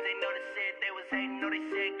many wins, they know the shit. They was hating, know they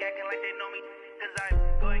sick, acting like they know me. Cause I'm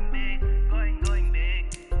going big, going big.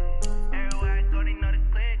 Everywhere I go, they know the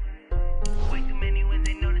click. Way too many wins,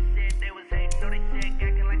 they know the shit. They was hating, know they sick,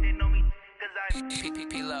 acting like they know me. Cause I'm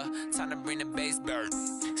P-P-P-Love, time to bring the bass bird.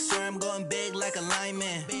 Swear I'm going big like a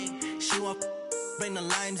lineman. She want bring the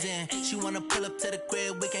limes in. She wanna pull up to the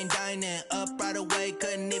crib, we can't dine in. Up right away,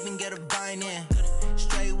 couldn't even get a vine in.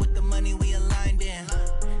 Straight with the money, we aligned in.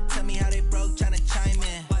 Tell me how they broke, tryna chime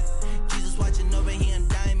in. Jesus watching over here in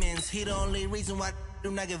diamonds. He the only reason why I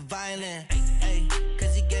do not get violent. Ay,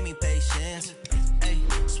 cause he gave me patience. Ay,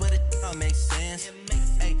 swear that all makes sense.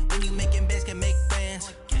 Ay, when you making bands, can make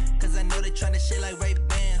friends. Cause I know they tryna shit like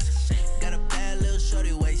Ray-Bans. Got a bad little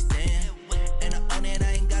shorty wasting. And I own it,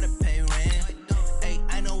 I ain't gotta pay rent. Ay,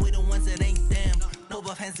 I know we the ones that ain't them. Put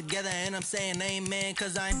both hands together and I'm saying amen.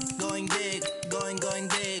 Cause I'm going big, going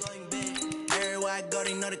big. Everywhere I go,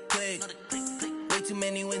 they know the click. Way too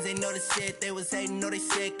many wins, they know the shit. They was hating, know they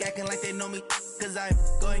sick, acting like they know me. Cause I'm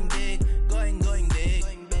going big, going big.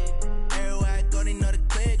 Everywhere I go, they know the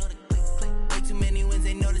click. Way too many wins,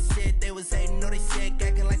 they know the shit. They was hating, know they sick,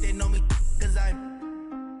 acting like they know me. Cause I'm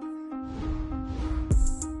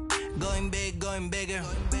going big, going bigger.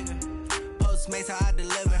 Postmates how I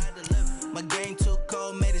deliver. My game too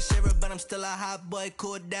cold, made it shiver, but I'm still a hot boy.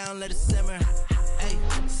 Cool it down, let it simmer. Hey,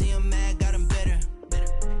 see him mad, got